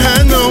need to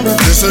handle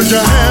this urge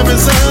I have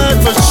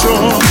inside for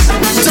sure.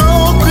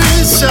 Don't be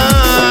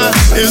shy,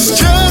 it's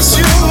just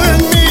you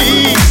and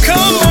me.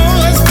 Come on,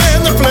 let's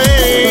fan the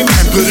flame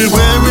and put it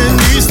where it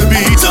needs to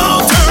be.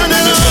 Don't turn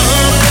it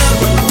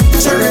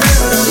up. turn it up.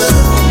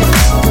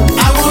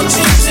 I want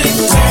you to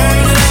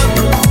turn it up,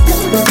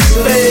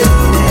 baby.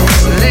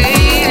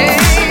 Turn it up,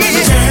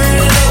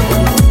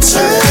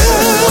 turn it up. Turn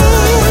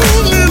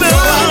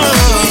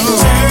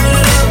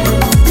it up,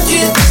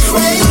 get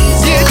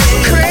crazy,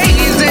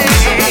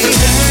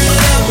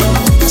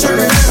 Turn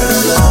it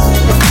up,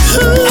 I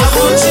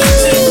want you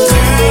to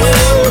turn it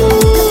up,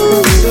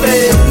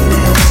 baby.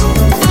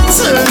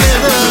 Turn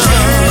it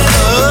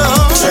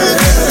up, turn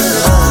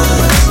it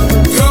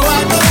up. Girl, I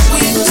know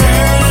we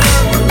turn it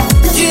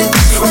up, get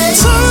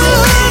crazy.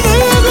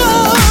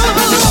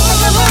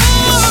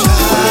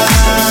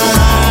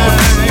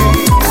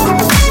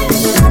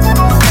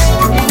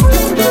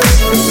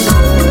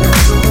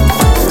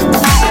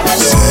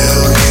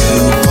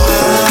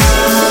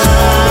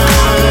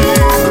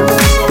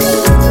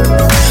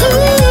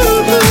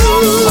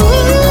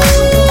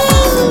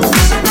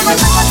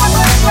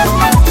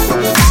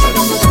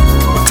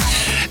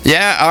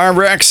 Yeah, our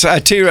Rex,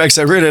 T-Rex,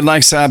 really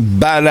likes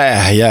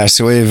ballet. Yes,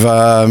 we've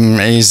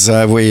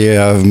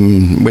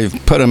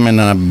put him in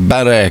a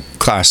ballet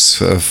class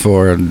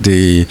for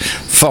the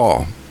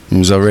fall.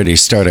 He's already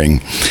starting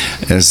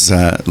his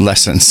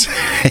lessons.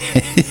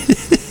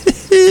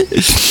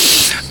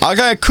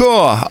 Okay,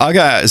 cool.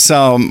 Okay,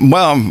 so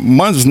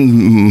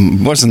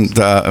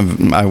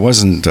I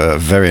wasn't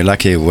very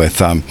lucky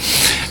with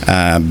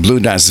Blue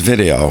Dance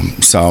video.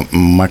 So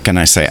what can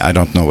I say? I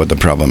don't know what the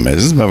problem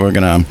is, but we're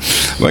gonna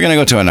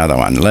go to another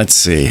one. Let's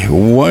see.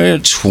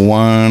 Which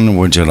one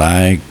would you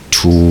like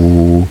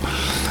to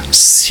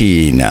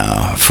see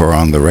now for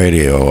on the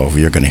radio?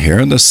 You're gonna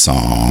hear the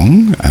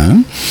song,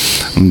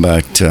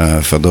 but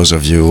for those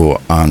of you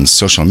on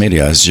social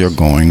medias, you're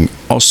going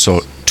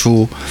also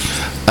to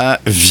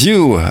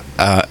view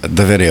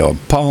the video.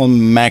 Paul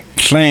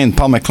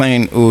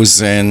McLean, who's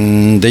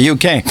in the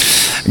UK.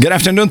 Good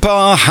afternoon,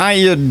 Paul. How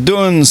you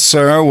doing,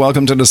 sir?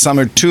 Welcome to the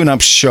Summer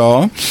Tune-Up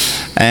Show.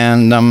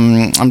 And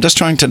I'm just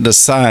trying to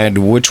decide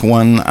which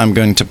one I'm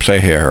going to play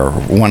here.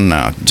 One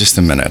now. Just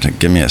a minute.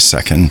 Give me a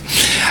second.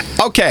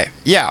 Okay,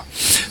 yeah.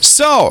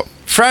 So,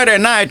 Friday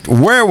night,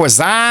 where was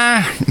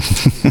I?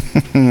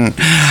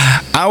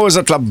 I was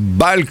at the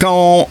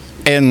Balcon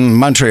in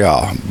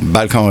Montreal.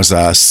 Balcon is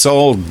a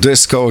soul,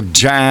 disco,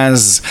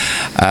 jazz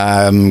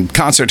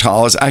concert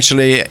hall. It's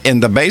actually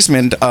in the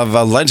basement of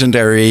a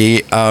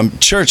legendary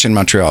church in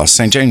Montreal,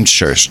 St. James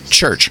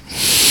Church.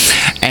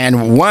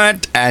 And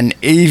what an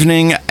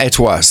evening it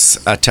was,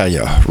 I tell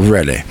you,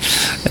 really.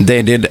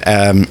 They did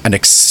an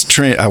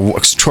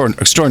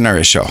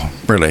extraordinary show,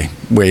 really.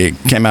 We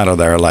came out of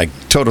there like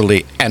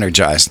totally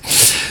energized.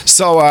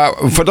 So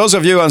for those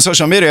of you on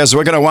social media,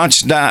 we're going to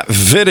watch that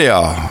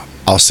video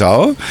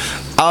also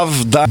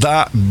of the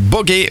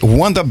Boogie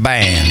Wonder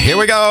Band. Here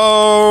we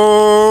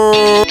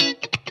go.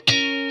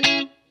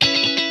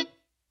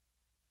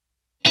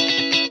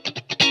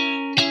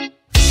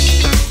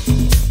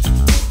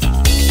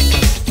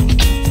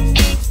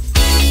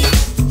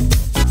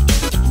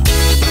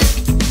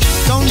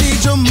 Don't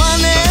need your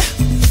money,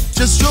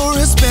 just your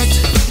respect.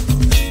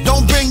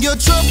 Don't bring your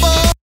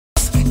troubles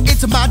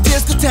into my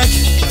discotheque.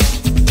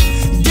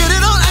 Get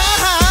it on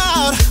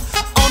out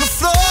on the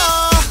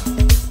floor.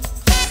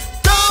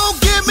 Don't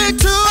give me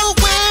two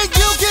when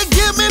you can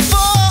give me four.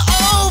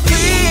 Oh,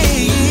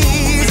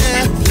 please,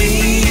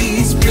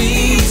 please,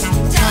 please.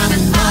 Time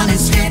and money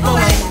slip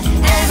away.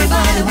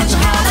 Everybody wants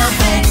your heart of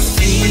hate.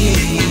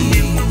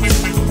 Please,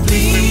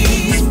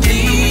 please,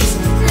 please.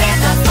 Let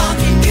that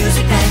funky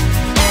music play.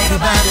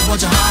 Everybody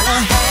wants your heart of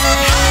hate.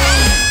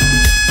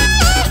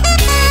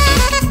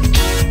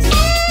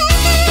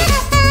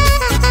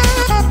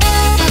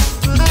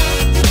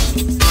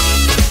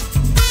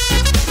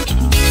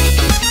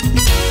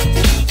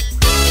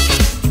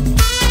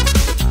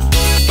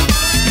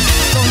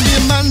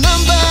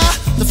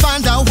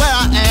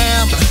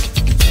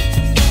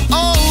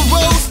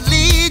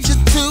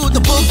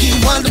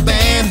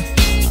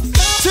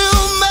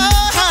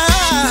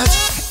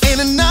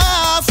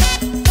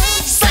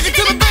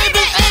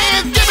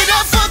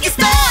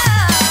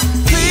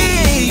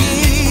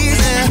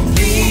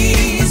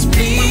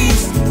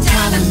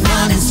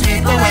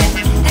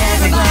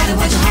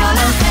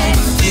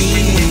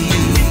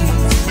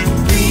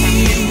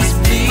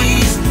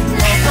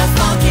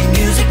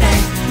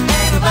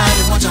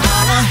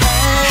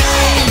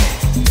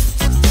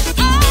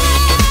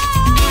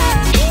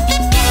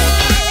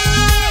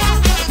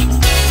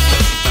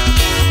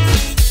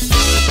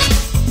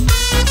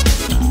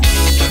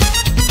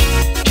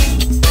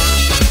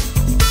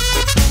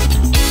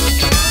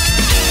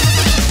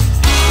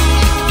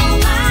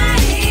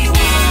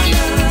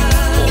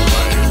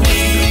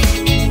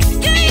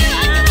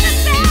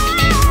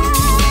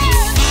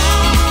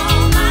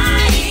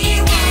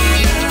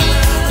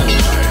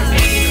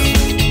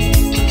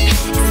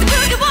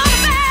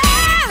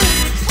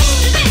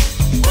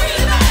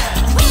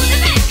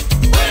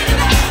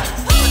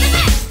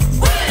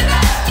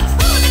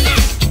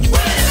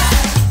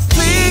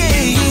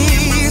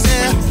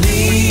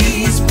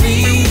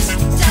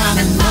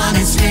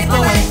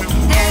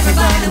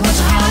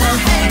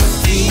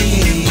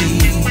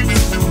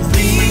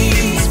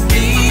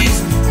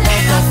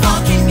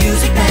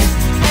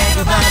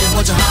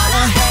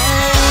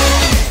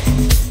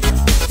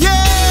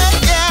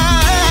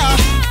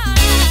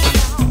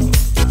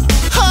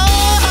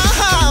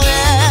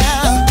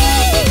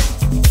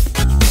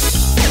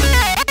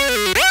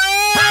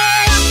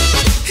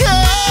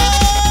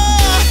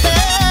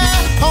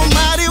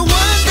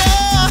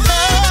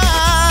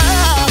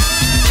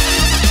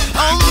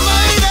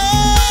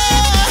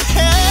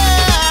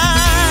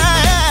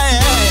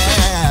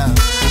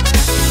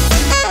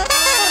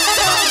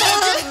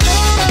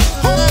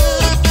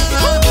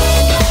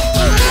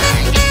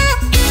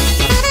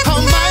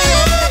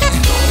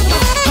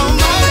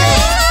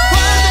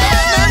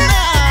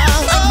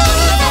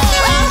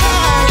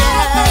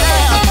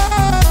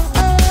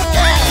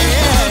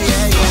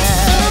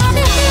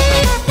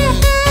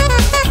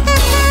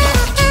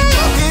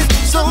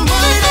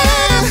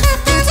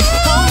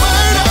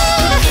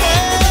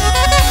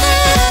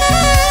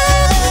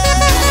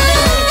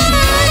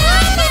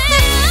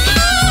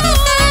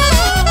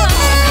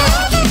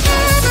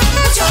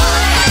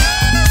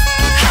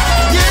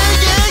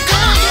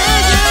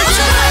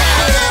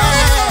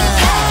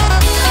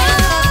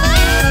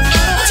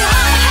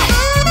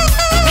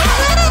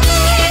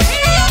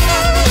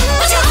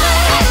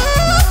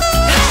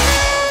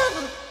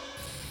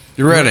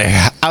 Really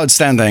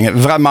outstanding.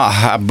 Vraiment,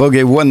 a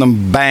boogie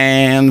wooden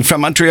band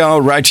from Montreal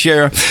right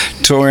here,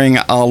 touring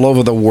all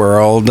over the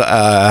world.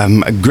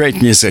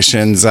 Great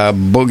musicians,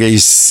 Boogie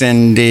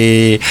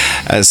Cindy,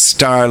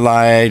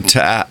 Starlight,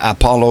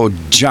 Apollo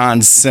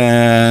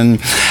Johnson,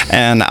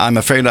 and I'm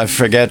afraid I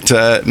forget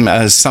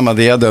some of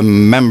the other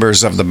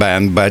members of the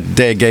band, but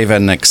they gave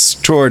an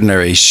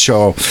extraordinary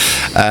show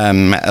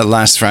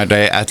last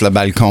Friday at Le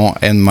Balcon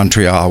in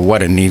Montreal.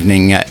 What an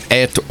evening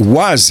it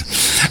was.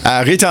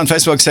 Rita on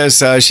Facebook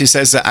says, she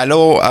says,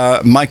 hello,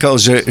 Michael,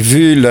 j'ai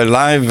vu le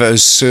live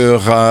sur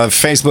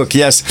Facebook.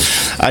 Yes,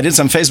 I did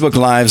some Facebook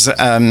lives,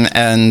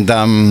 and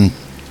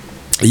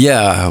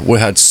yeah, we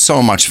had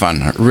so much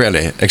fun.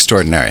 Really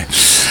extraordinary.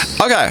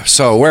 Okay,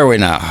 so where are we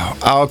now?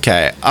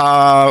 Okay,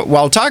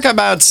 well, talk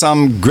about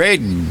some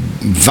great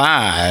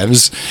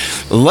vibes.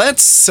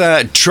 Let's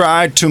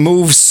try to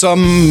move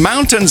some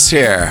mountains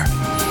here.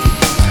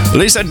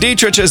 Lisa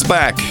Dietrich is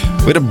back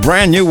with a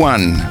brand new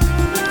one.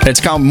 It's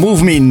called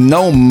Move Me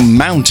No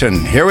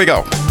Mountain. Here we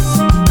go.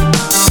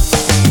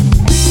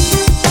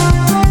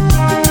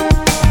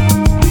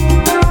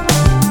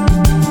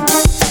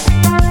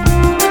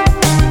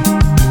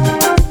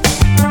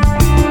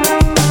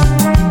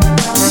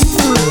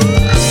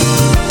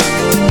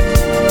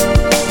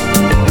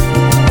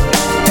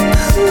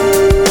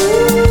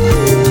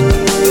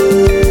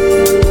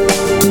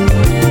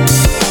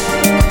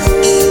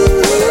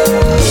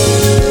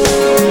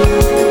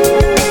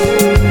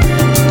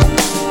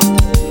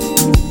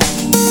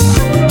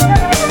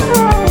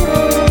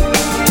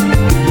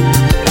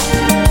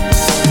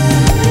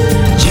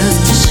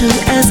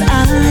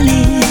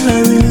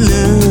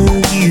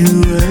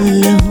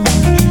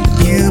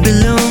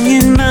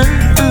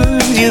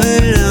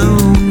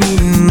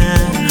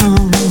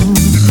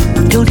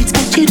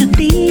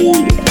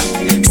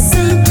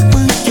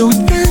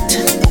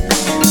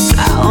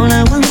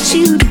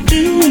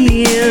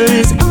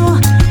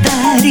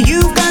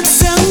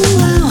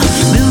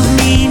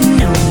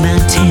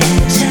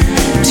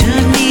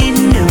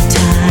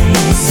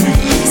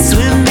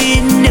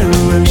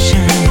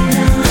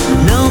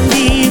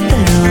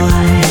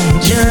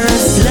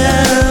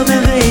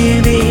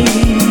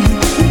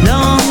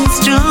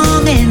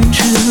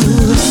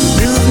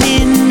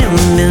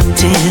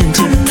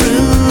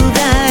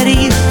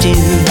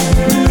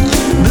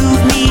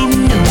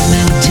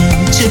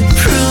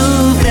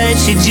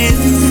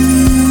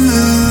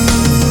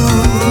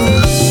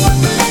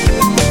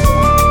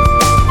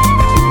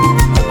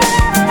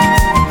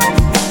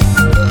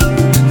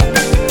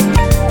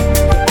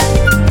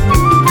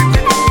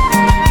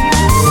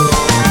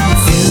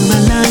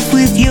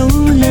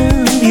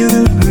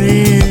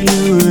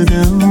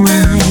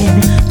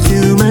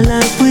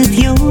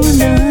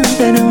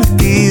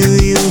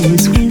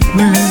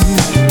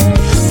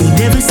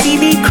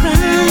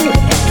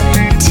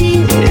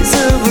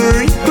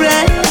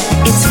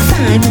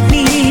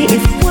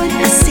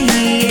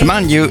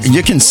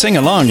 You can sing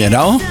along, you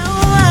know?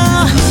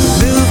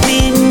 Move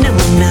me no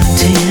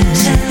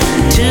mountains,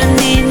 turn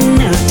me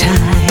no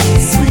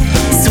tides,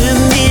 swim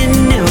me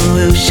no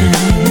ocean,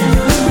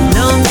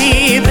 long,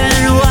 deep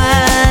and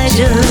wide.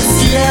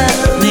 Just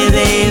love me,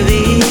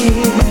 baby,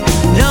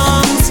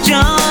 long,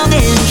 strong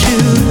and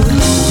true.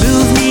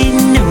 Move me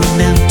no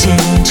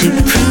mountain to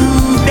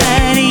prove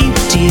that you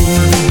do.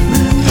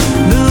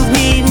 Move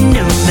me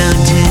no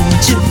mountain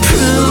to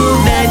prove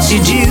that you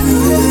do.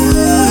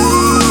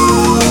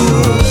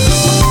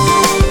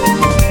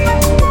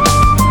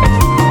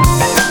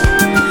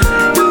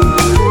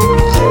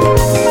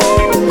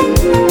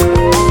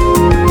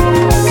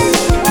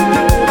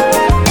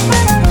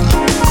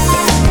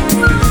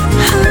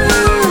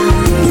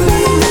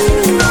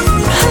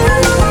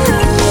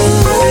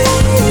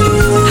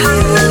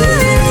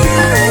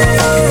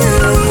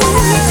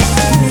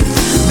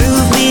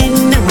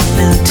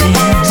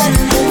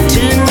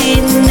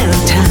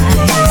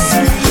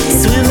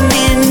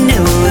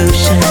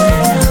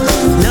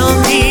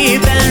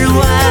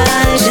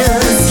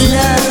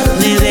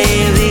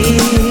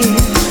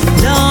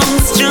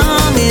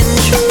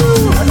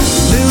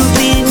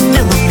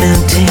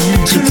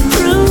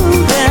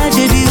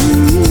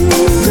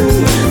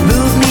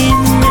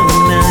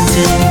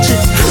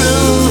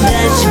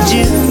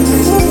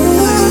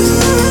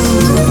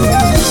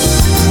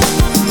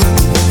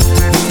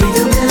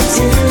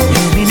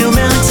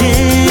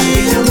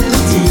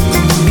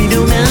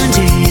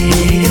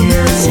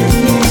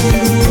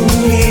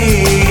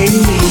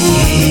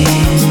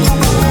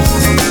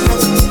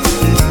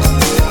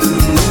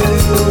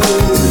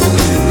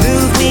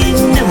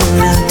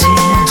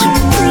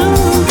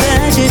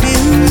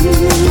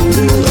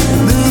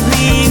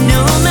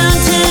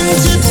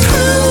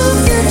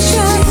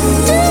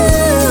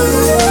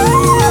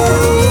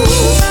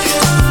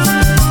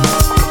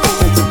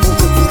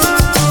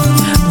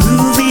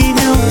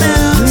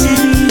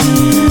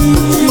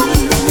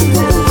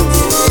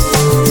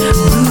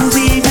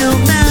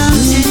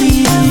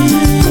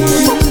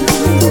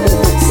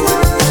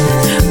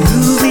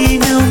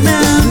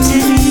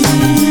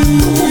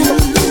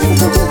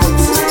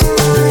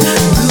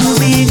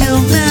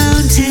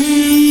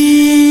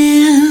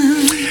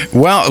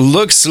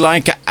 looks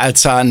like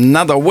it's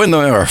another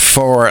winner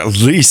for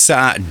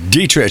Lisa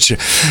Dietrich.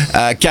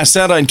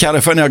 Castella in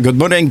California. Good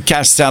morning,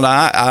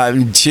 Castella.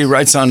 She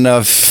writes on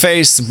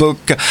Facebook,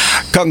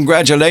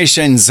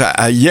 congratulations.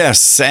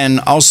 Yes. And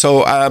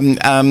also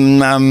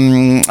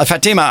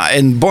Fatima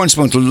in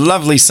Bournemouth.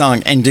 Lovely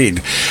song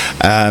indeed.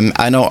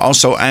 I know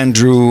also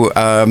Andrew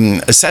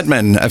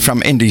Sedman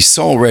from Indie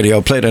Soul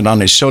Radio played it on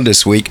his show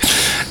this week.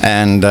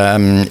 And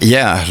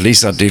yeah,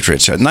 Lisa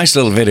Dietrich. A nice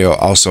little video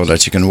also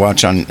that you can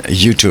watch on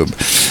YouTube.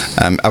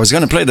 I was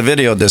going to play the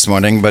video this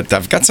morning, but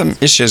I've got some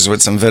issues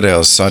with some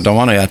videos, so I don't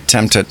want to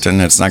attempt it,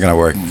 and it's not going to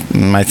work.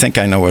 I think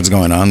I know what's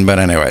going on, but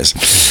anyways.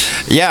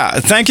 Yeah,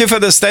 thank you for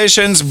the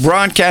stations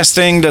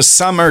broadcasting the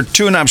summer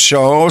tune-up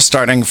show,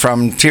 starting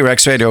from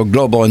T-Rex Radio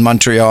Global in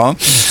Montreal.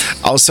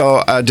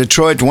 Also,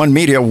 Detroit One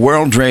Media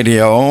World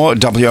Radio,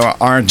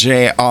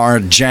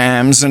 WRJR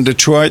Jams in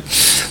Detroit,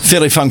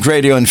 Philly Funk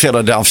Radio in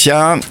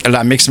Philadelphia,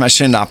 La Mix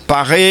Machine à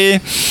Paris,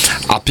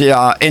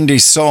 Apia Indie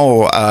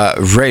Soul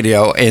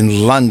Radio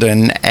in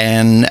London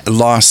and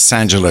Los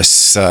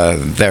Angeles.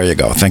 There you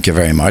go. Thank you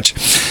very much.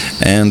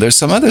 And there's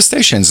some other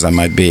stations that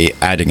might be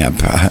adding up.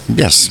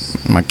 Yes,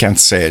 I can't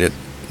say it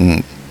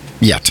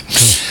yet.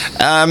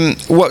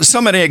 Well,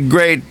 so many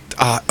great...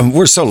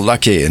 we're so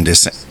lucky in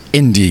this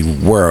indie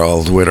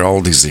world with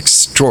all these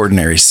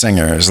extraordinary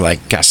singers like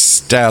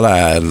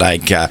Castella,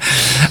 like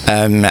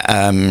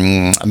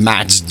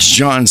Matt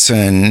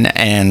Johnson,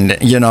 and,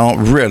 you know,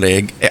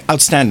 really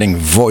outstanding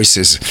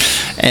voices.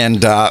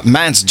 And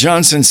Matt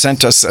Johnson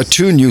sent us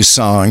 2 new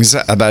songs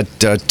about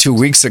 2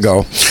 weeks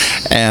ago.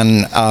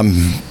 And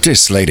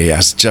this lady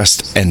has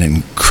just an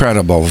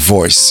incredible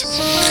voice.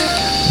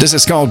 This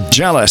is called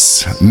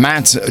Jealous,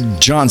 Matt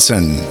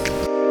Johnson.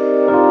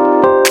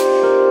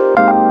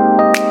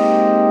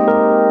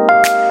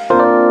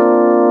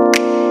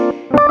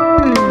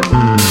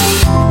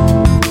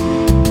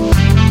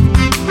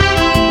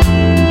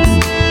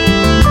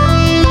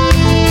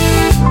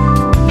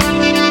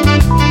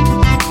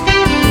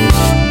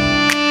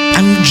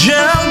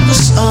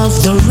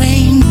 Of the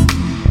rain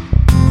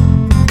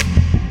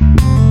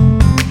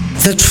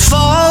that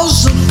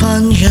falls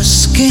upon your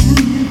skin,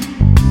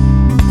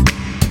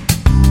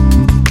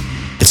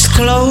 it's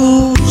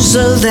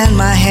closer than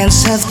my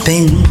hands have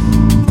been.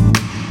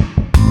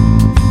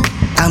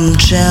 I'm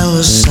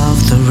jealous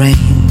of the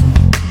rain.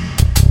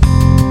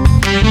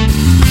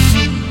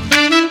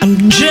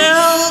 I'm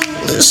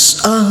jealous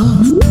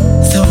of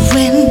the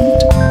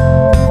wind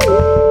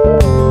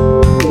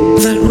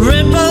that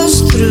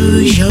ripples through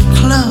your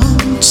clothes.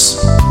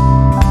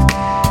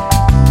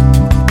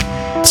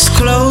 It's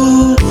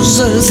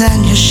closer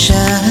than your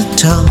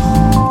shadow.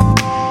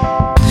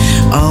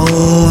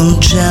 Oh, I'm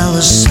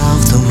jealous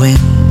of the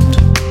wind.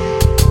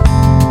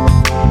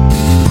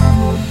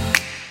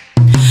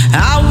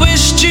 I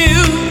wished you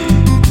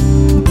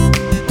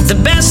the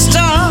best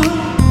of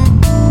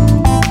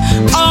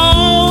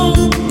all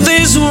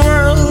this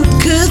world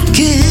could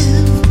give,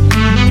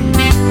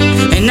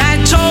 and I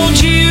told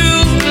you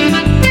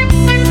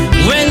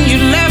when you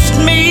left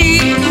me,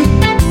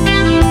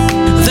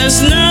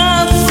 there's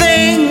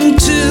nothing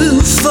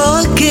to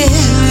forgive.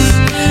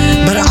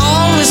 But I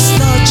always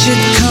thought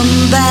you'd come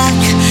back,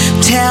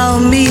 tell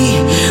me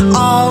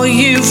all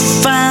you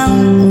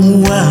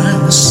found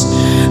was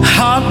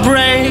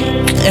heartbreak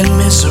and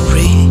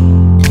misery.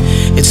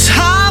 It's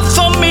hard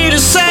for me to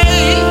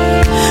say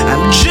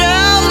I'm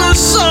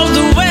jealous of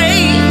the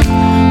way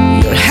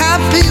you're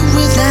happy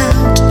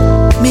without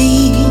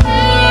me.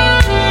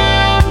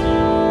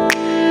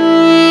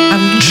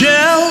 I'm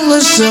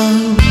jealous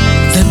of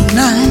the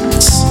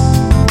nights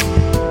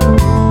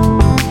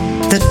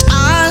that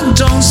I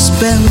don't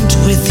spend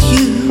with you.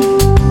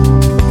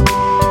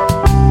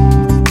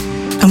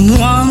 I'm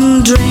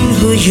wondering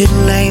who you'd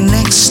lay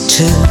next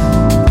to.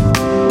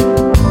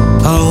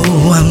 Oh,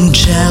 I'm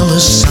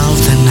jealous of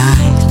the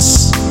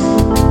nights.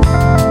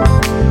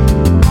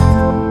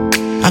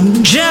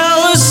 I'm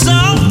jealous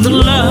of the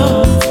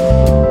love.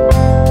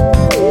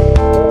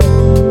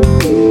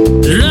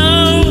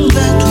 Love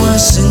that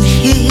wasn't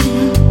here,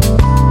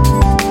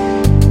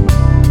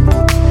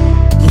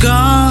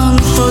 gone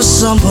for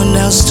someone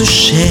else to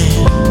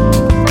share.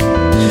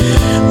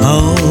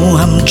 Oh,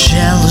 I'm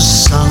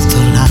jealous of the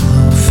love.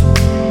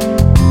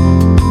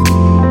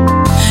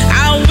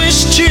 I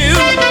wished you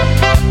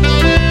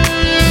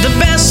the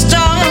best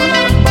of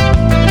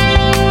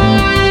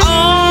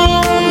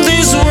all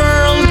this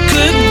world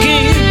could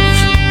give,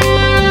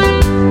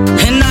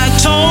 and I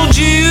told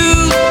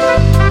you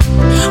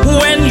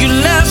when you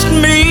left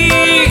me,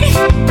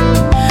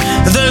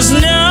 there's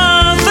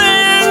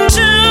nothing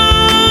to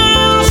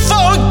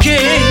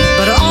forget.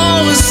 But I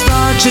always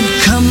thought you'd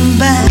come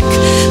back,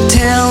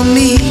 tell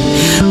me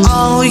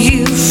all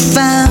you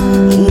found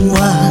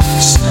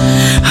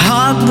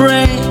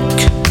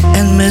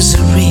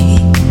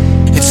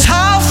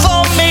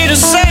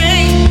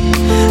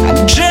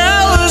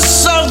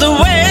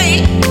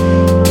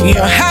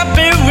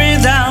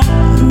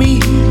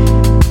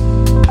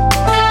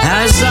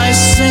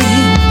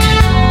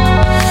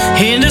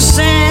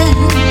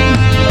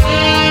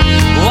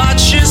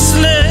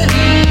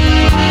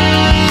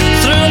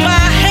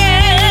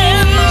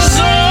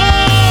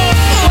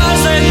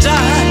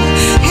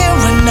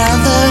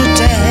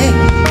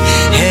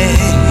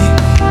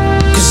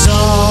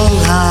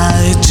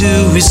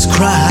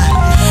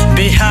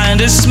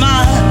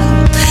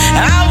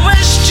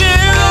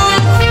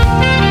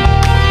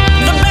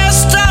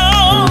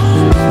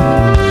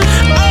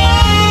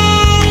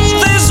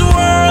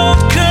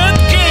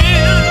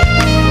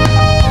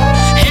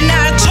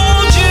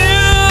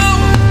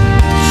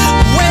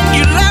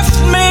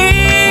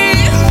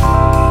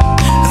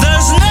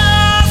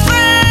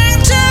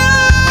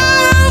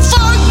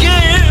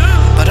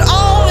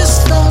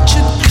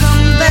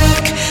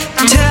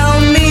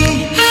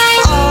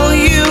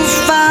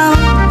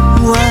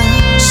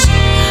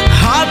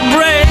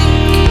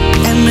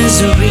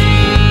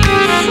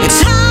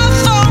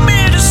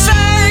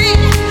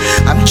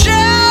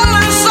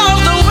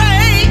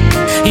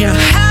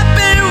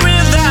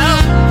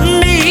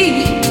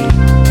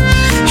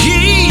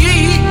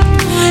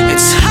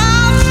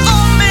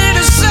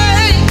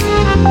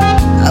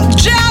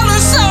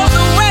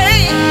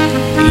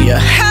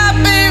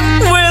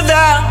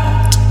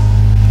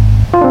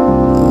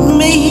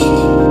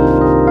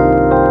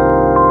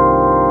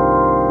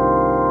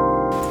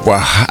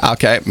quoi.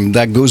 Okay,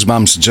 that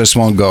goosebumps just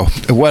won't go.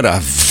 What a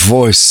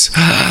voice.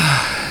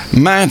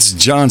 Matt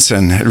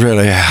Johnson,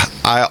 really.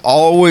 I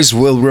always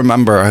will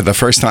remember the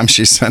first time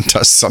she sent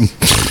us some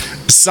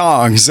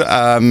songs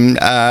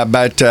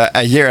about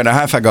a year and a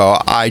half ago.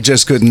 I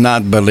just could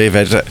not believe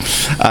it.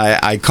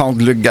 I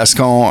called Luc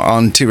Gascon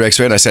on T-Rex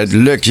Radio. I said,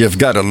 Luc, you've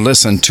got to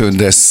listen to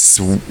this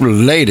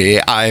lady.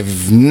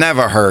 I've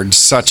never heard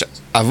such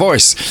a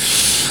voice.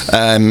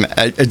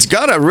 It's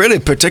got a really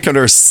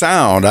particular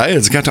sound.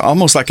 It's got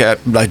almost like a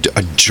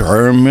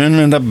German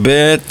in a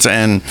bit,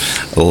 and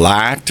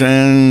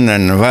Latin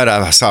and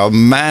whatever. So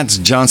Matt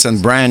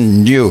Johnson,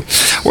 brand new.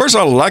 We're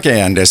so lucky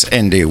in this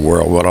indie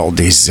world with all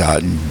these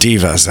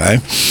divas, eh?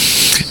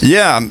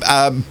 Yeah,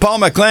 Paul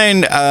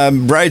McLean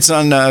writes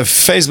on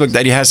Facebook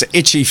that he has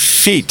itchy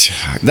feet.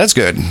 That's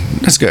good.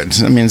 That's good.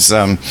 That means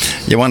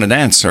you want to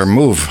dance or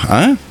move,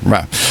 huh?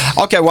 Right.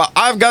 Okay, well,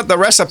 I've got the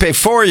recipe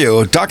for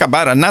you. Talk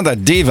about another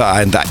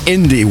diva in the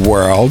indie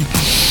world.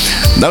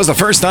 That was the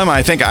first time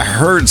I think I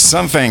heard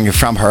something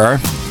from her,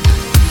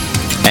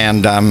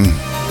 and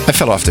I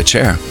fell off the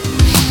chair.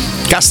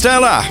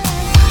 Castella.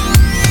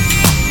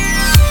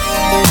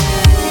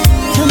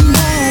 Come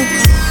back,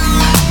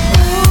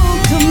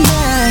 oh, come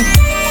back,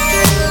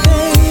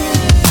 babe.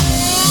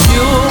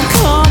 You'll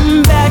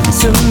come back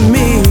to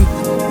me.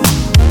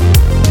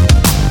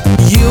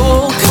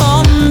 You'll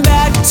come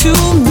back to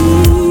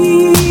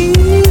me,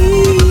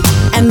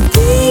 and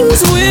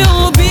things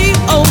will be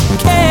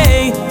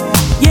okay,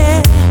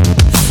 yeah,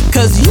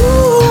 'cause you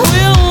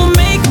will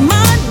make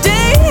my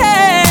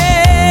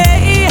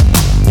day.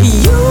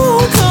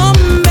 You'll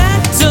come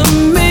back to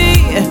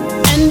me,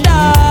 and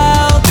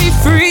I'll be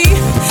free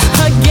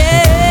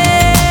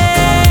again.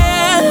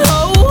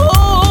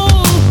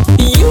 Oh,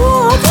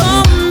 you'll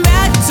come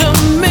back to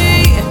me,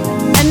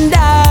 and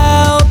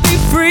I'll be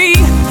free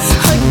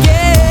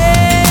again.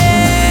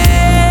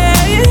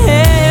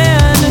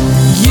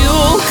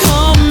 You'll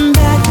come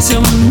back to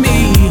me.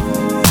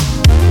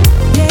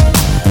 Yeah,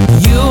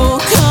 you'll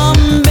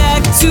come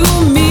back to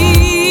me,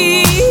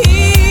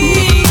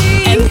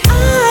 and I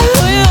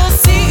will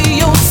see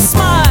your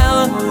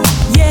smile.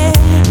 Yeah,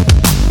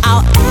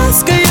 I'll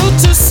ask you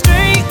to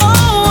stay a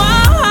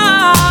while.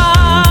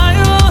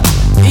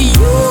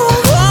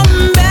 You'll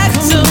come back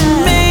to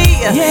me,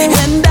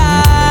 and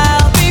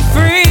I'll be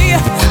free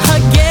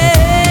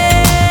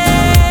again.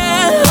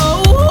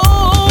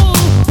 Oh,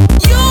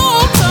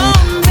 you'll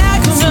come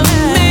back to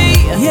me,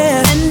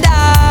 and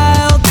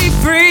I'll be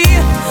free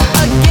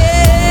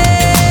again.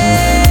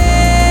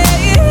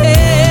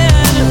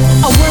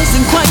 I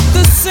wasn't quite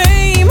the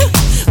same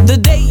the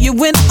day you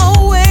went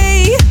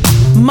away.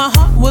 My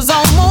heart was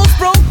almost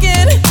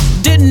broken,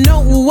 didn't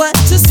know what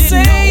to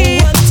say.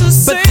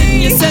 But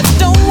then you said,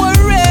 don't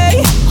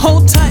worry,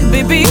 hold tight,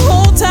 baby,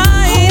 hold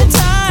tight.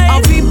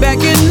 I'll be back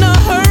in a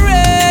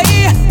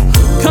hurry.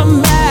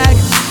 Come back,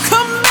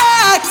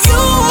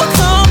 you'll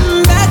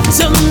come back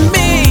to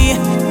me.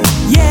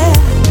 Yeah,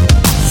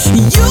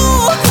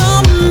 you'll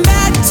come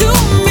back to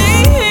me,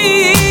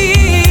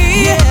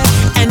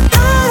 and I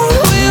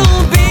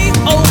will be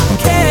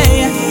okay.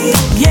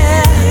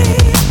 Yeah,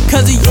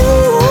 'cause you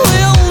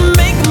will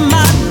make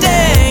my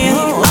day.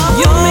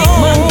 You'll make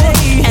my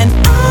day, and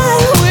I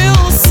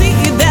will see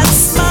that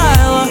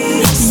smile.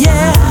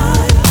 Yeah,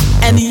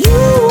 and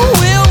you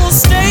will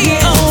stay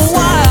a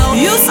while.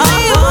 You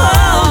stay a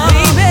while,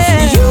 baby.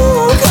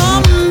 You'll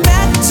come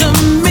back to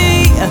me,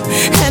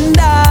 and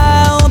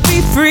I'll be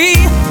free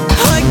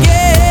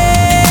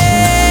again.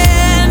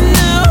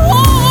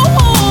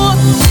 Oh,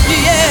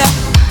 yeah.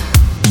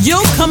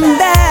 You'll come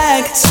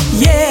back,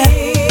 yeah.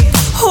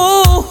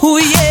 Oh,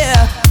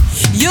 yeah.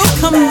 You'll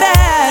come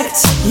back,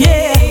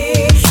 yeah.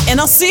 And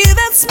I'll see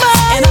that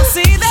smile, and I'll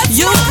see that smile.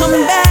 You'll come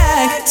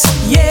back,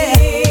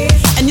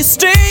 yeah. And you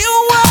stay a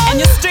while, and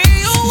you stay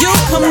a while.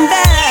 You'll come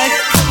back.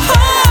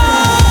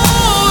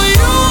 Oh,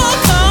 you'll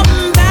come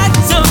back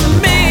to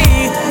me.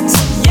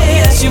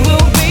 Yes, you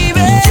will,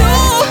 baby.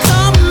 You'll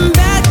come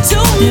back to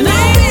me. And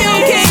I'll be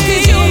okay,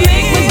 'cause you'll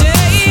make my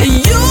day.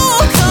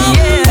 You'll come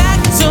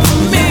back to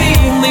me.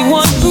 Only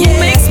one who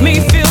makes me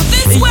feel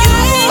this way.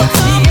 You'll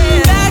come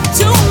back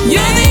to me.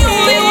 You're the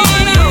only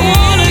one I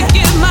wanna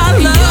give my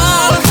love.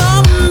 You'll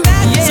come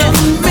back to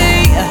me,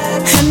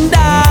 and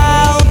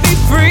I'll be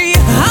free.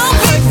 I'll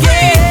be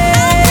free.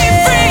 I'll be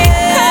free.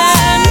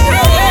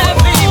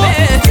 Baby,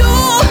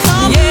 you'll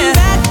come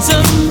back to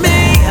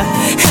me,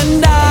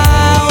 and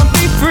I'll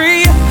be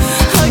free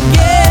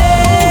again.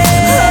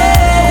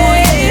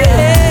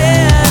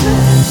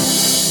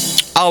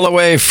 All the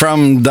way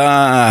from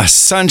the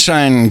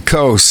Sunshine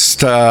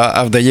Coast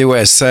of the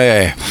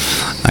USA,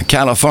 a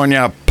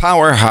California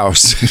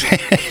powerhouse.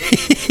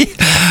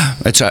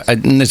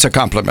 It's a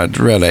compliment,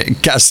 really.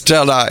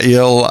 Castella,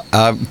 you'll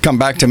come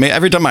back to me.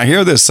 Every time I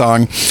hear this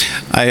song,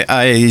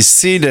 I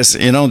see this,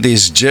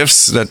 these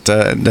GIFs that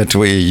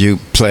you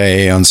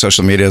play on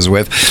social medias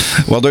with.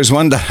 Well, there's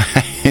one that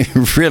I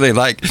really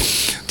like.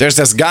 There's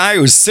this guy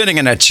who's sitting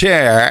in a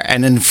chair,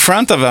 and in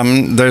front of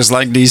him, there's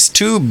like these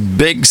two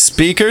big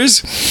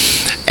speakers,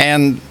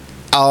 and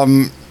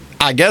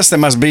I guess they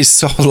must be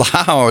so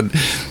loud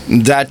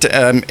that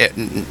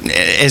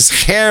his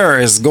hair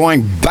is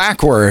going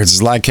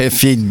backwards, like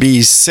if he'd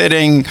be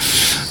sitting,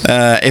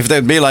 if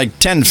there'd be like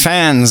 10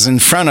 fans in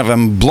front of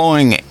him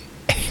blowing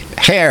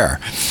hair.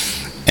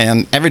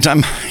 And every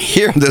time I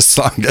hear this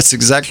song, that's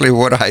exactly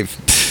what I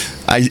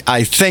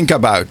think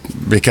about,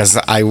 because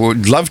I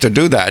would love to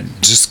do that.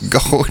 Just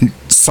go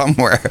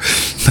somewhere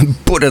and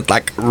put it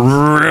like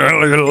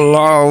really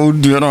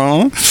loud, you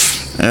know.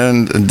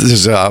 And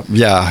this,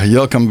 yeah,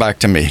 you'll come back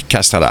to me.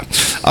 Castara.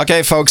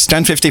 Okay, folks,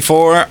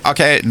 10:54.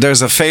 Okay,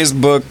 there's a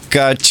Facebook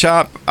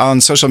chat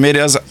on social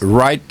medias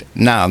right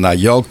now. Now,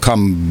 you'll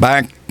come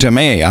back to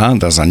me.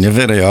 There's a new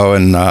video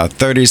in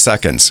 30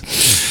 seconds.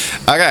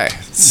 Okay,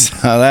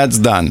 so that's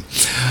done.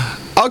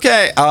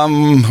 Okay,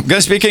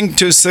 speaking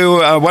to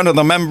Sue, one of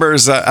the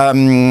members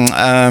from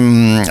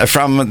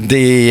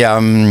the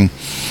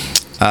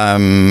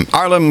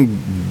Harlem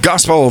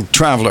Gospel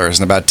Travelers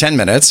in about 10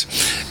 minutes.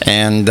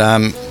 And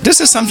this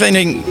is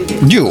something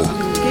new.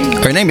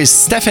 Her name is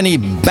Stephanie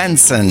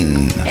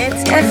Benson.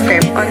 It's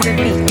FM on the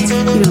beat.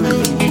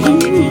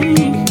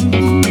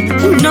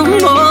 No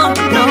more,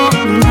 no,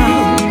 no.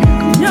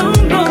 No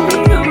more,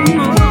 no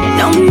more.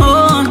 No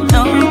more,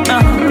 no, no.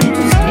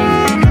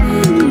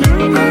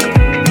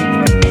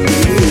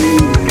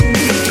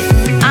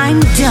 I'm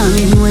done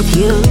with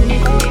you.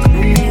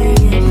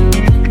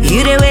 You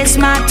did waste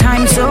my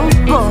time, so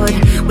bored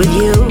with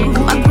you.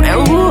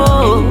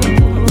 Oh,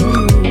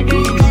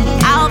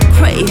 I'll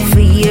pray for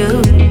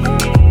you.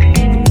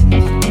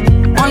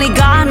 Only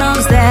God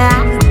knows that I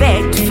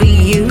begged for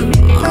you.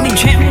 Me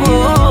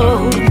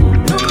tremble.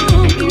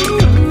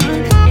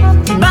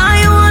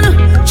 Buy you one,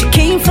 she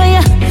came for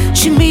you.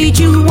 She made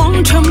you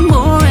want her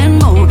more and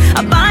more.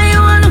 I buy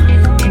you one,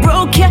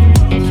 broke you.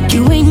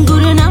 You ain't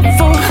good enough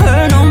for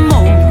her no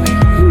more.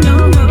 No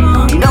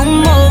more, no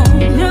more.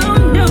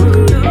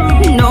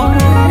 No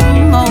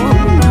more.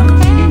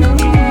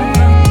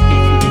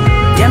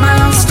 Them I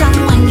lost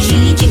time when she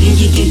jiggy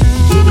jiggy.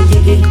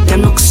 Them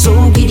look so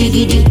giddy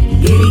giddy.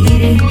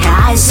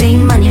 I say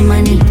money,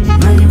 money,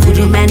 money. Would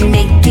you man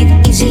make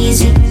it easy,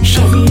 easy?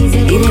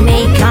 It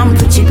make I'm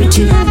pretty,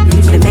 pretty.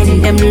 The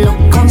men them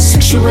look on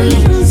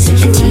sexually.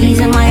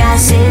 Teasing my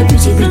eyes, say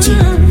pretty, pretty.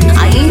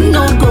 I ain't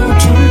no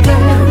go-to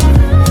girl.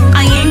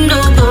 I ain't no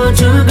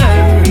go-to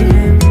girl.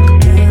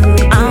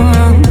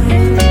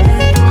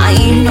 I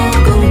ain't no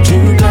go-to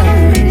girl.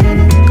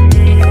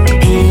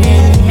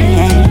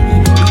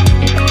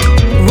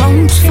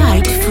 Won't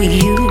fight for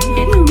you.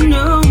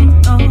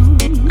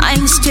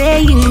 I'm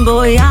staying,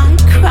 boy. I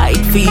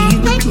cried for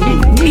you.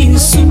 Been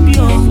so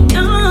young.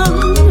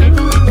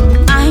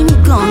 I'm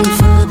gone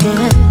for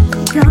good.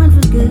 Gone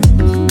for good.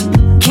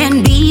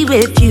 Can't be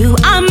with you.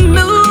 I'm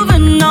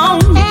moving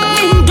on.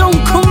 And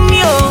don't come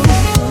here.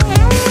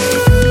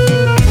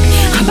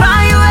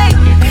 By the way,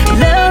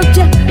 loved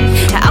you.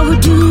 I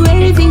would do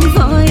anything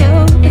for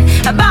you.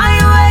 By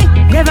the way,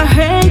 never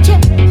hurt you.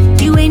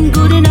 You ain't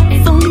good enough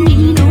for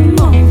me no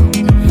more.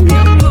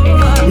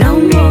 No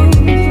more.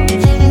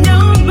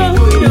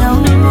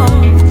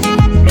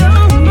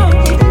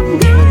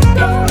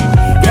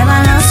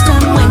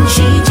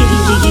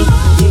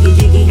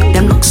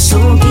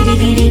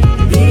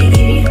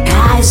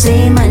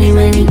 Say money,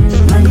 money,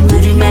 money,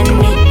 money, man,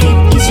 make it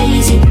easy,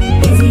 easy.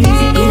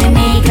 In a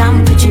make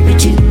I'm pretty,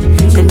 pretty.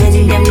 The men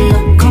them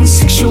look on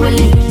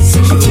sexually.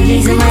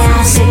 Teasing my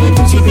eyes, say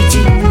pretty,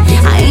 pretty.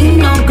 I ain't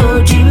no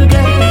go-to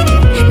girl.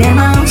 Them I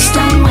lost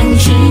time when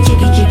she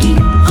jiggy, jiggy.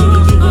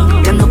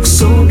 Them look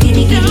so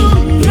giddy, giddy.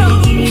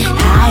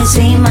 I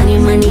say money,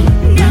 money,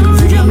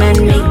 money, man,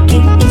 make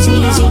it easy,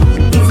 easy.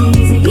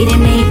 In a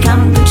make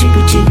I'm pretty,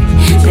 pretty.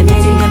 The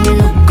men them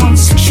look on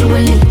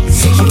sexually.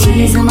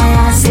 Teasing my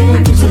eyes, say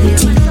pretty,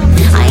 pretty.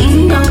 I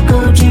ain't no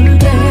go-to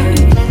girl.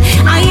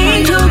 I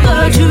ain't your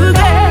go-to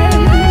girl.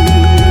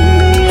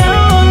 No,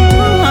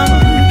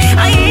 I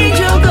ain't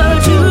your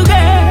go-to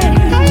girl.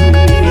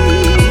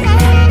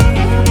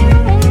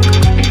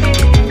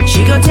 She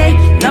gon' take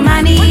the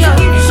money, yo.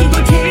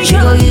 She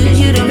gon' use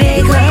you to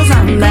make her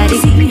somebody.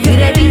 You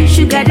that be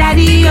sugar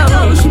daddy, yo.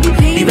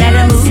 You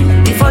better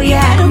move before you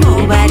had a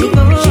nobody.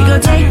 She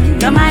gon' take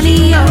the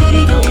money, yo.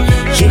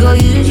 She gon'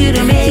 use you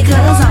to make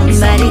her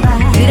somebody.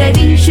 You that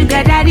be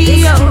sugar daddy,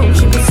 yo.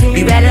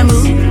 You better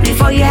move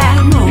before you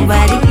have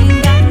nobody.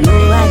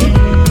 Nobody,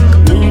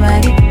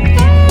 nobody,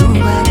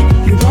 nobody.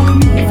 You better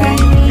move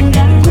right.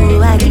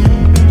 Nobody,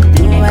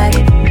 nobody,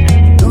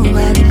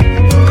 nobody.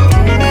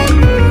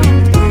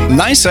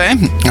 Nice, eh?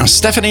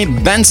 Stephanie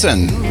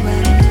Benson.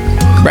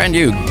 Brand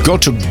new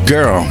go-to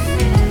girl.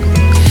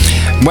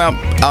 Well,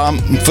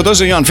 For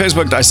those of you on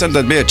Facebook, I said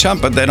that'd be a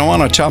chump, but they don't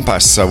want to chump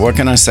us. So what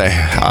can I say?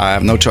 I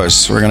have no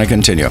choice. We're going to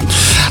continue.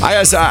 I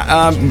was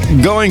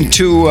going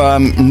to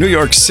New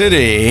York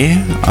City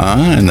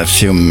in a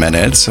few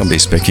minutes. I'll be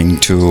speaking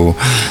to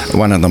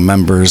one of the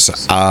members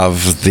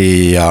of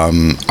the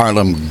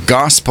Harlem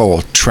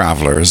Gospel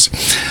Travelers,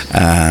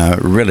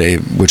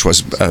 which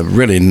was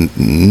really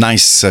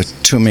nice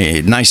to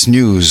me, nice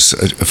news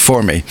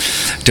for me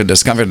to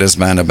discover this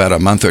band about a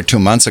month or 2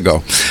 months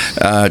ago.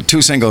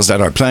 Two singles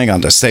that are playing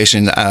on the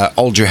station,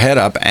 Hold Your Head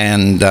Up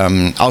and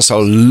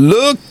also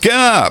Look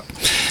Up.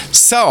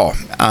 So,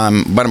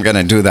 what I'm going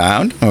to do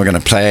now, we're going to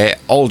play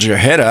Hold Your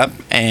Head Up,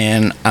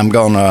 and I'm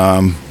going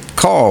to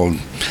call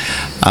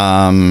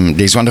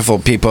these wonderful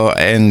people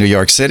in New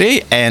York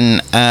City,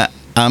 and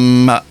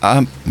I'm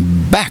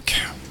back.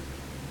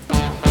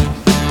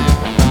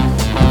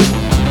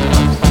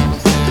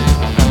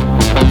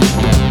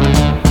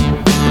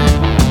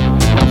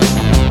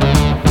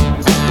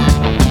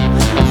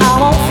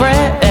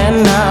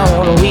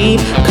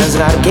 Cause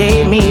God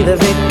gave me the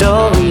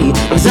victory.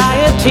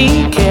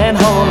 Anxiety can't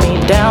hold me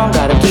down.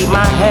 Gotta keep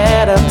my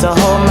head up to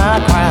hold my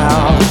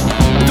crown.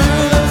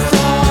 Through the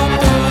storm,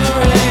 through the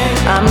rain,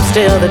 I'm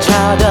still the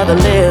child of the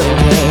living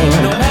King.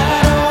 No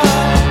matter what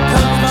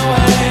comes my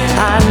way,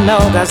 I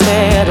know God's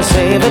there to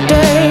save the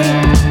day.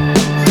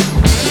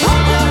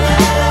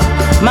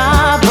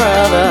 My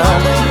brother,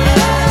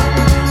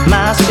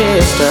 my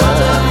sister,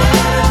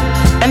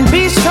 and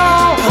be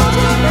strong.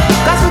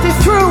 God's with you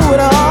through it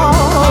all.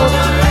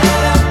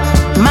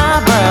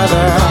 My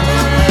brother,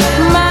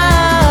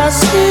 my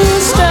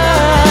sister,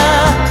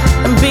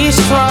 and be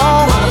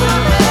strong.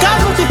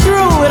 God put you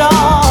through it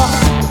all.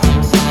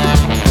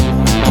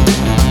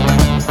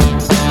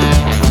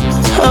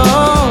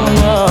 Oh,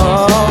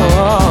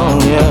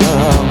 yeah.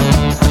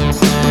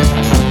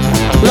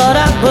 Lord,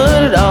 I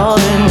put it all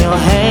in your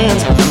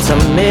hands. I'm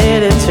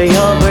submitted to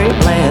your great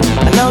plan.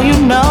 I know you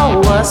know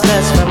what's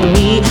best for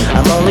me.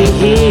 I'm only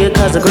here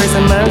cause of grace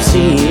and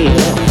mercy.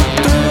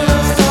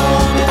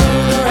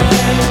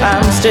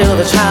 I'm still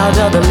the child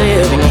of the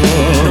living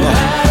King.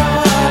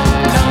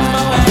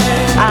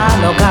 I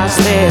know God's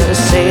there to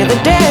save the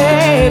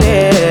day.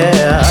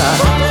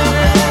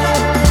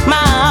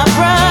 My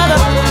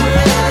brother,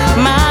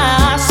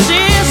 my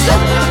sister,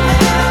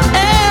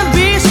 and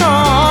be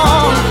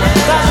strong.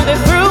 God's with you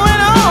through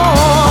it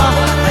all.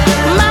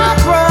 My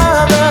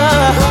brother,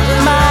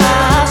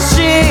 my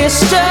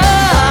sister,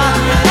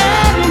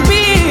 and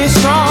be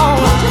strong.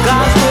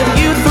 God's with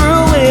you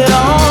through it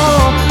all.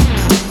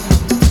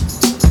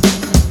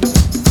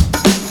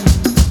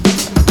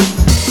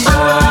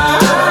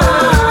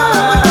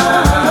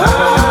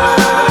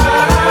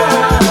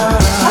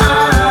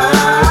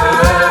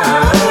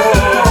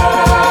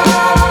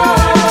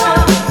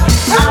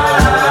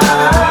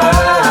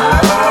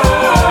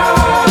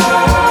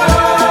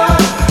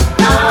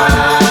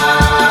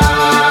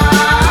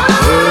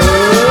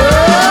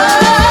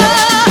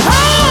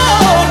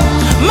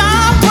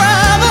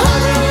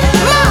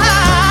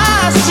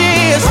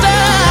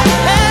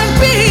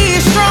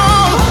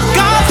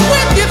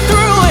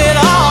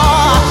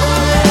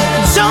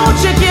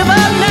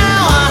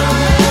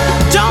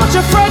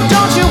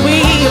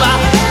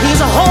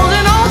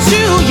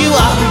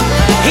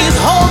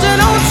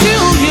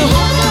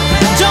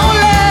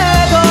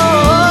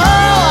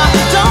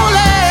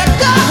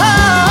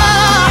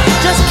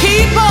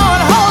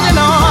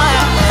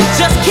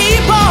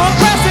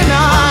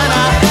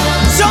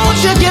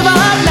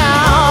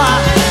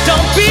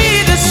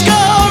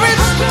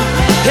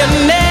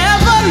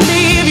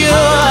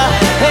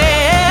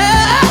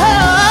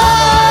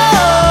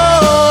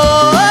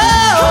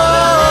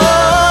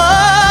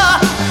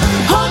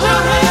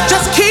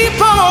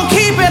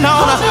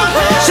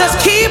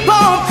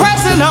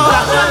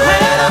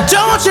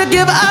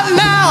 Give up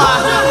now.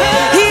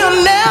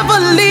 He'll never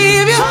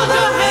leave you.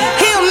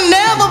 He'll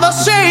never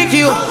forsake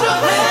you.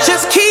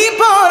 Just keep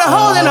on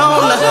holding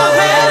on. Hold your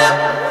head up.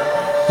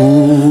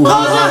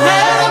 Hold your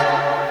head up.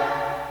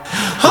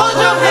 Hold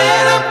your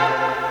head up.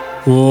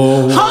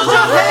 Hold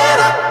your head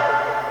up.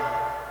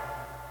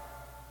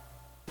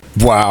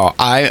 Wow,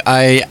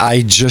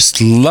 I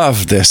just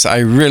love this. I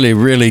really,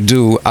 really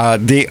do.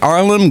 The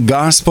Harlem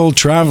Gospel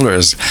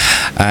Travelers,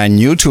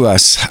 new to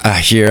us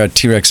here at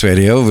T-Rex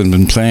Radio. We've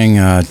been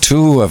playing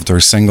two of their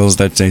singles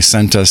that they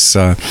sent us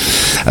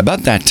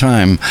about that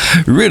time.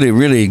 Really,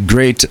 really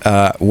great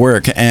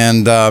work.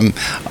 And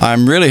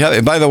I'm really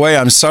happy. By the way,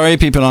 I'm sorry,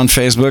 people on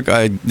Facebook.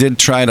 I did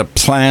try to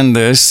plan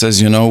this.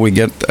 As you know, we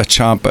get a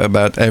chop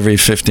about every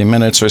 50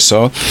 minutes or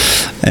so.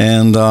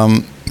 And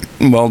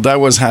well, that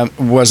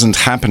wasn't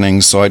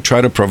happening, so I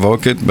tried to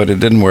provoke it, but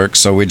it didn't work,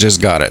 so we just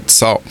got it.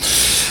 So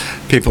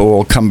people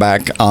will come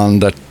back on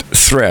the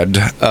thread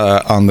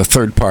on the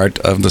third part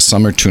of the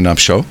Summer Tune-Up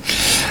Show.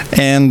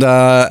 And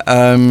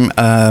I'm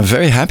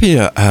very happy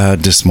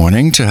this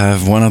morning to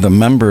have one of the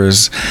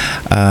members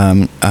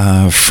from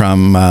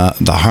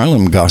the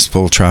Harlem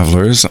Gospel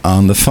Travelers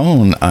on the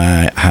phone.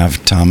 I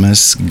have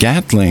Thomas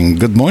Gatling.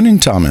 Good morning,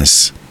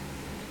 Thomas.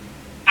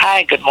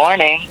 Hi, good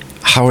morning.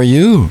 How are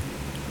you?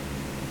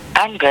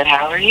 I'm good.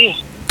 How are you?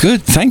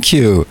 Good, thank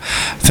you.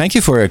 Thank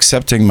you for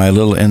accepting my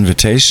little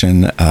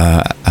invitation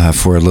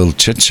for a little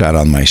chit-chat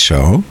on my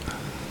show.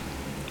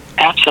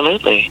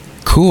 Absolutely.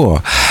 Cool.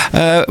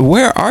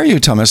 Where are you,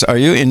 Thomas? Are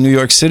you in New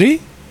York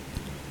City?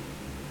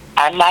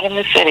 I'm not in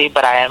the city,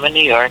 but I am in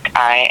New York.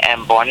 I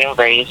am born and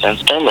raised and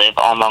still live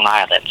on Long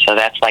Island, so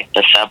that's like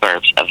the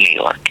suburbs of New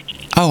York.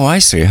 Oh, I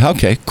see.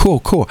 Okay, cool.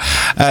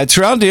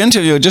 Throughout the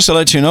interview, just to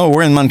let you know,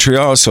 we're in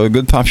Montreal, so a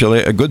good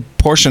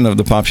portion of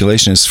the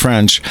population is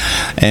French,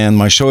 and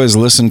my show is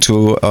listened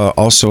to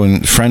also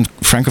in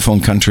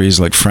francophone countries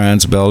like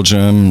France,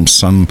 Belgium,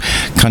 some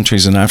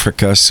countries in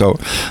Africa. So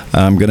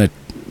I'm going to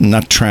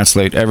not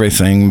translate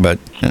everything, but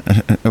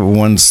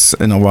once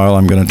in a while,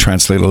 I'm going to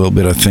translate a little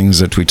bit of things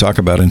that we talk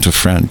about into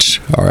French.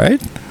 All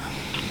right?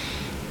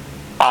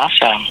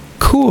 Awesome.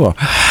 Cool.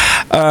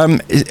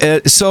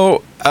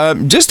 So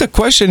just a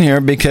question here,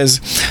 because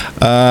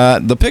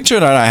the picture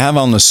that I have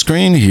on the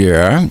screen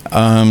here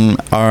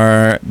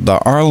are the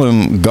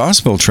Harlem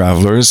Gospel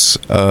Travelers,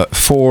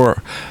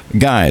 4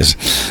 guys.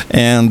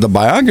 And the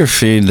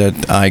biography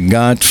that I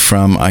got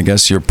from, I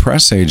guess, your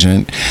press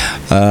agent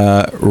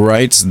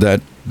writes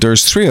that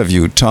there's 3 of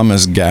you,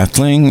 Thomas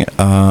Gatling,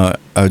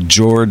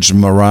 George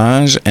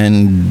Mirage,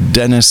 and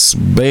Dennis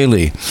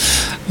Bailey.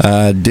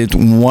 Did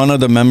one of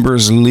the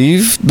members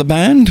leave the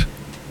band?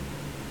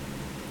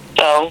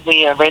 So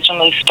we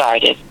originally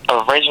started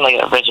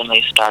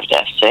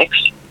at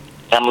 6.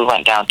 Then we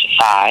went down to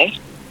 5.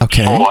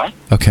 Okay. 4.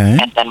 Okay.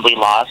 And then we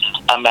lost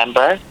a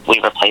member. We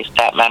replaced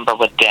that member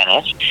with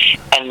Dennis.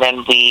 And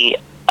then we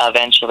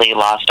eventually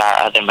lost our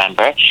other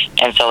member.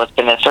 And so it's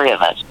been the 3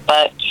 of us.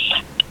 But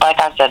like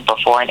I said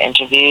before in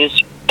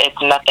interviews,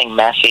 it's nothing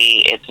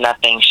messy. It's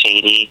nothing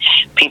shady.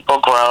 People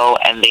grow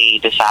and they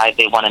decide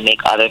they want to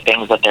make other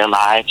things with their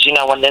lives. You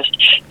know, when this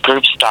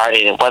group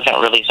started, it wasn't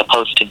really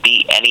supposed to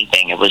be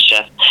anything. It was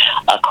just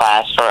a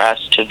class for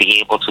us to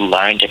be able to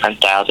learn different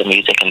styles of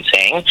music and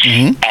sing.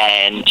 Mm-hmm.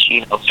 And,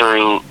 you know,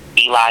 through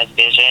Eli's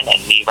vision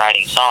and me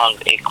writing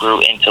songs, it grew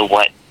into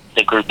what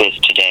the group is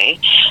today.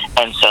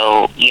 And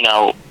so, you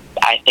know,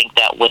 I think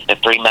that with the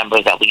 3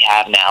 members that we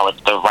have now, it's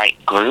the right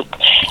group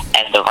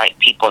and the right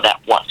people that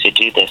want to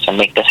do this and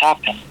make this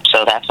happen.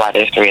 So that's why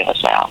there's 3 of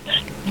us now.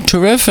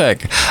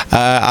 Terrific.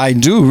 I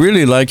do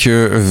really like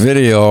your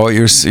video.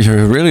 You're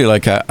really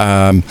like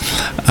a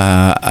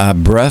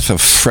breath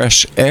of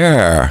fresh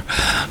air.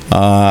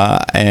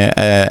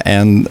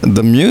 And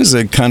the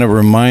music kind of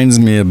reminds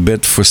me a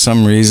bit, for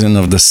some reason,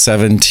 of the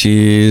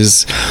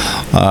 70s,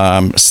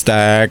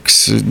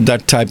 Stax,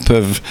 that type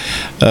of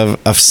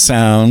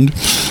sound.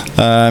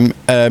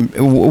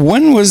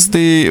 When was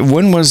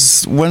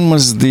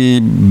the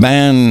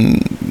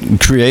band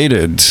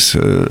created?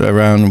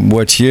 Around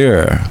what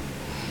year?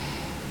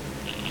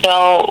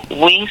 So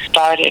we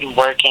started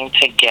working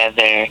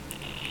together,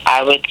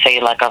 I would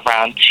say like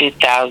around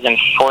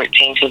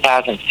 2014,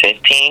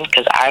 2015,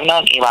 because I've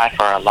known Eli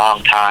for a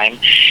long time,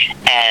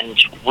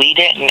 and we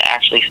didn't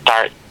actually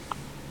start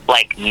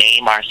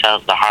name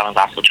ourselves the Harlem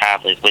Gospel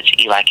Travelers, which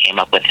Eli came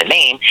up with the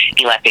name.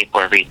 Eli paid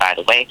for a read, by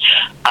the way,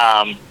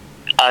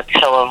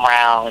 until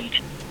around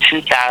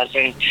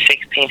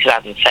 2016,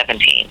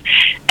 2017.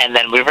 And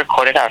then we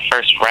recorded our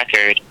first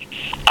record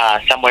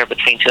somewhere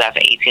between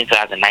 2018 and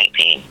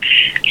 2019.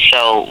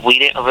 So we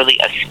didn't really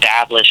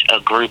establish a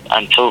group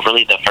until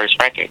really the first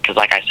record, because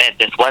like I said,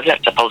 this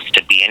wasn't supposed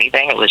to be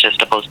anything. It was just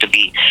supposed to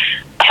be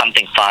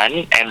something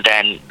fun, and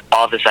then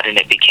all of a sudden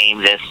it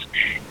became this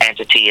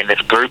entity and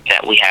this group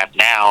that we have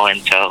now.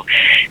 And so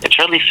it's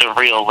really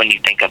surreal when you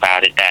think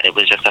about it, that it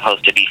was just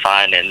supposed to be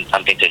fun and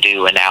something to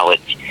do, and now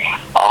it's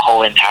a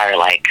whole entire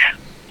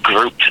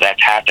group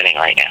that's happening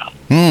right now.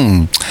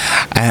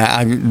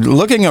 I'm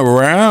looking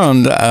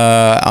around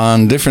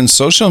on different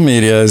social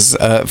medias.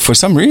 For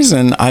some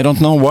reason, I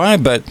don't know why,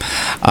 but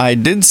I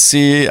did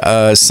see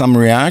some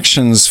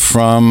reactions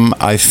from,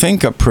 I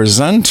think, a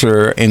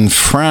presenter in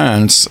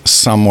France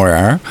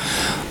somewhere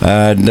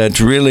that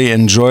really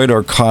enjoyed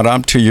or caught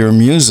up to your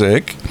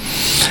music.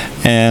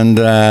 And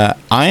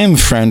I am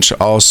French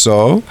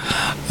also.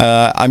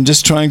 I'm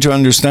just trying to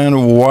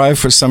understand why,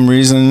 for some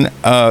reason,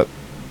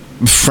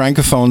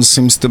 Francophone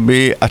seems to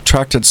be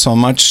attracted so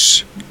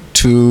much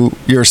to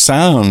your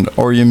sound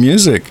or your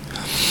music.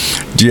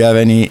 Do you have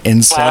any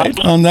insight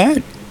on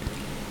that?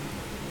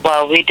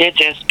 Well, we did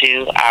just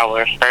do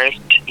our first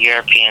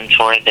European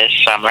tour this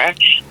summer.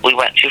 We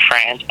went to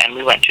France and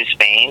we went to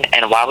Spain.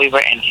 And while we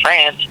were in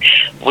France,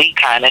 we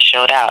kind of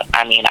showed out.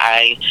 I mean,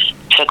 I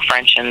took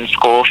French in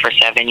school for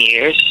 7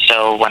 years.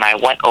 So when I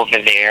went over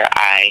there,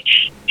 I,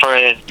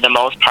 for the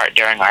most part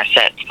during our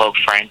set, spoke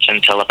French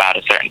until about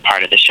a certain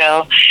part of the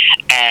show.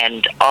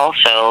 And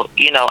also,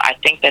 you know, I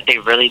think that they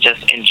really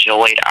just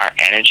enjoyed our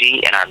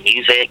energy and our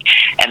music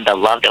and the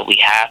love that we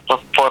have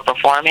for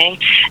performing.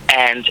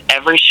 And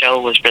every show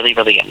was really,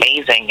 really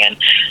amazing. And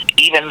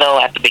even though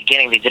at the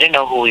beginning they didn't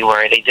know who we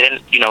were, they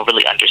didn't, you know,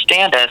 really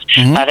understand us,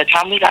 by the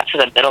time we got to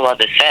the middle of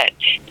the set,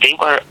 they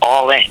were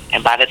all in.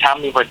 And by the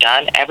time we were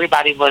done,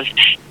 everybody was,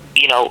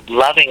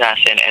 loving us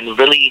and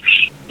really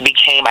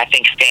became, I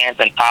think, fans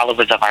and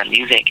followers of our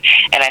music.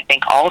 And I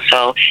think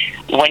also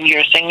when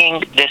you're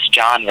singing this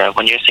genre,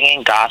 when you're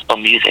singing gospel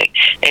music,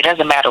 it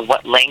doesn't matter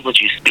what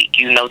language you speak.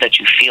 You know that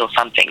you feel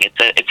something.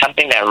 It's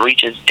something that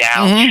reaches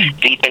down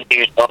deep into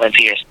your soul,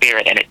 into your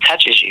spirit, and it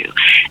touches you,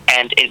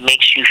 and it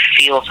makes you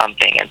feel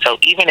something. And so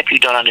even if you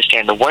don't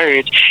understand the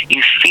words,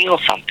 you feel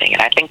something.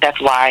 And I think that's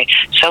why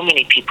so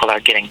many people are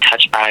getting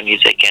touched by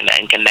music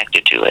and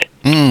connected to it.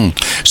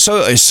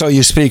 So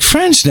you speak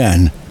French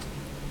then?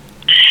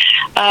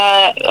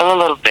 A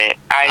little bit.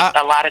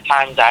 A lot of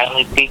times I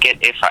only speak it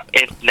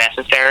if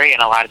necessary,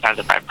 and a lot of times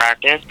if I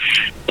practice.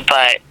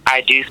 But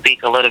I do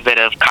speak a little bit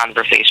of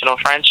conversational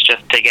French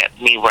just to get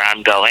me where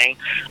I'm going.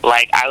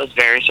 Like, I was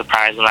very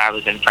surprised when I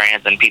was in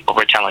France and people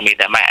were telling me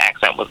that my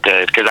accent was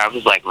good, because I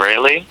was like,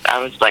 really? I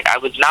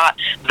was not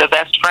the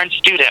best French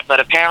student, but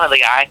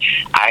apparently I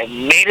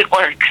made it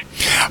work.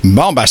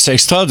 Bon, ben c'est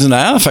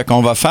extraordinaire. Fait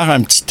qu'on va faire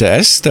un petit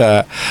test.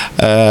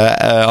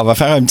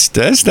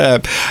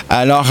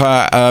 Alors,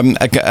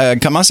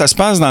 comment ça se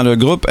passe dans le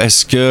groupe?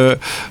 Est-ce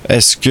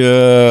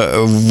que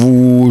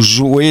vous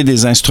jouez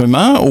des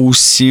instruments ou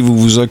si vous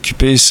vous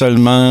occupez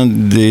seulement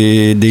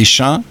des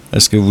chants?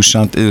 Est-ce que vous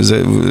chantez?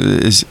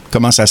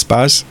 Comment ça se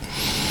passe?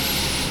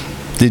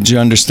 Did you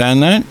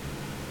understand that?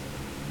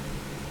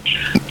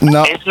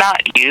 No. It's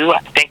not you. I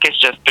think it's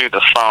just through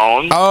the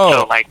phone. Oh.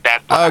 So, like,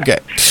 that's why. Okay.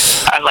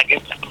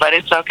 But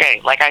it's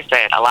okay. Like I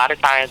said, a lot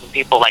of times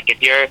people, like,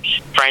 if you're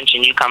French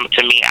and you come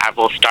to me, I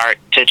will start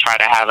to try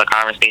to have a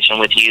conversation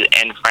with you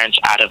in French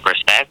out of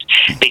respect,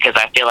 because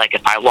I feel like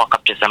if I walk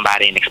up to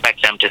somebody and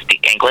expect them to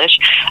speak English,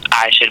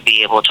 I should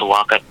be able to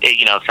walk up,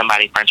 if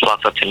somebody French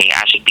walks up to me,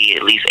 I should be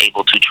at least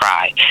able to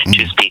try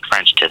to speak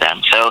French to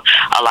them. So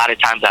a lot of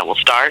times I will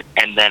start,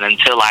 and then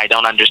until I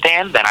don't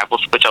understand, then I will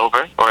switch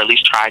over, or at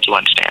least try to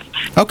understand.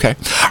 Okay.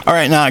 All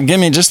right. Now, give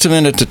me just a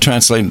minute to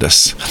translate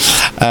this.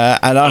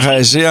 Alors,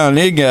 j'ai en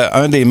ligne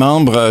un des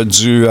membres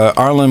du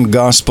Harlem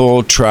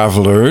Gospel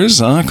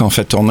Travelers, qu'on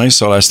fait tourner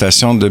sur la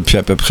station depuis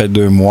à peu près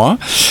 2 mois.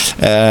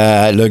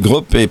 Le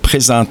groupe est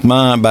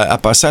présentement a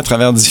passé à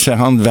travers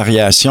différentes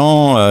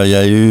variations. Il y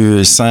a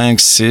eu 5,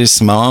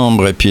 6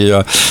 membres, et puis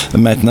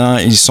maintenant,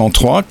 ils sont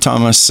 3.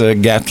 Thomas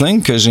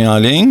Gatling, que j'ai en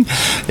ligne,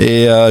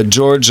 et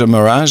George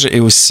Mirage,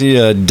 et aussi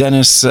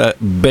Dennis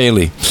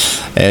Bailey.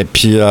 Et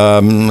puis,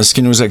 ce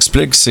qui nous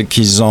explique, c'est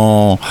qu'ils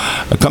ont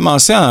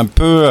commencé un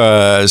peu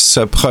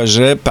ce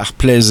projet par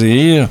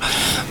plaisir,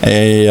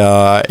 et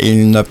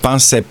ils ne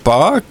pensaient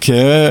pas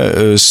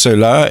que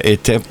cela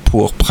était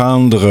pour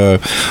prendre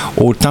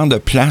autant de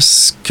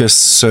place que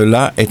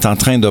cela est en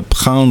train de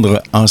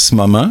prendre en ce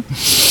moment.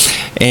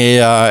 Et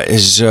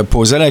je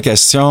posais la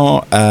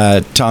question à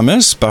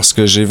Thomas parce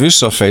que j'ai vu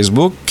sur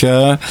Facebook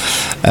qu'il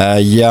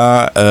y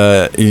a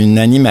une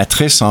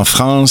animatrice en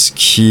France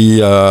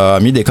qui a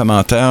mis des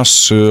commentaires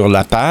sur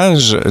la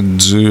page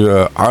du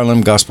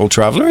Harlem Gospel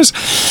Travelers.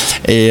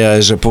 Et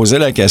je posais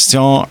la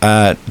question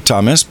à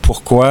Thomas,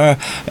 pourquoi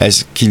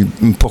est-ce qu'il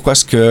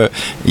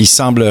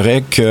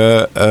semblerait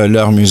que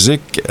leur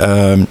musique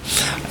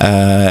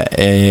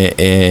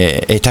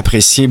est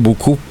appréciée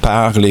beaucoup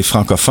par les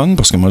francophones,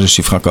 parce que moi je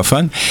suis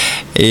francophone.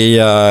 Et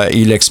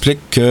il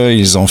explique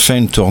qu'ils ont fait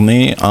une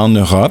tournée en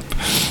Europe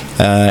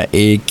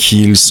et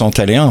qu'ils sont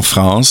allés en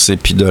France, et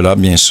puis de là,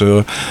 bien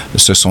sûr,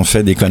 se sont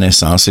fait des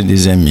connaissances et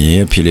des amis,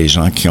 et puis les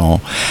gens qui ont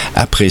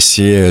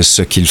apprécié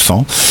ce qu'ils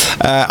font.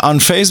 On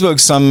Facebook,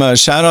 some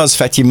shout-outs.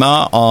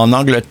 Fatima en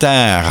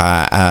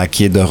Angleterre,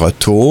 qui est de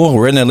retour.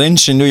 Renee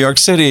Lynch in New York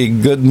City.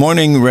 Good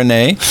morning,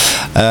 Renee.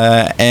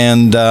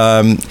 And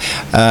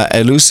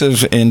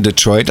Elusive in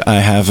Detroit. I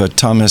have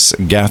Thomas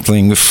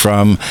Gatling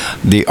from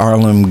the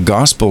Harlem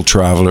Gospel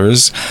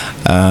Travelers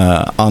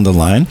on the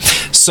line.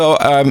 So,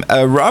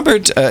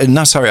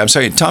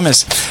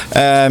 Thomas,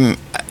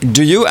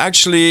 do you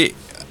actually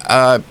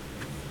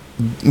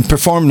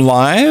perform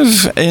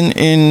live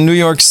in New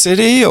York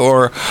City,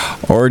 or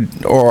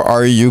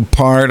are you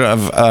part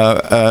of?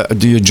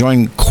 Do you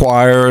join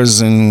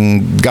choirs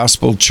and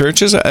gospel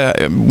churches?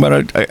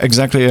 What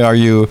exactly are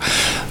you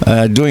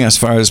doing as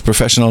far as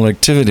professional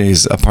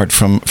activities apart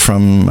from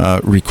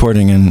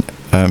recording and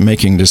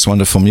making this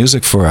wonderful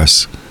music for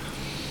us?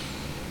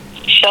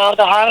 So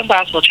the Harlem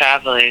Gospel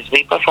Travelers,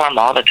 we perform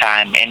all the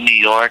time in New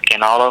York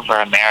and all over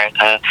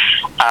America.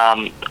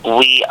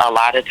 We a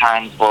lot of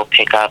times will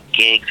pick up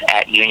gigs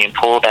at Union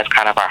Pool. That's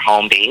kind of our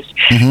home base.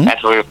 Mm-hmm.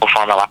 That's where we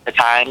perform a lot of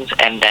times.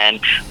 And then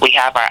we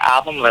have our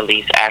album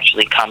release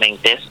actually coming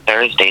this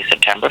Thursday,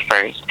 September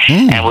 1st.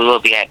 And we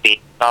will be at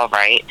All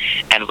Right,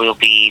 and we'll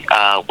be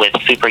with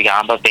Super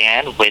Yamba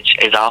Band, which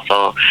is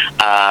also,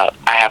 I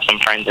have some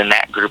friends in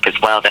that group as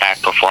well that I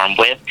perform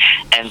with.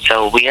 And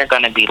so we are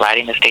going to be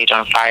lighting the stage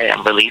on fire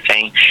and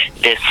releasing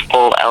this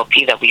full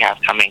LP that we have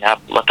coming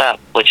up, Look Up,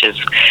 which is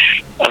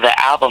the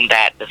album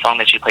that the song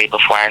that you played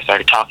before I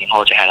started talking,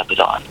 Hold Your Head Up, is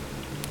on.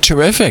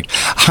 Terrific.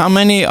 How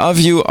many of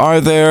you are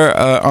there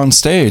on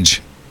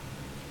stage?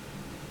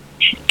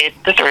 It's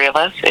the 3 of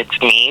us. It's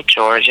me,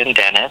 George, and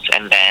Dennis,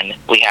 and then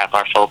we have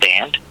our full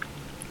band.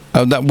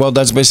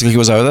 That's basically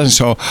what I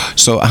was asking.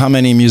 So how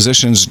many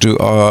musicians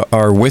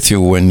are with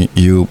you when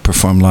you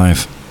perform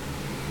live?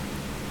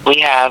 We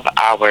have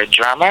our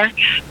drummer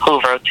who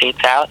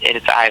rotates out. It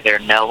is either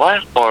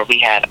Noah or we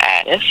have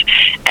Addis.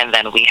 And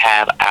then we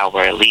have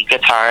our lead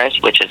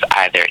guitarist, which is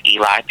either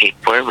Eli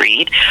Paper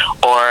Reed,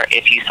 or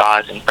if you saw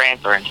us in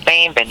France or in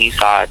Spain, then you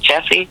saw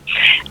Jesse.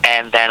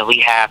 And then we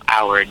have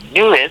our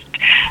newest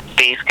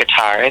bass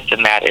guitarist,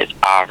 and that is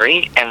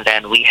Aubrey. And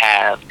then we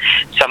have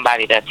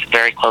somebody that's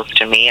very close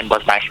to me and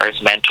was my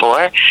first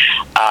mentor.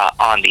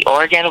 On the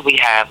organ, we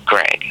have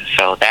Greg.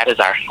 So that is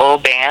our full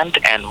band,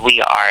 and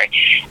we are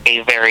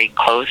a very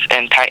close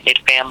and tight-knit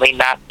family,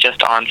 not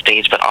just on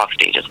stage, but off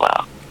stage as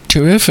well.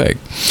 Terrific.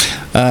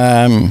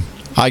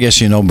 I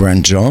guess you know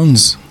Brent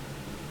Jones.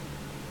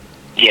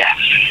 Yes.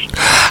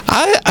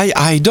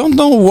 I don't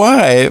know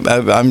why.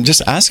 I'm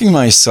just asking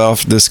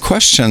myself this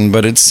question,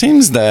 but it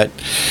seems that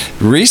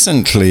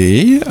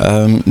recently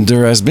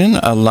there has been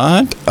a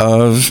lot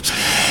of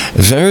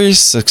very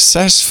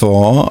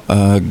successful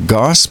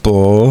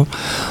gospel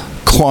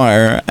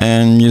choir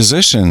and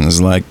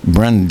musicians like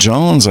Brent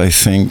Jones, I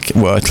think,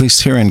 well, at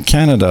least here in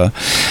Canada,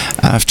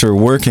 after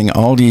working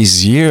all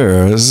these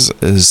years,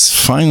 is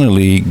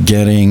finally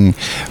getting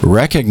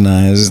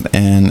recognized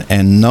and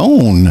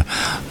known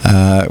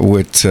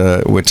with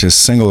his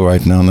single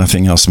right now,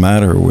 Nothing Else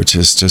Matter, which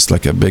is just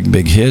like a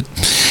big hit.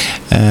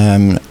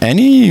 Well,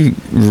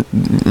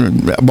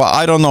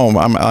 I don't know.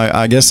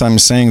 I guess I'm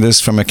saying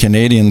this from a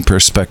Canadian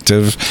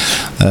perspective.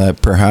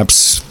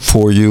 Perhaps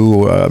for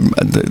you,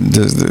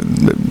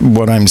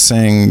 what I'm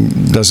saying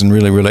doesn't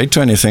really relate to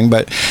anything,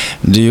 but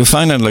do you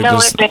find it like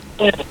this?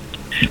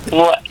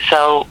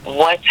 So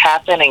what's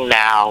happening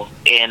now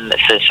in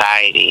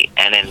society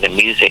and in the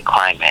music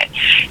climate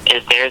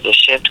is there's a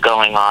shift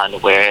going on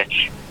where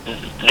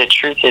the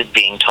truth is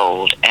being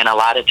told, and a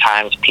lot of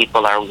times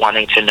people are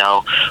wanting to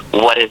know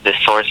what is the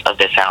source of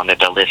the sound that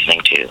they're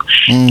listening to.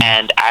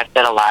 And I've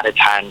said a lot of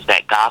times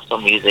that gospel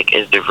music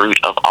is the root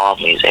of all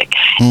music.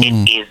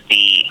 It is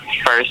the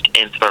first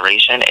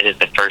inspiration. It is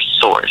the first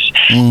source.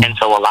 And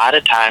so a lot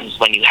of times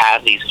when you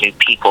have these new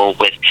people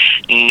with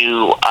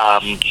new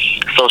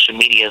social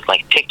medias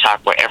like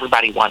TikTok, where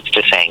everybody wants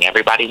to sing,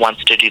 everybody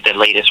wants to do the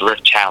latest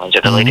riff challenge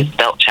or the latest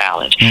belt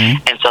challenge,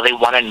 and so they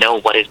want to know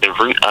what is the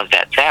root of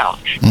that sound.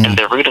 And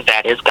the root of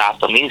that is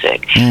gospel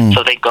music.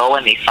 So they go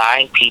and they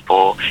find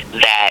people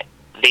that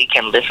they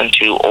can listen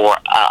to or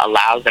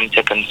allows them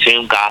to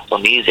consume gospel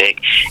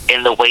music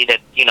in the way that,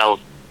 you know,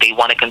 they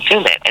want to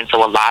consume it. And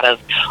so a lot of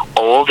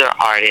older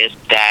artists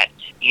that,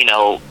 you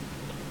know,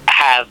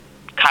 have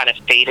kind of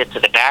faded to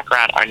the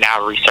background are now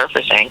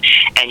resurfacing,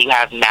 and you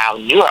have now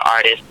newer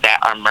artists that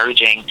are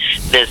merging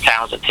the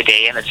sounds of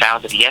today and the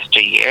sounds of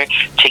yesteryear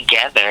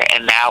together,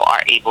 and now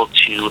are able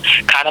to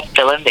kind of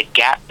fill in the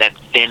gap that's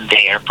been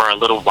there for a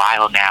little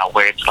while now,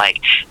 where it's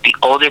like the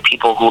older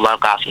people who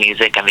love gospel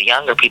music and the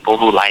younger people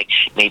who like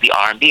maybe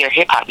R&B or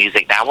hip-hop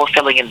music, now we're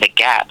filling in the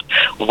gap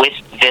with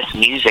this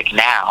music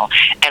now.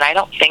 And I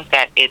don't think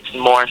that it's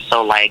more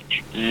so like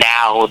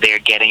now they're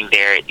getting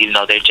their, you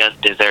know, they're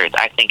just desserts.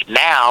 I think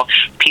now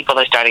people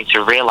are starting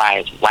to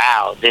realize,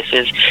 wow, this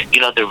is,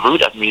 you know, the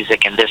root of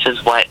music, and this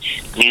is what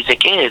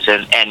music is,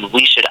 and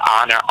we should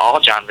honor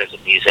all genres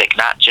of music,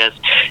 not just,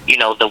 you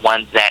know, the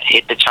ones that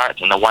hit the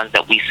charts and the ones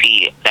that we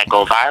see that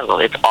go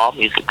viral. It's all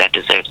music that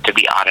deserves to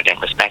be honored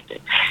and respected.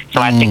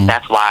 So I think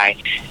that's why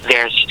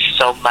there's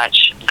so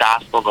much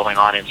gospel going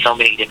on and so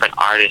many different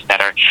artists that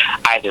are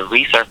either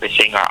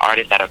resurfacing or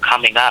artists that are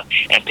coming up,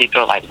 and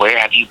people are like, where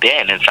have you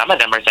been? And some of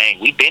them are saying,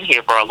 we've been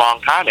here for a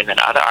long time, and then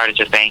other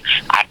artists are saying,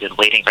 I've been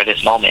waiting for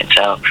this moment.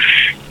 So,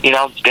 you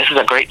know, this is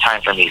a great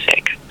time for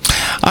music.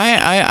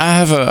 I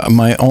have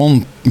my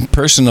own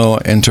personal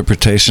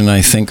interpretation.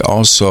 I think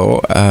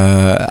also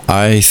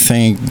I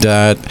think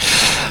that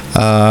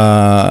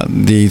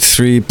the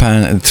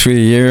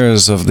 3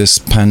 years of this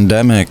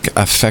pandemic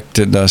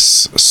affected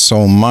us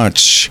so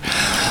much,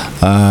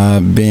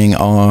 being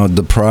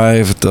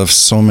deprived of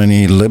so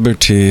many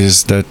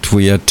liberties that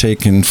we had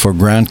taken for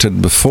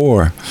granted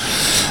before.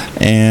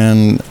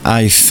 And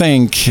I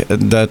think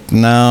that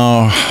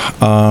now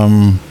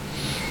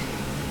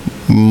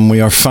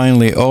we are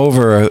finally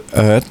over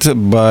it,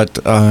 but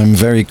I'm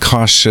very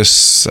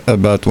cautious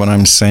about what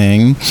I'm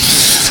saying.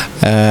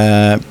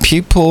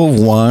 People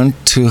want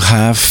to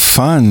have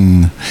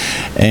fun,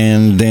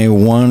 and they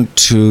want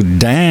to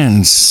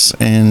dance,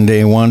 and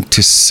they want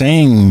to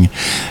sing,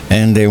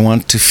 and they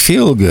want to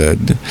feel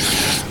good.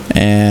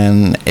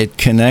 And it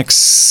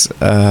connects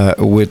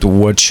with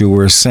what you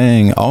were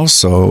saying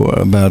also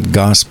about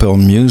gospel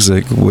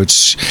music,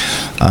 which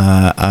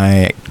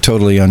I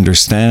totally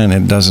understand.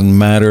 It doesn't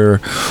matter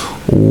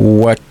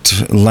what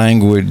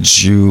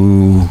language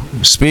you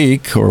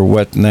speak or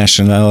what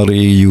nationality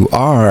you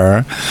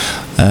are.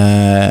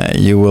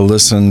 You will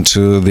listen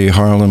to the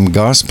Harlem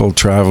Gospel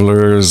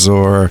Travelers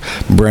or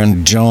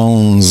Brent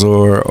Jones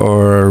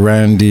or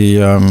Randy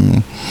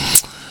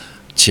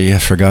gee, I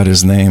forgot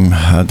his name.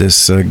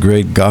 This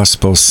great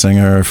gospel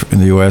singer in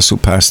the U.S. who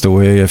passed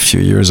away a few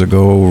years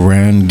ago,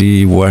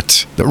 Randy,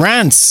 what?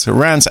 Rance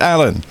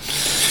Allen.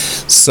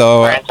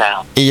 So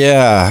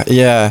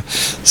yeah.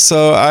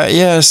 So I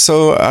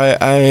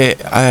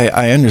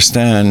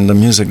understand the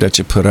music that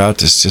you put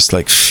out is just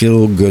like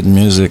feel good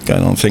music. I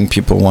don't think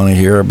people want to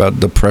hear about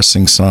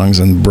depressing songs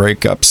and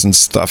breakups and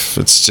stuff.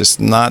 It's just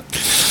not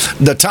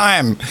the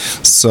time.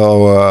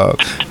 So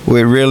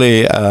we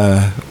really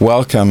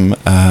welcome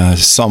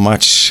so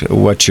much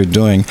what you're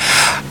doing.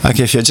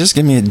 Okay, if you just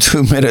give me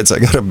 2 minutes, I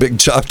got a big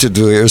job to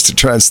do here, is to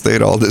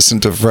translate all this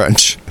into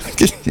French.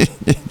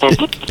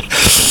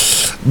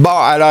 Bon,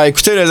 alors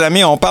écoutez les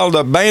amis, on parle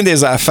de bien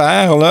des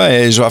affaires là,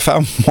 et je vais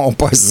faire mon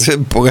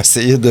possible pour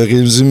essayer de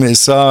résumer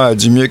ça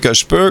du mieux que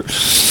je peux.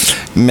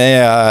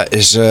 Mais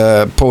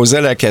je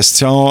posais la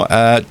question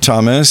à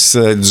Thomas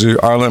du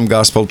Harlem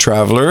Gospel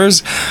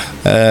Travelers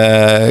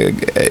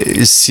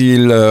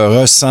s'il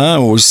ressent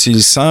ou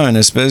s'il sent une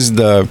espèce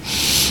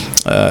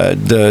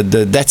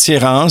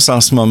d'attirance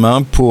en ce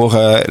moment pour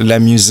la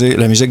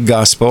musique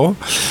gospel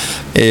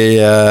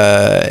et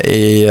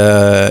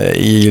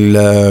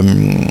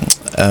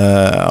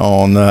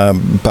on a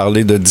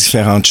parlé de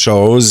différentes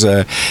choses.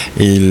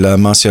 Il a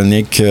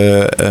mentionné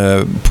que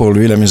pour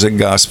lui, la musique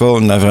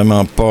gospel n'a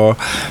vraiment pas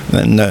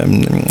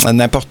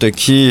n'importe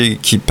qui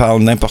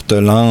parle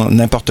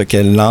n'importe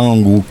quelle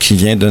langue ou qui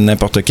vient de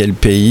n'importe quel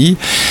pays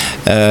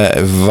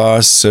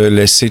va se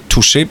laisser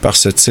toucher par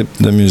ce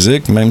type de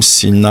musique, même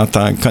s'il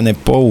connaît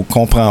pas ou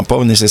comprend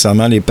pas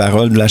nécessairement les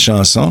paroles de la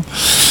chanson.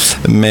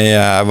 Mais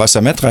elle va se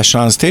mettre à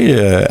chanter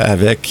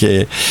avec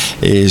et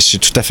je suis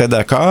tout à fait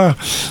d'accord.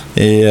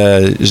 Et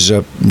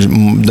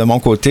de mon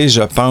côté,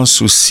 je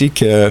pense aussi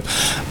que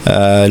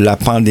la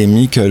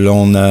pandémie que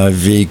l'on a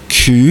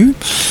vécue,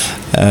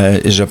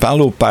 je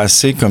parle au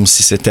passé comme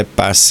si c'était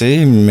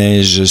passé,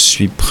 mais je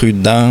suis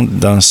prudent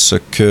dans ce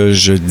que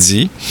je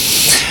dis.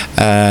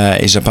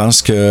 Et je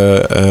pense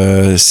que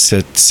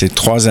ces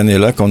 3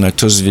 années-là qu'on a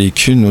tous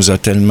vécues nous a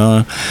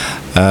tellement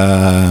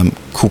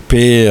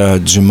coupé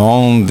du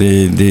monde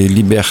et des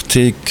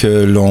libertés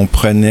que l'on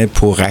prenait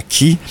pour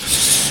acquis.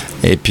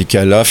 Et puis que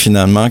là,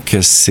 finalement,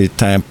 que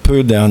c'est un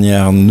peu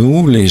derrière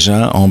nous, les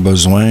gens ont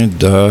besoin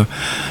de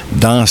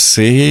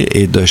danser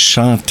et de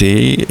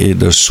chanter et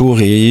de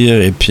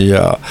sourire. Et puis,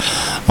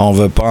 on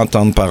veut pas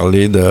entendre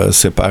parler de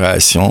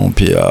séparation,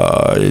 puis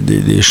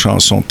des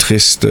chansons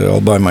tristes,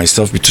 All by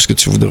Myself, puis tout ce que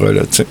tu voudras,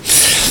 là, tu sais.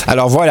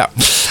 Alors, voilà.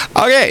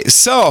 Okay,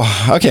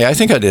 I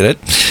think I did it.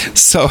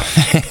 So,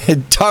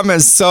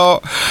 Thomas,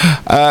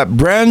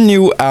 brand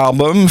new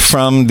album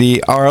from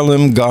the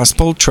Harlem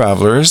Gospel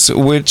Travelers,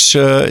 which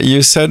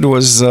you said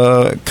was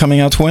coming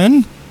out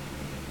when?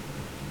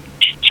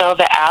 So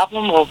the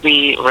album will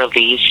be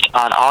released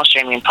on all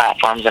streaming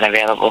platforms and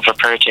available for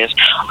purchase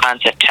on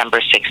September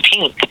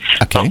 16th.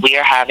 Okay. But we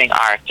are having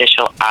our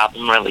official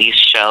album release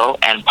show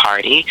and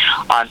party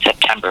on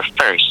September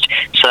 1st.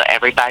 So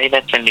everybody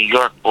that's in New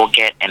York will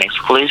get an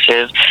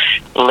exclusive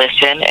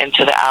listen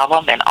into the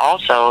album and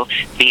also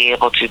be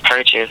able to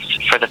purchase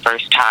for the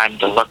first time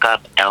the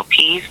Lookup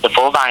LPs, the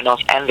full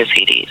vinyls, and the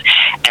CDs.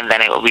 And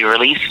then it will be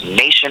released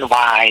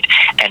nationwide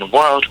and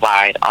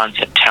worldwide on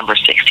September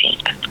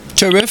 16th.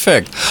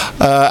 Terrific.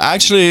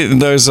 Actually,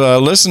 there's a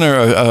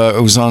listener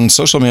who's on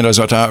social media,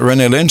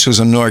 Renee Lynch, who's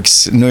in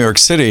New York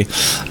City,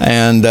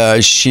 and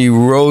she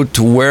wrote,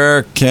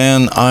 "Where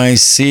can I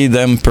see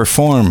them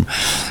perform?"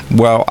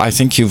 Well, I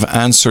think you've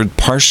answered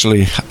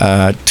partially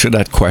to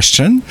that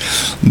question,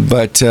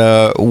 but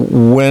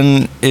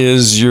when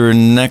is your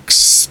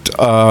next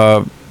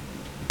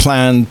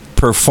planned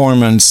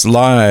performance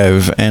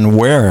live and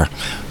where?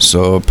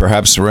 So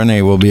perhaps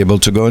Renee will be able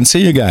to go and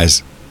see you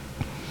guys.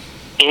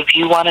 If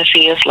you want to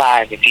see us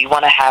live, if you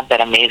want to have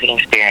that amazing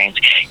experience,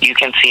 you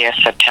can see us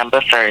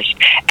September 1st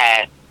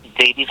at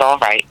Baby's All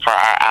Right for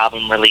our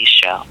album release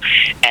show.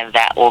 And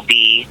that will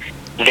be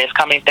this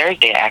coming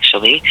Thursday,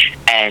 actually.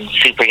 And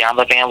Super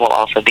Yamba Band will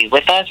also be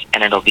with us,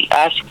 and it'll be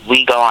us.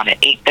 We go on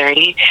at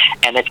 8:30,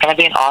 and it's going to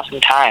be an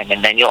awesome time.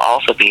 And then you'll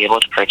also be able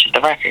to purchase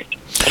the record.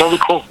 It'll be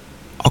cool.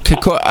 Okay,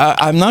 cool.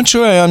 I'm not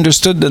sure I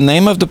understood the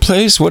name of the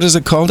place. What is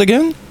it called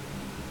again?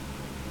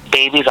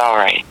 Baby's All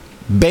Right.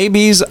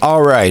 Baby's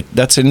All Right.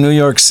 That's in New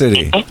York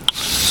City.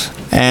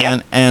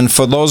 Mm-hmm. And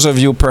for those of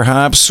you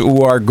perhaps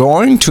who are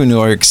going to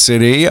New York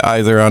City,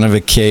 either on a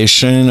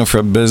vacation or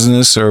for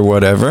business or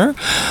whatever,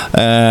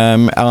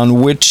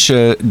 on which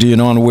do you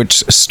know on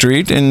which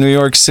street in New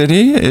York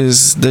City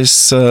is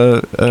this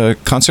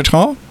concert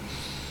hall?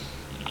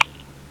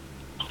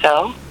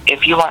 So,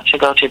 if you want to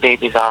go to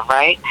Baby's All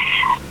Right,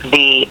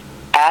 the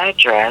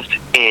address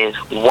is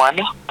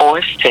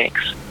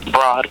 146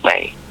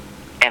 Broadway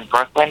in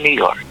Brooklyn, New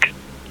York.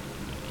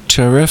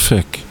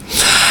 Terrific.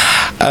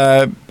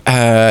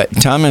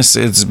 Thomas,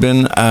 it's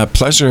been a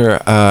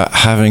pleasure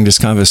having this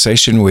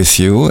conversation with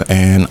you,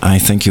 and I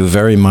thank you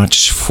very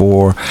much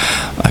for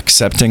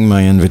accepting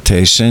my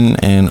invitation,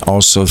 and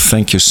also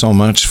thank you so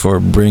much for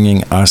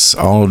bringing us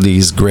all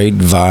these great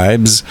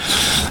vibes,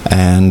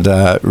 and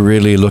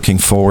really looking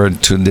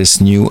forward to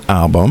this new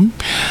album.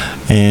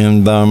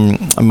 And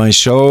my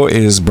show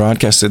is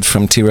broadcasted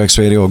from T-Rex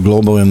Radio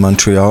Global in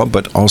Montreal,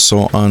 but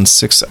also on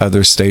 6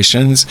 other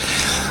stations.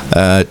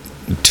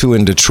 2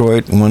 in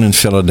Detroit, 1 in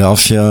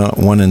Philadelphia,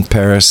 1 in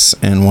Paris,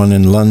 and 1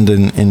 in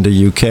London in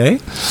the UK.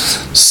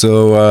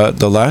 So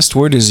the last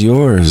word is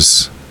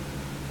yours.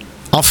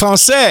 En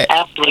français.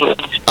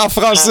 En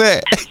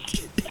français.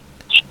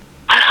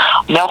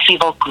 Merci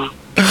beaucoup.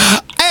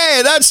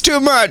 Hey, that's too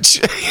much.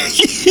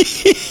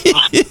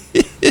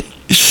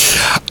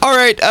 All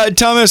right,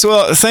 Thomas,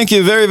 well, thank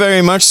you very,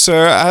 very much,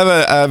 sir. Have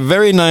a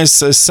very nice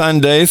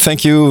Sunday.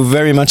 Thank you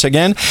very much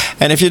again.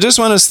 And if you just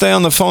want to stay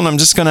on the phone, I'm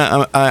just going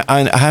to,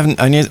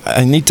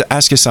 I need to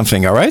ask you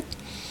something, all right?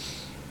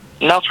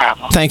 No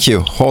problem. Thank you.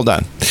 Hold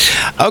on.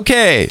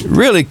 Okay,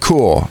 really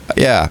cool.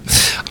 Yeah.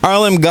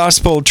 Harlem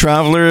Gospel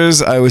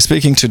Travelers. I was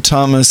speaking to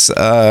Thomas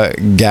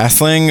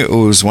Gathling,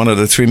 who's one of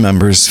the 3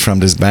 members from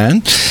this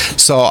band.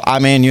 So, I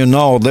mean, you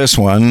know this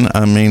one.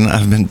 I mean,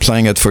 I've been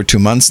playing it for 2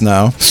 months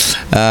now.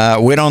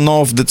 We don't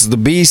know if it's the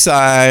B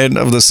side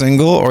of the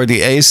single or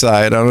the A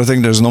side. I don't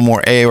think there's no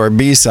more A or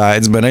B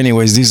sides. But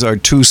anyways, these are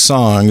 2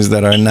 songs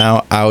that are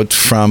now out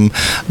from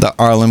the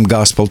Harlem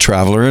Gospel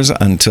Travelers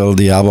until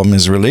the album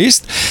is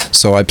released.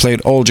 So I played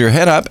Hold Your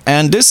Head Up,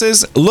 and this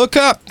is Look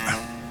Up.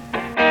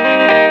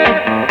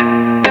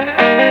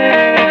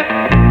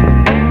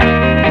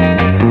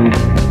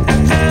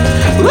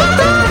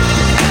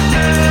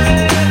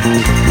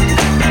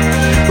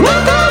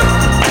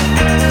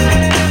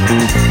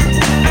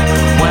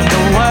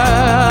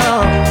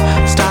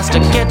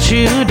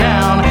 You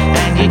down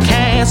and you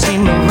can't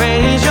seem to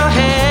raise your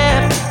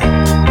head.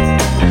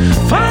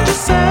 Find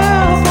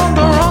yourself on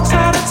the wrong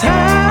side of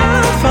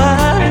town.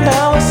 Find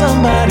out what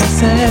somebody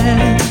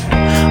said.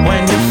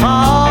 When you're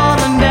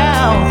falling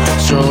down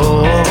so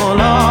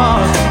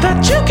long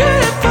that you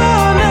can't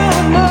fall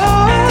no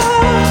more,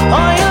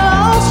 or you're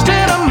lost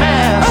in a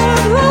mess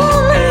of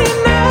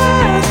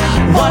loneliness,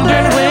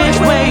 wondering which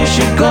way you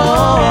should go.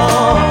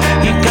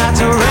 You got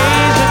to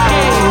raise your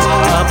gaze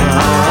up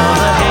above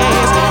the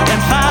haze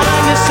and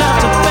find yourself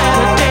to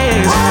better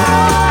days.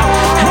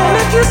 And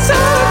if you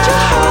search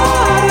your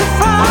heart and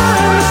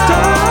find the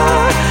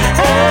star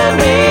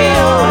and be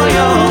on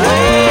your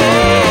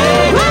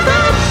way. Look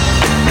up,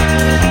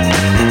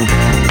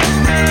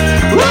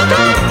 look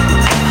up.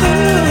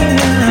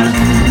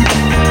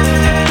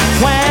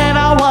 When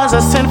I was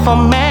a sinful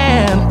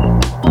man,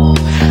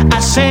 I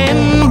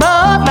sinned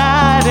both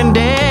night and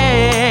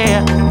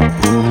day.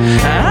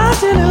 I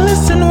didn't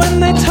listen when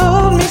they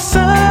told me,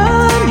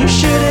 son, you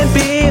shouldn't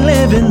be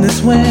living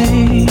this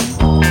way.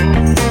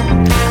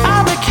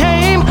 I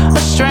became a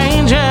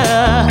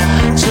stranger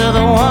to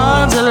the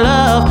ones I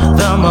love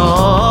the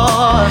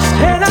most.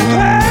 And I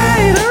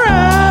played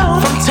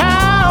around from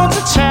town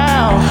to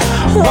town,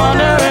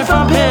 wandering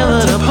from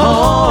pillar to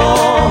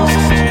post.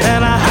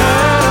 And I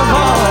heard a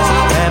voice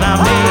and I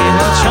made a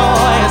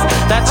choice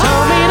that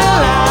told me to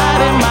lie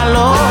in my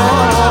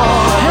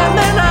Lord. And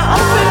then I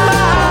opened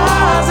my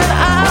eyes and I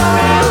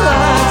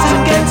realized to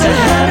get to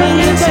heaven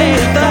you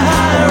take the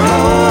high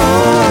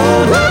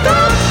road. Look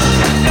up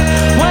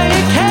when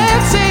you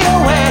can't see your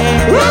way.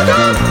 Look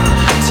up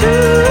to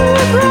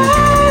a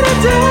brighter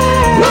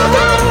day. Look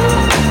up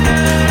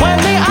when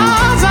the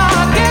odds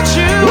are against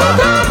you. Look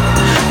up,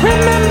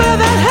 remember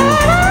that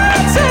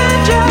heaven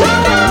sent you.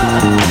 Look up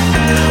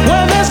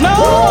when there's no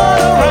one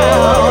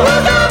around.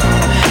 Look up,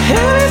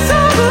 it is so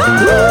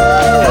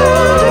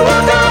blue.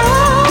 Look up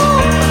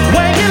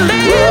when you're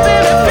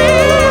living in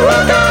fear.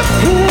 Look up,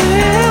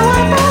 yeah,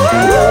 what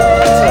my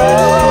world to.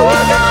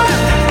 Look up,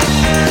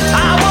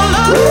 I will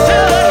look to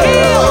the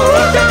hills.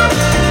 Look up,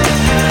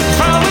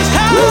 from which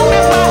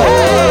cometh my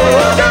help.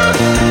 Look up,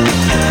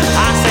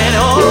 I said,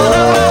 hold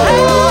up my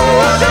head.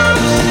 Look up,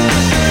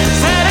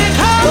 said it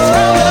comes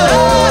from the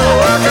Lord.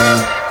 Look up.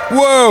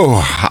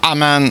 Whoa!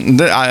 Man,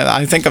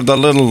 I think of the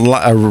little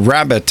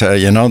rabbit,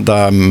 you know,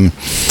 the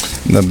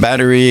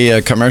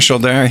battery commercial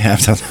there. You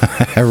have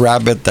a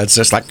rabbit that's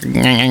just like...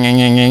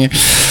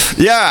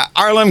 Yeah,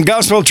 Harlem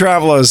Gospel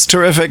Travelers,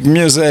 terrific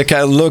music.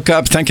 Look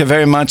Up. Thank you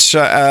very much,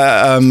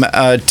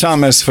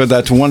 Thomas, for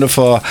that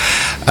wonderful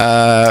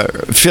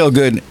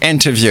feel-good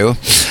interview.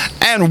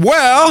 And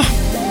well,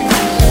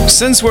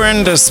 since we're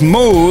in this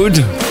mood,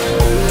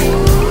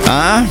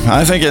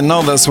 I think you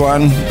know this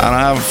one. I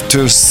don't have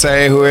to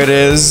say who it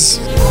is.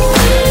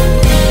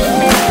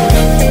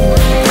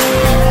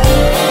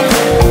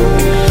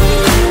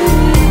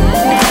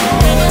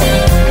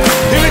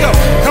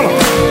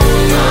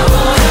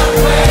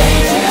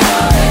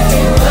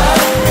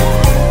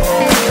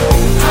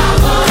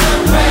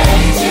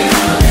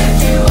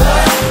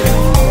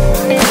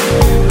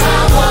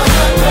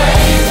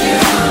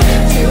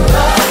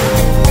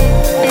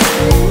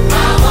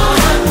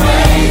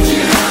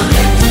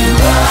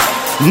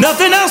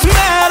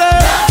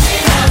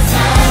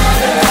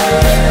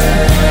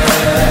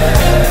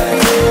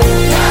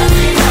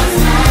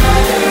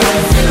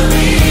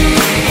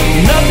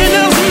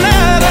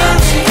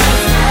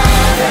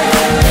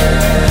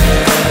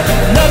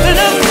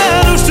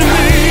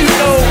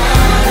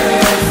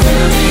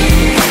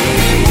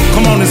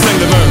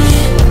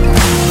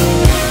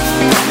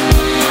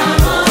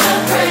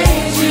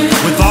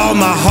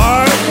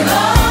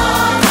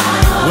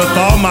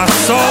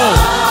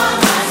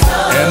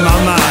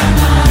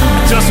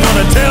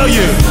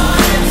 you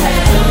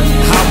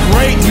how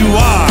great you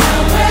are.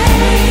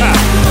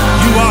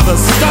 You are the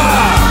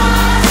star.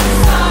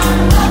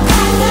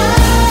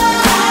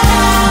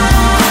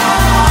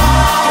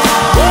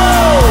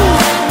 Woo!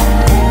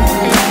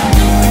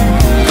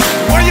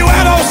 Where you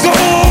at, old school?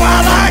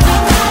 I like.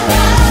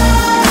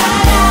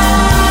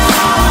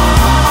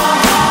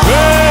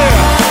 Yeah,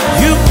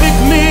 you pick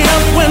me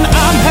up when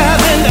I'm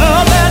having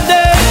a bad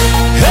day.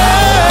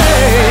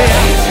 Hey,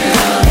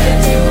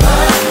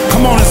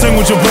 come on and sing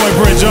with your boy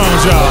Brent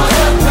Jones, y'all.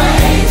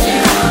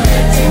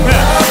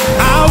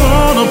 I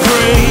wanna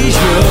praise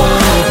you.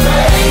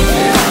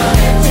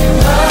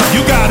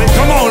 You got it.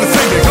 Come on and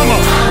sing it. Come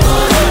on.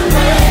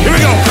 Here we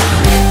go.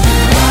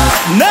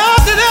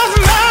 Nothing else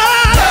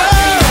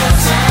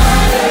matters.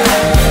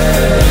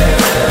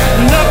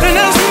 Nothing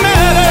else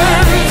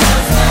matters.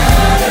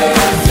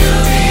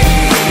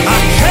 I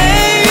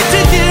came to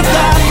give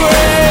God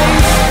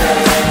praise,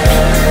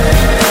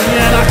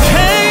 and I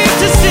came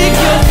to seek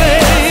your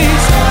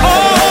face. Oh,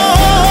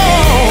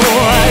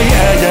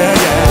 yeah, yeah,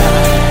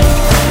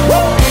 yeah.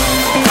 Woo.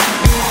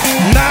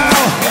 Now,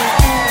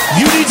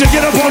 you need to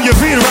get up on your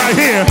feet right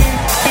here,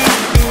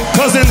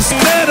 because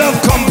instead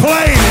of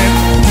complaining,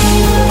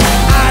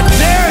 I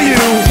dare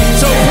you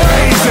to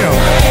praise him.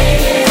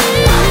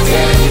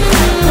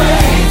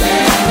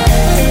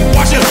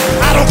 Watch it.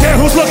 I don't care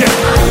who's looking.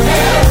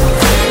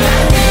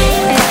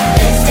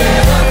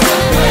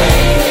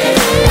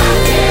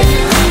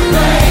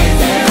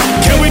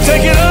 Can we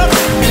take it up?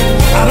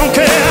 I don't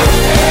care.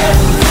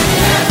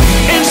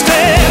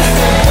 Instead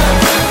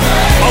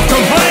of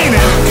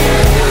complaining,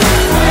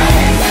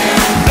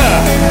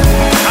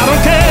 I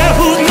don't care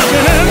who's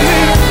looking at me.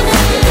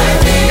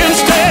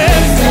 Instead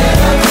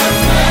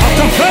of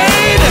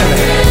complaining,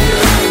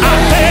 I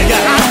dare you,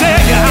 I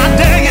dare you, I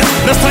dare you.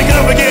 Let's take it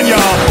up again,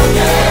 y'all.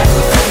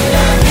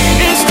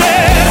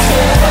 Instead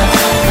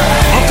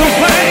of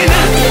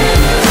complaining,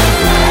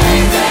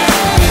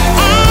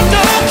 I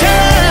don't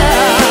care.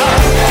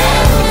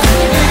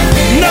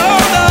 No,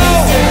 no.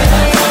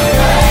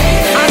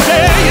 I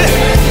dare you,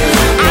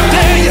 I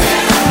dare you.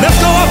 Let's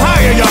go up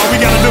higher, y'all. We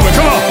gotta do it.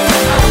 Come on.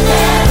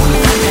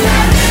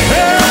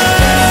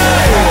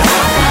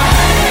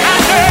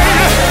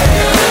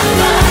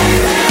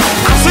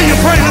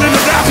 Praising in the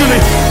balcony.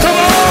 Come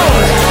on.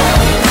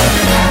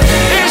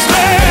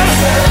 Instead,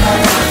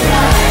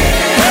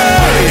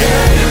 hey,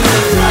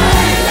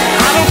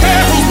 I don't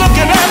care who's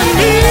looking at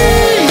me.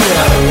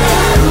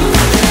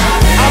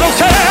 I don't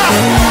care.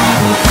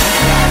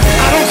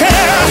 I don't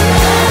care.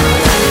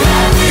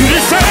 You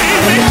just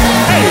saved me.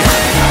 Hey,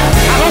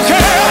 I don't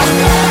care.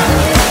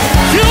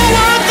 You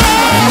weren't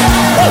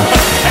there.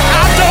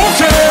 I don't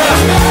care.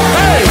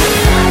 Hey,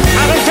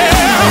 I don't care.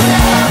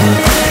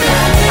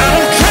 I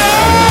don't care.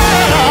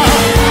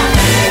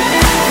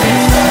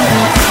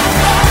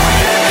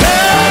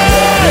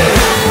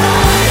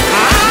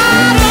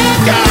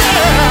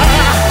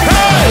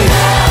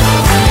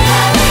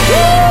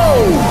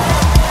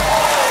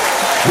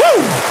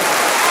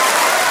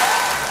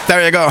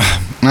 There you go.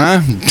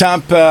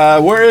 Top,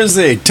 where is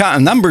he?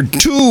 Top, number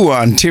 2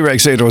 on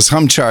T-Rex Radio's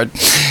home chart.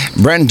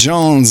 Brent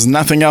Jones,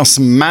 Nothing Else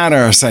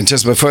Matters. And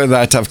just before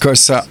that, of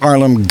course,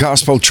 Harlem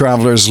Gospel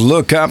Travelers,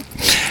 Look Up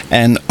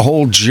and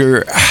Hold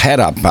Your Head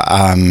Up.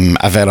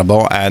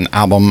 Available, an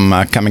album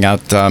coming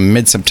out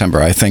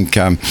mid-September. I think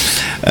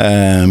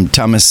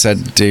Thomas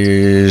said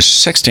the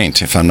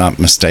 16th, if I'm not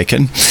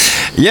mistaken.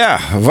 Yeah,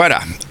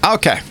 voilà.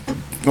 Okay,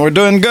 we're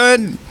doing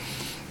good.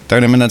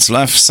 30 minutes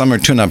left. Summer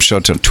tune-up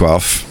show till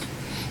 12.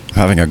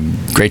 Having a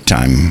great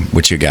time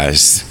with you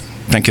guys.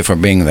 Thank you for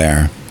being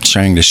there,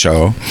 sharing the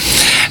show.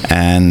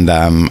 And,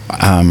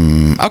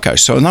 okay,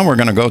 so now we're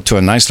going to go to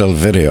a nice little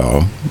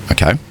video,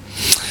 okay?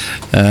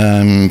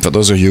 For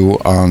those of you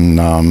on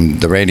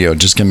the radio,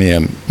 just give me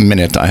a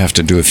minute. I have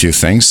to do a few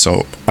things.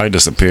 So I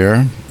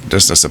disappear,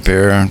 this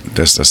disappear,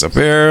 this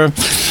disappear,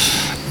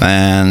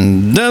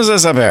 and this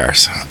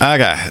disappears.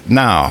 Okay,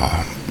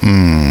 now,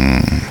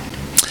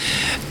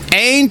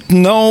 Ain't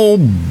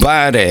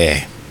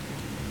Nobody.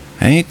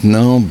 Ain't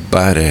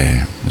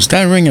Nobody. Does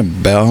that ring a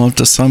bell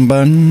to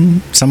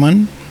someone?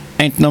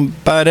 Ain't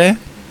nobody?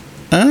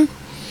 Huh?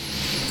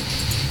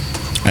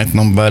 Ain't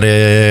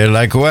nobody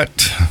like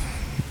what?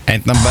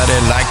 Ain't nobody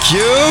like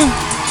you?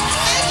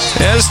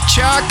 It's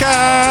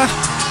Chaka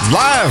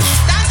live.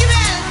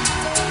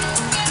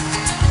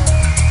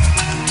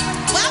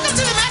 Welcome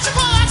to the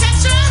Metropole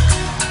Orchestra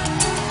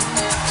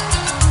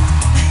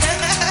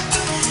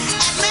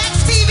at Max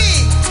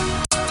TV.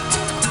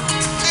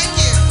 Thank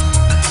you.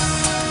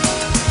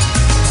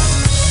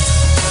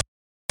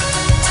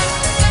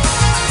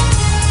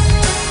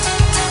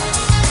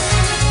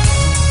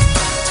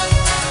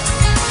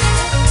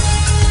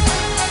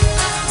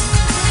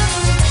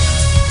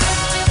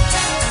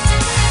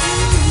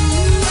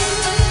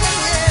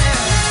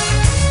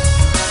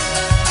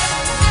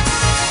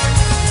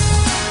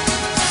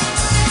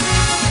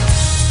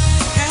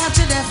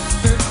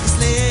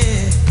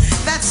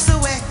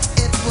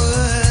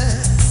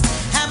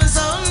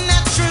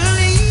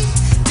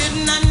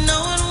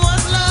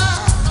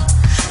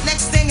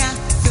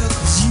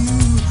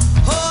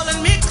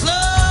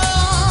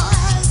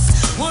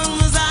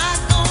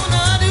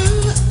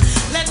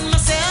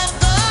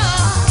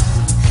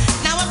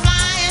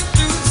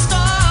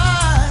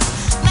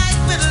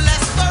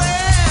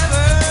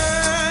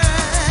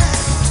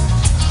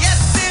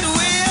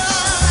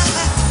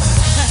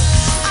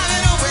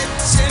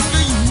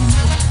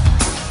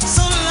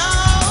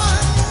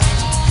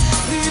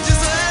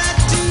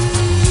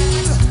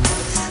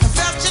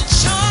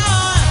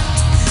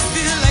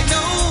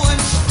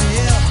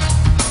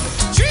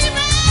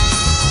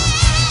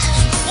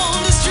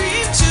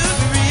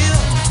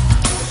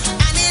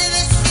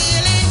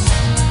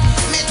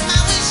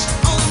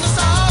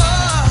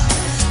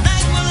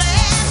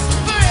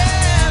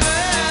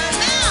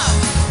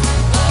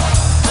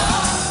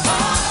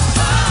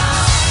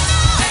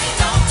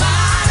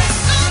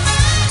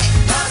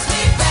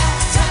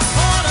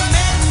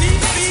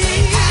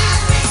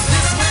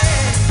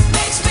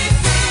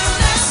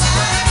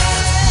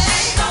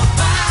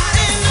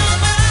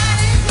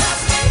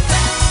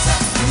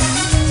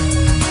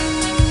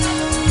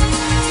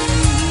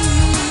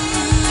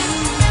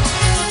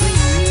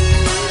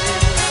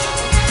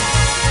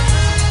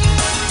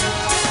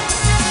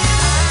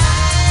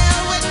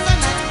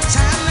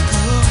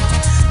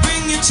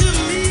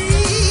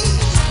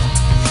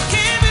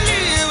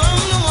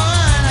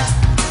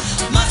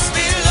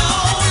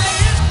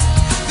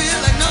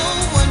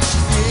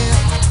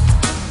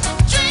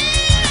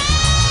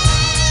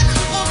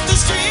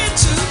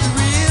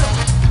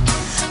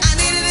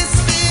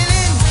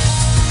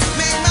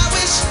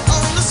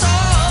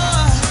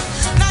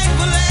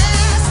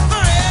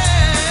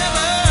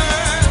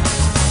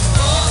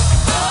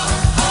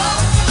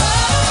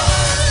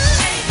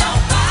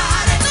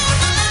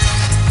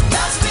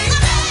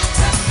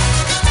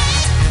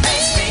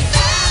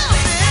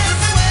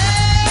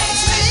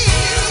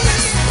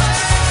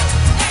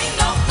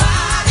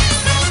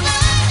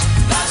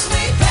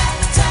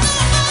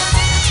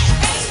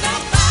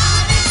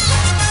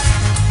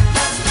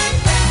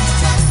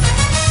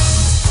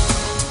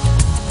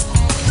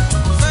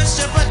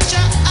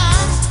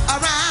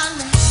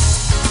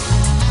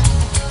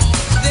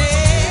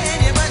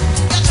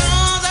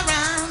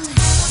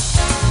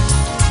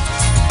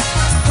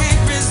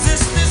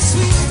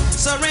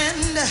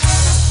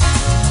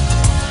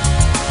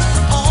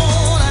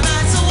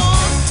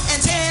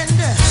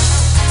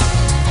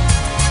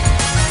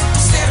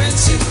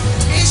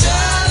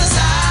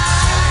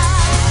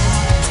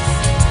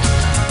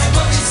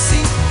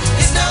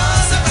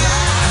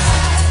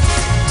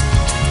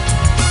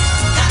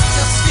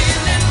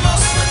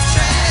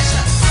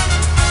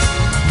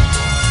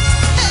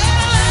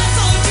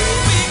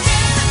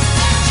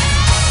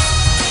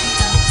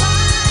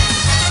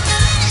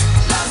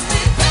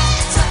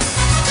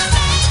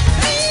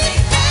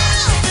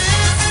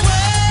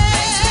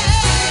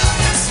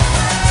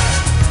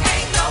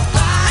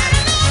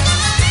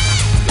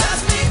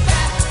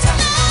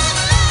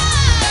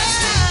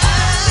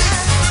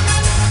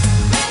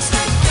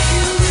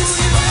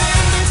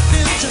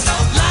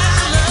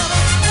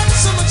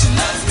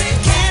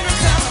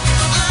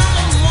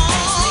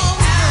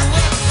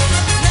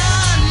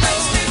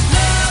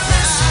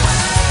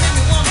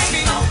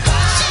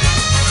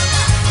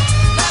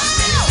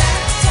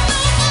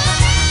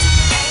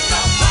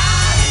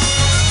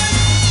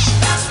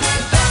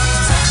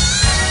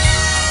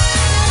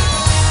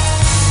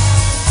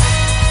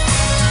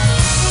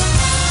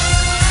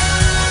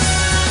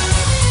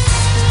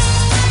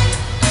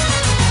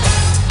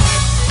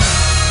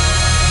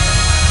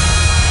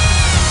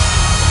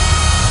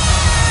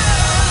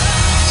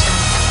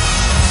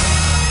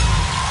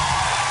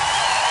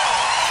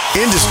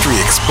 Industry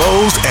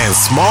Exposed and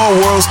Small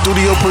World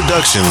Studio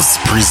Productions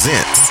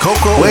presents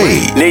Coco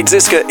Wade. Les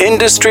disques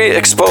Industry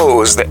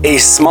Exposed et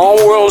Small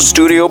World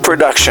Studio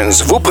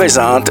Productions vous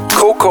présentent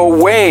Coco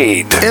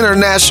Wade.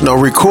 International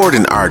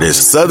recording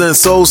artist, Southern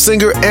soul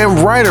singer,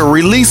 and writer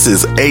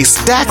releases a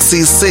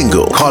Staxy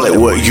single, Call It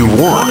What You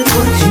Want.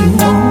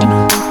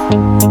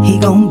 He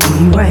gon' be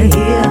right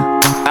here.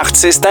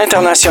 Artiste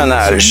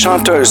international,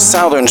 chanteuse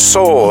Southern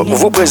Soul,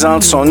 vous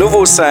présente son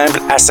nouveau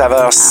simple à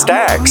saveur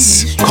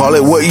Stax. Call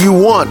It What You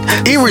Want,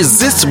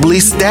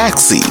 irresistibly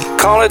Staxy.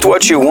 Call It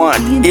What You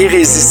Want,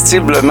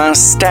 irrésistiblement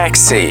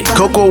Staxy.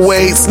 Coco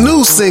Wade's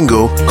new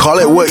single, Call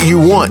It What You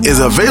Want, is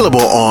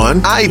available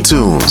on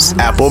iTunes,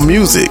 Apple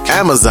Music,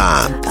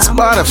 Amazon,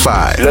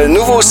 Spotify. Le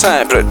nouveau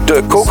simple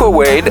de Coco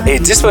Wade est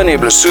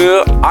disponible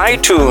sur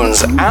iTunes,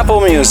 Apple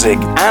Music,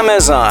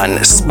 Amazon,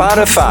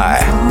 Spotify.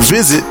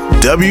 Visit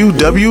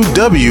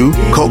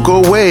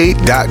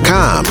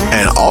www.cocowade.com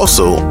and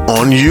also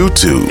on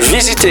YouTube.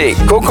 Visitez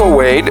Coco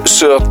Wade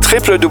sur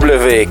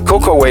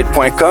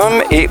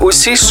www.cocowade.com et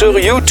aussi sur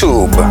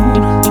YouTube.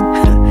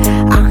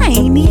 I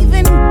ain't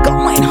even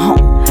going home.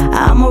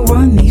 I'ma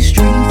run these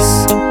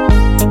streets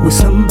with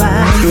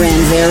somebody.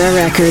 Ranvera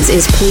Records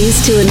is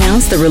pleased to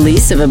announce the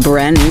release of a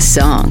brand new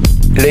song.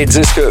 Les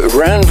disques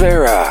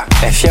Ranvera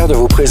est fier de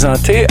vous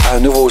présenter un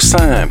nouveau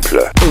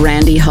simple.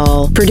 Randy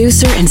Hall,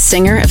 producer and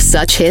singer of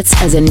such hits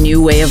as A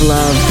New Way of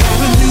Love,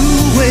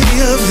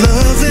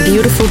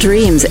 Beautiful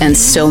Dreams, and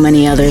so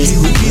many others,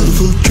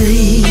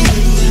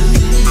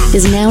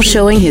 is now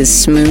showing his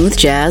smooth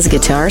jazz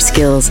guitar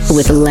skills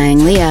with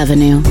Langley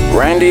Avenue.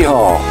 Randy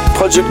Hall,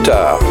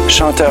 producteur,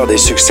 chanteur des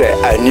succès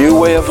A New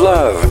Way of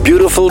Love,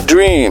 Beautiful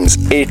Dreams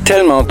et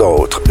tellement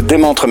d'autres,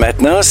 démontre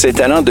maintenant ses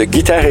talents de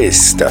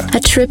guitariste. A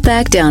trip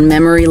back down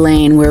memory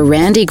lane where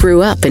Randy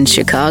grew up in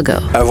Chicago.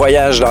 Un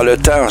voyage dans le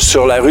temps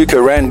sur la rue que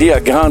Randy a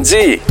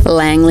grandi.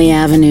 Langley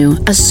Avenue,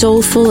 a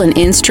soulful and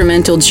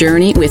instrumental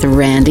journey with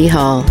Randy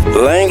Hall.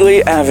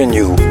 Langley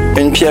Avenue,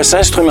 une pièce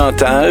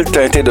instrumentale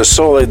teintée de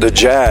soul et de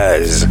jazz.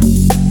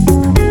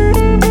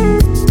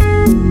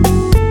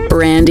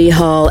 Randy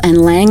Hall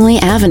and Langley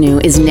Avenue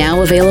is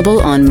now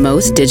available on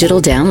most digital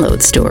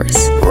download stores.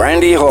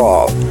 Randy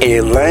Hall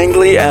et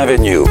Langley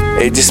Avenue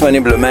est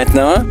disponible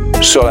maintenant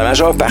sur la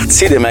majeure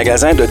partie des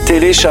magasins de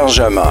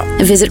téléchargement.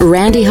 Visit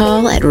Randy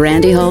Hall at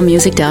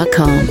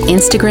randyhallmusic.com,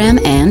 Instagram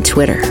and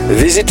Twitter.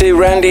 Visitez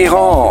Randy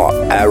Hall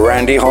à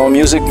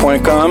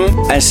randyhallmusic.com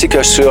ainsi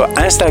que sur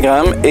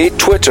Instagram et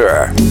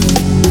Twitter.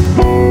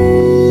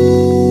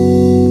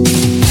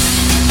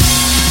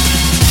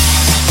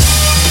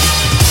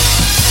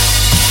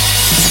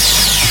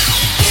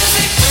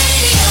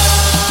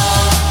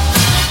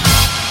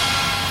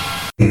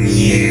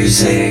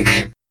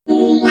 Music.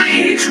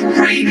 Hit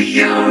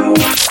radio.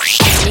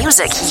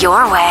 Music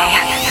your way.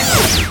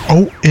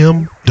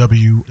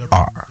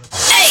 OMWR.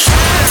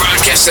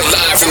 Broadcasting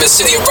live from the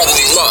city of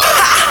brotherly love.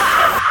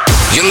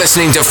 You're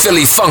listening to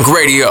Philly Funk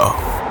Radio.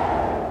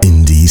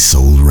 Indie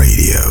Soul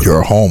Radio,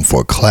 your home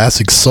for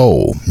classic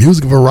soul,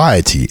 music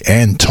variety,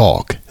 and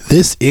talk.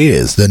 This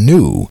is the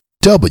new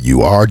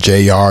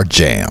WRJR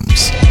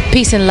Jams.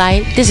 Peace and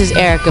light. This is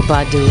Erica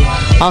Badu,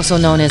 also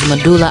known as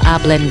Medulla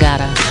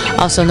Oblongata,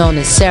 also known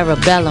as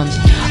Cerebellum,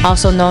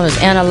 also known as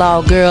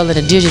Analog Girl in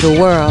the Digital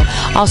World,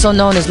 also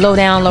known as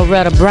Lowdown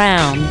Loretta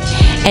Brown.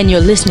 And you're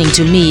listening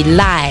to me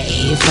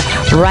live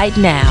right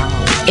now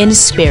in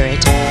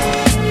spirit.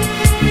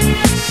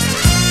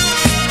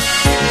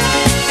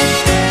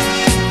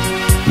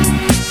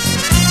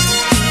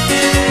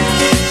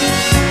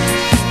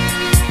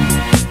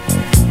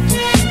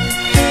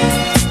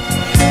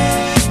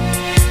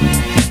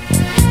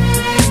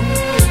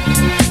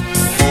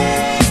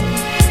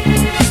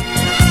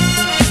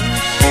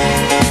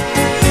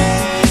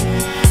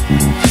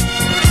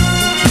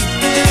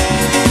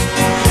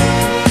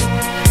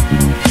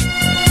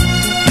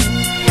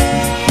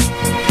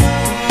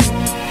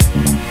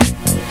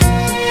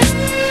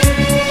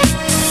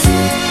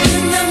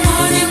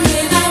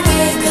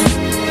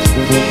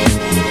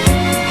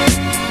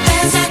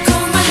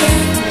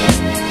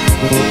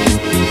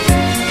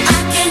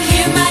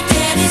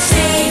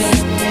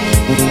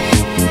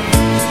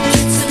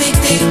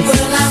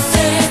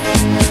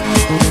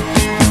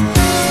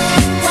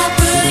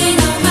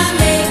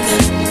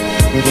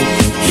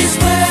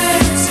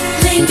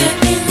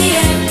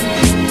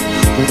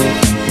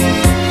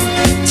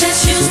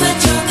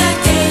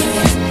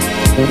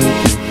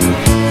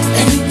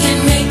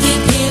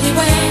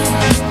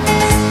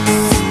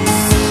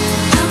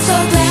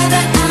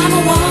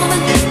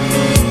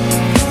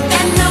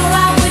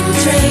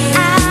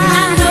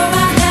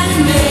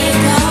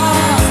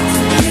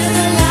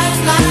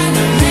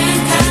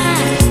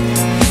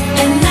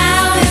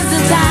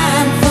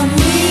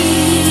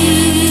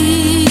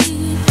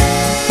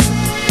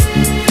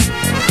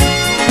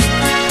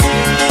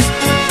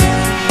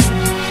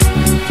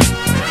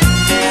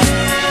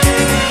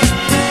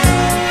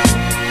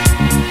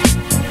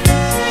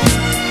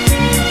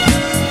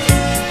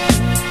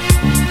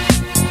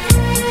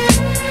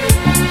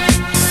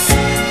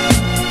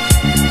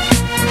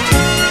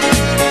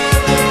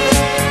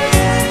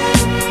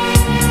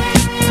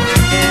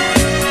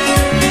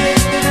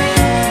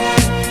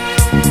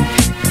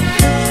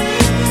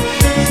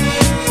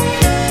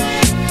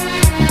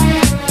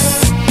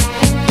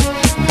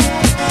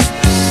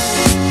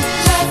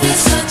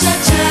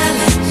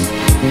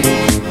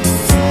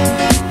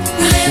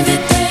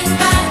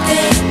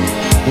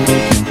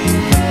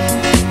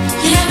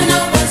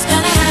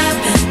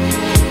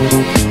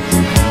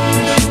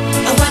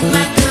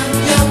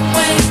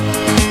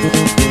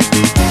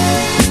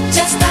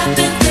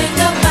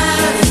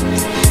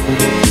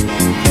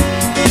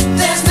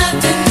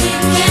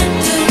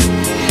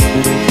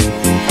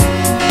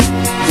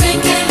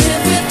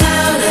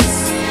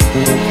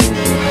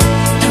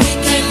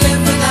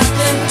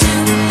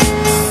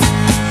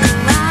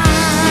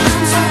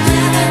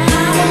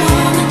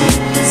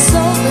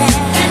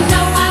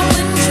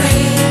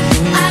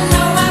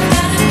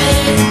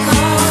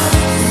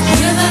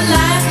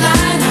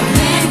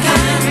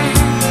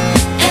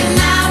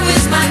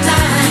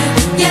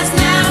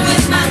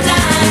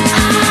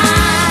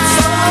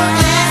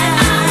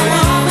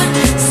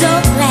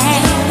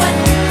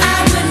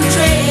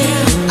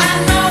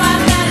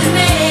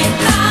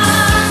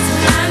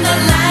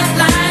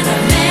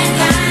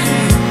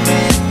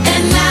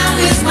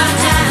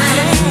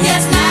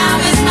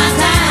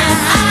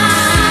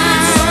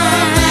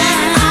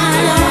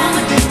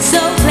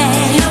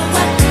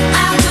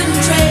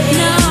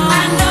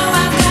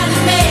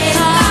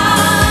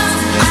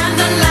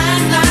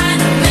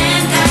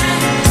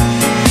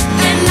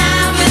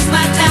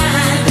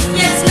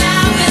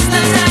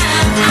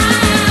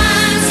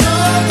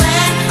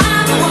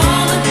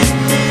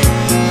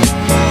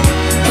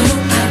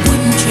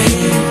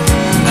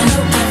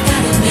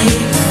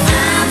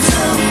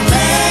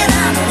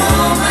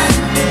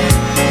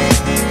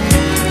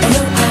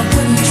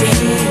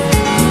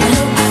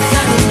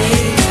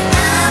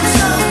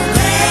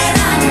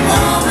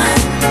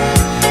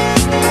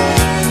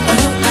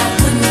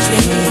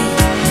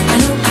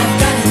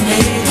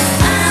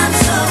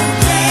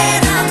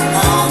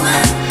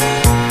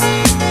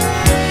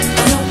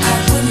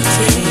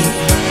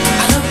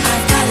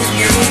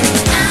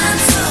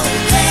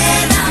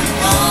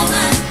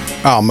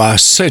 Oh, ma,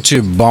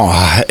 c'est-tu bon?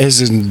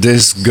 Isn't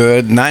this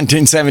good?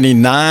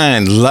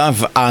 1979,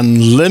 Love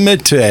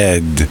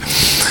Unlimited.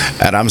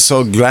 And I'm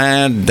so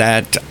glad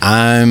that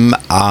I'm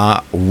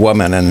a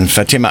woman. And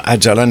Fatima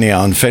Ajalani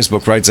on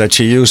Facebook writes that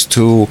she used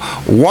to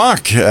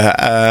walk. She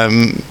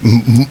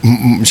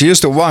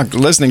used to walk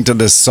listening to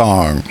this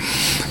song.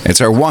 It's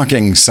her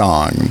walking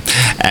song.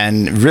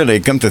 And really,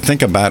 come to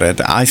think about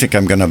it, I think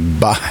I'm going to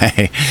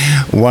buy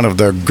one of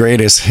their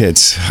greatest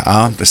hits.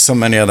 There's so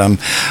many of them.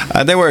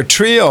 They were a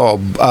trio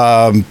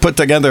put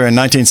together in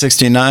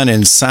 1969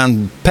 in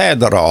San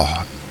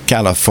Pedro,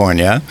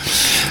 California.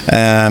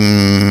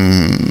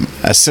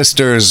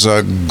 Sisters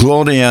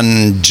Gloria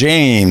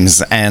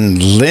James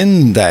and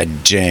Linda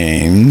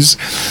James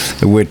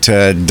with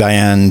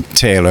Diane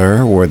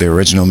Taylor were the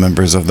original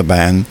members of the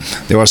band.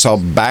 They were also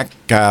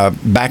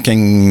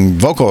backing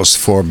vocals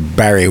for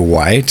Barry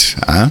White.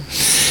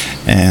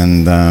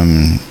 And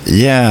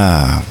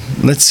yeah,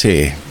 let's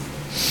see.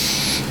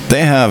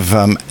 They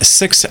have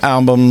 6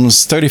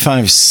 albums,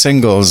 35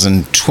 singles,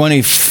 and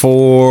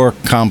 24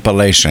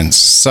 compilations.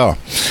 So,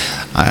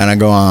 I'm going to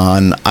go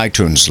on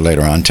iTunes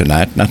later on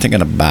tonight. Nothing going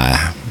to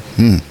buy.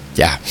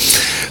 Yeah.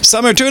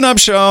 Summer Tune-Up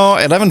Show,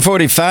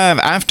 11:45.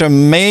 After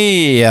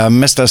me,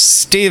 Mr.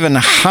 Stephen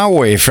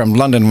Howie from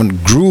London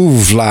with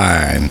Groove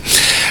Line.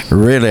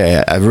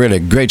 Really, a really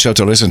great show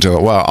to listen to.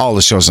 Well, all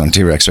the shows on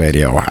T-Rex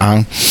Radio.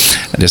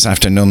 This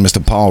afternoon, Mr.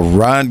 Paul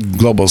Rudd,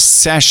 Global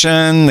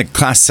Session, the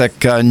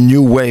classic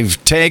New Wave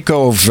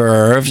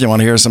Takeover. If you want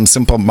to hear some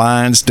Simple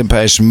Minds,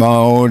 Depeche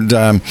Mode,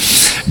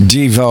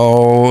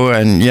 Devo,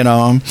 and, you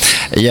know,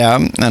 yeah.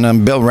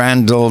 And Bill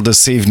Randall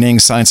this evening,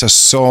 Science of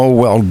Soul,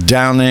 Will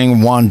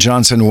Downing, Juan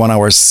Johnson, 1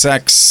 Hour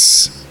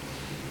Sex.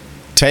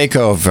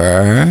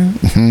 Takeover.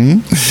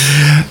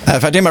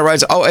 Fatima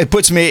writes, it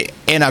puts me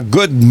in a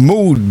good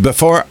mood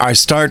before I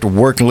start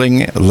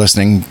working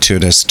listening to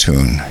this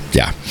tune.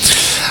 Yeah.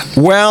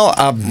 Well,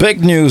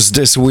 big news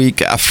this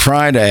week,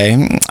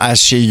 Friday, as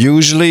she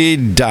usually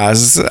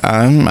does.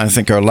 I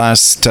think her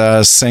last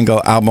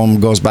single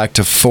album goes back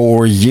to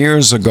 4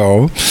 years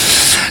ago.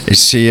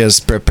 She is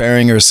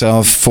preparing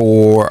herself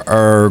for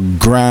her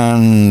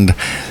grand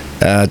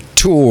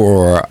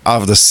tour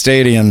of the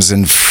stadiums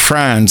in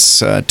France,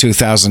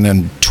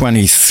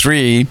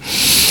 2023.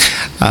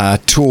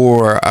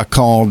 Tour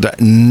called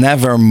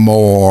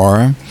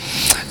Nevermore,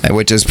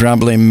 which is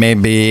probably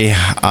maybe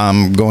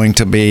going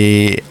to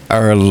be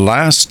our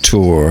last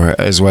tour,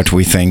 is what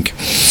we think.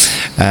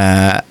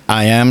 I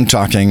am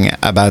talking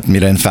about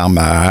Mylène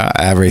Farmer.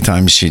 Every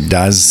time she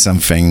does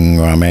something,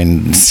 I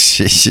mean,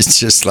 she's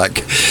just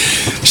like,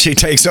 she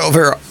takes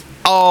over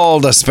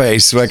all the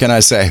space. What can I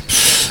say?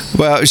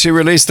 Well, she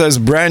released this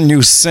brand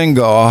new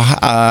single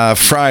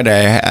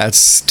Friday.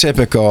 It's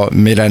typical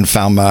Mylène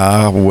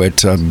Farmer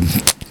with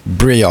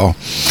brio,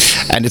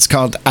 and it's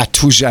called À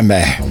tout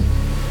jamais.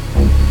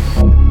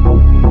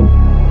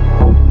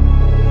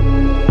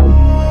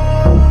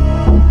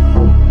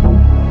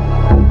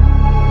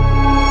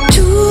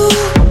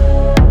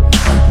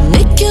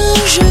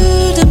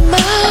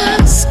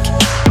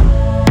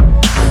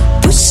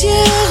 Plus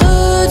de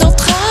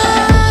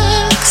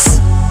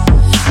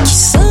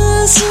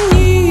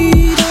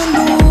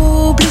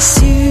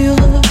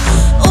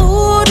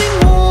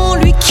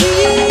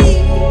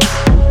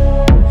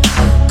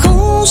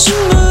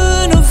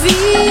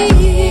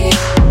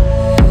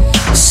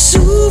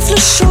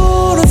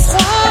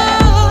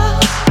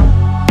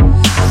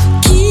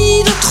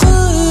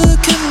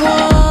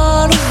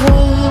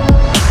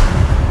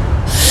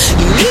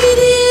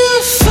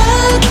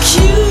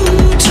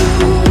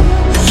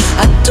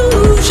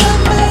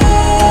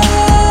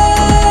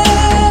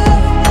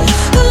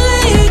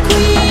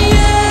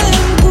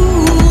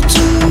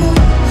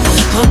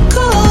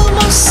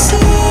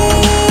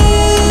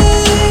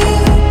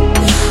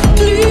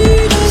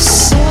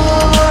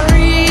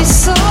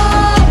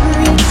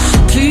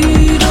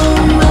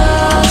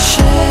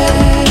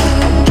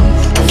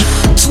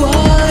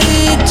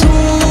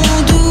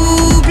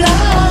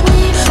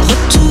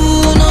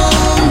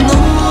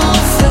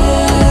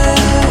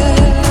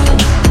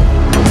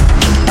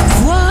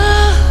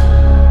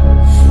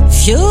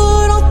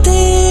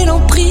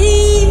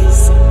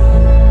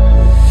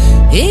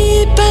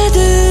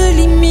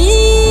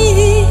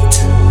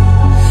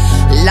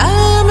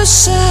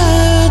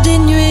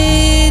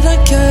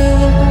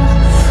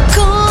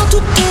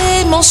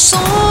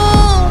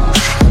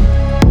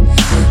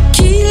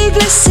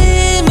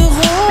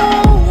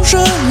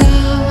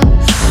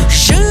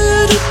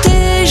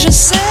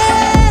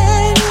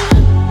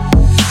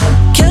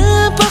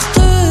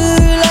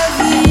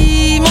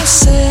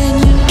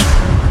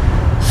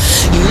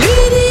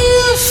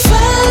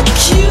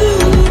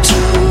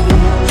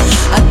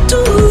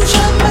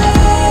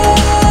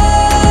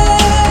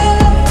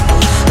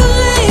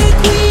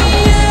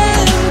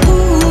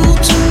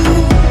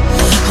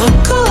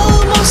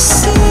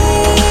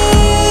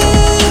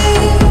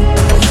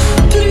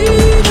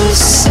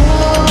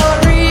sang.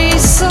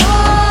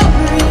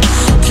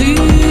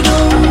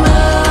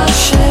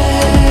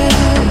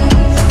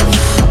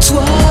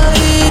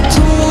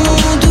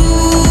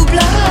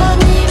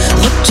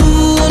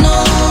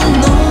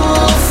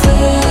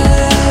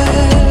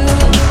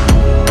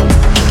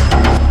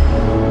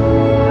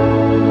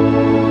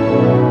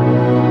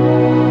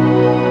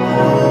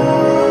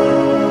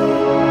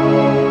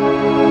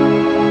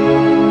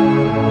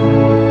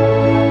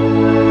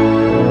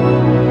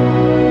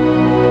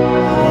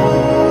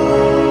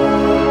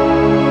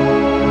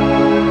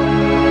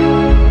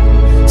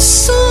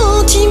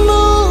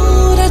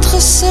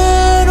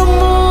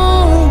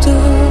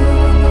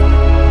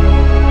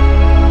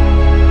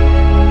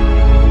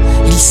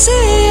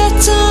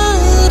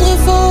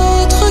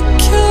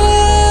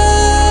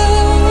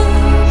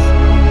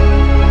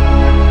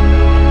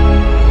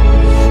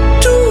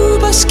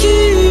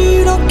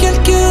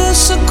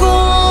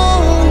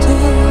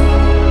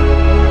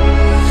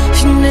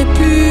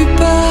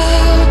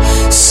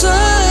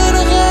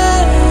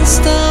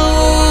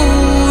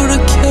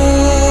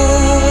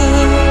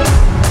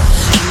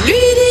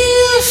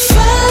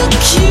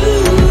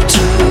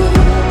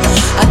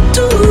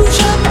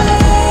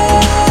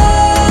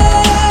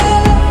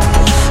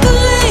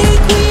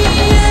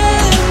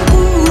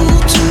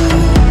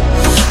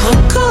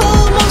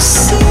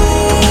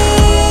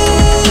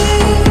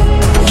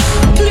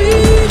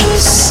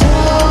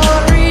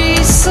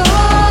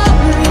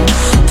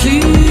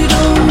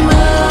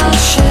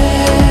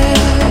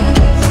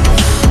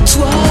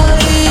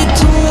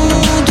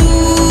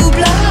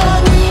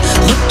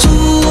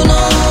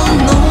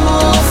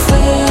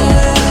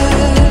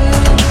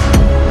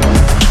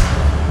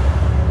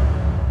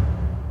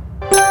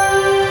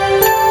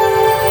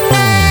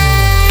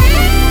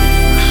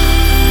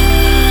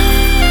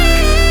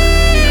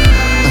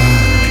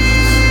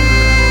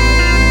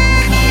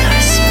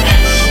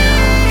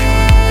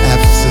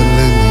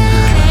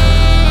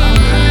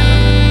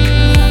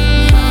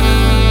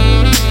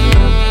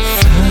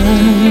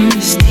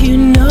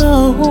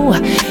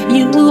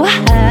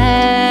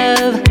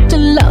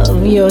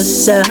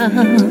 yourself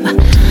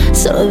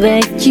so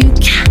that you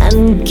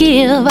can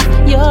give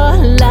your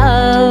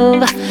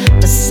love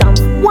to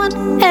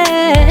someone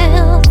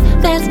else.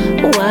 That's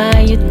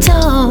why you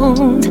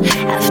don't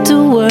have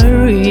to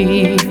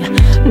worry.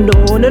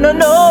 No, no, no,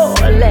 no,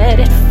 let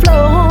it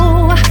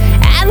flow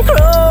and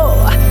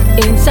grow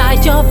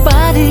inside your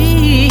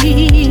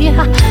body,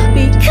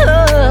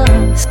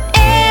 because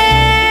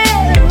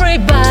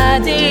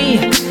everybody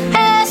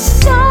has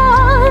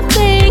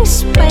something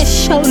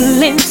special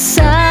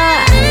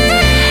inside,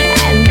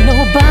 and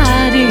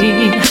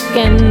nobody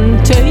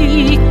can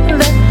take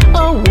that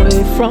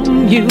away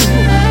from you.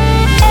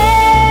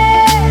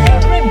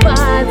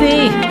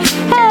 Everybody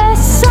has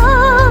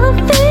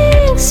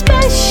something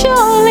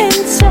special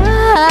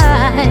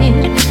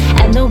inside,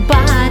 and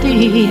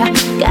nobody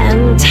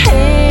can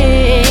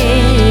take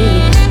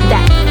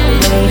that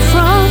away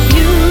from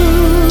you.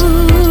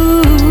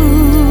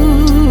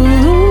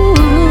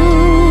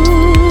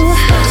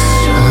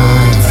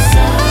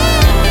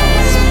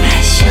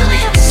 Special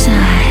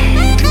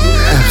inside.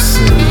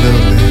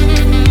 Absolutely.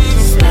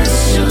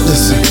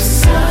 Listen.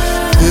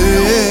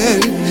 Yeah,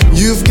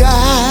 you've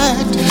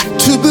got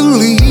to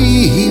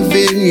believe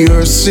in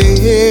yourself.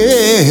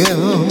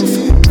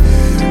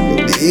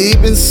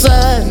 Deep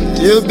inside,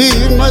 you'll be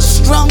much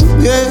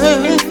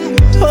stronger.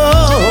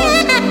 Oh,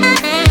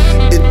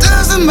 it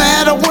doesn't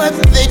matter what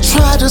they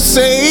try to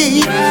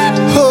say.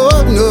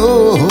 Oh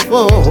no,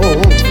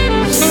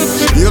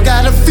 you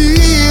gotta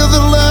feel the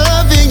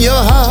love in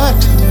your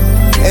heart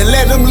and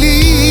let them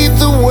lead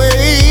the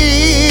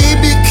way,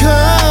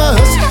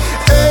 because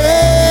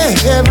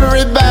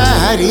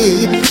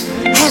everybody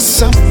has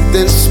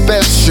something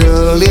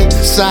special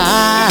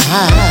inside,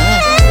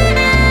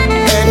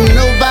 and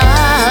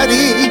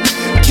nobody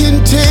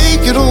can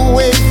take it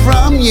away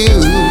from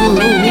you.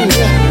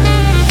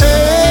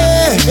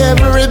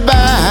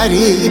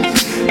 Everybody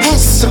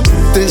has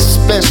something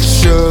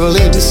special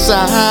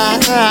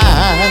inside,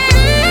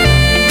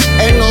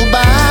 and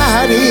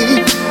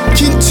nobody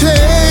can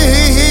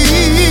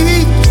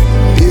take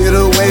it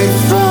away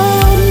from you.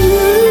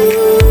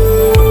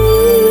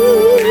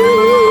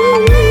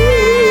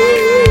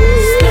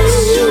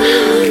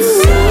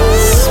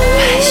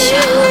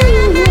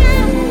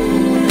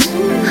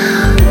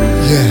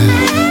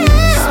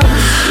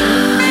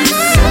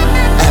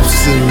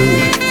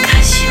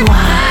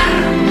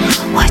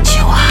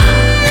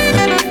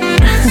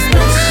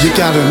 You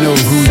gotta know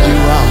who you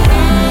are,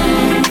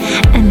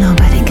 and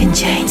nobody can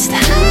change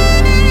that.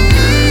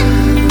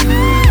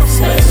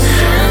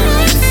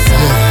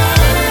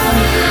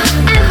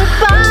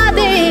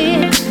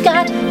 Everybody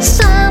got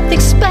something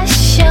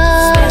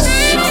special,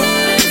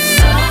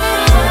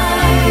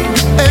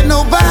 and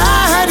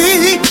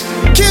nobody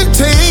can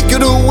take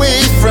it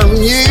away from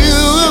you.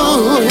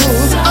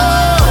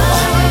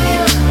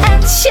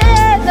 and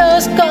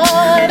shadows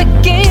gotta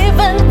give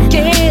and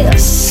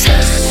gifts.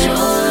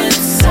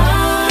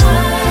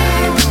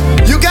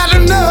 You gotta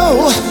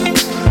know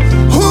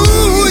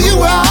who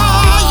you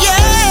are,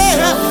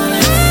 yeah.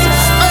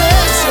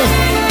 Special.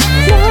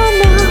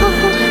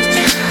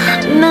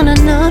 No, no,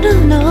 no, no,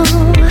 no.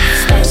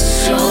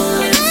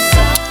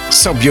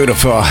 So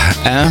beautiful,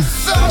 eh?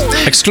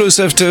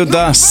 Exclusive to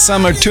the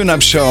Summer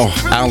Tune-Up Show.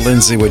 Al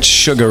Lindsay with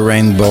Sugar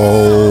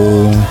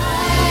Rainbow.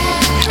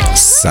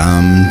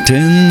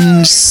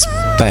 Something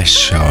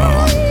special.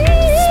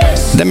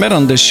 They met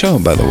on this show,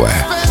 by the way.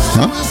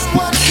 Huh?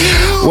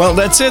 Well,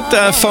 that's it,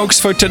 folks,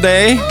 for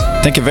today.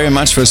 Thank you very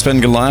much for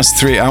spending the last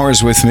 3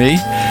 hours with me.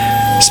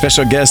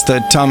 Special guest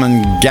Tom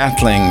and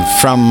Gatling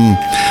from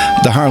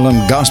the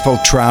Harlem Gospel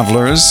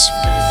Travelers.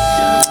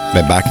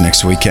 Be back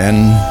next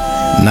weekend,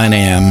 9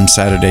 a.m.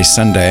 Saturday,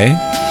 Sunday.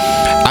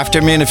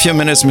 After me in a few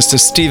minutes, Mr.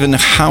 Stephen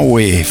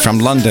Howie from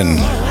London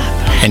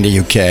in the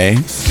UK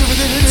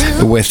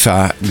with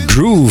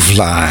Groove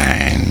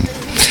Line.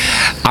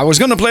 I was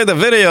going to play the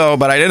video,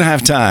 but I didn't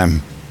have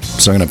time,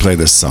 so I'm going to play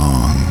this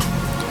song.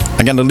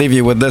 I'm going to leave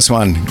you with this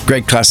one.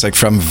 Great classic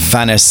from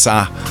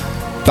Vanessa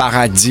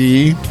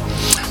Paradis.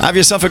 Have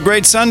yourself a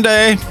great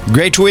Sunday,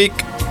 great week.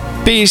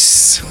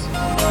 Peace.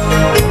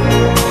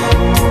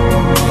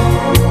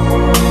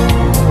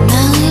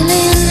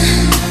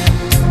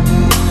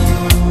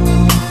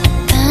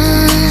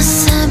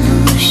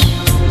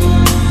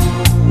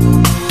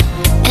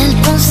 Elle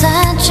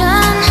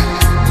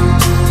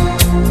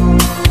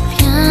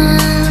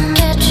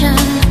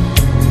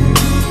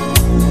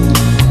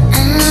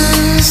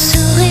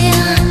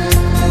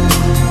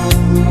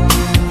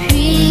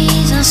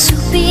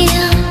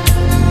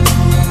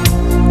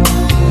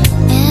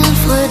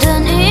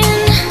fredonne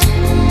une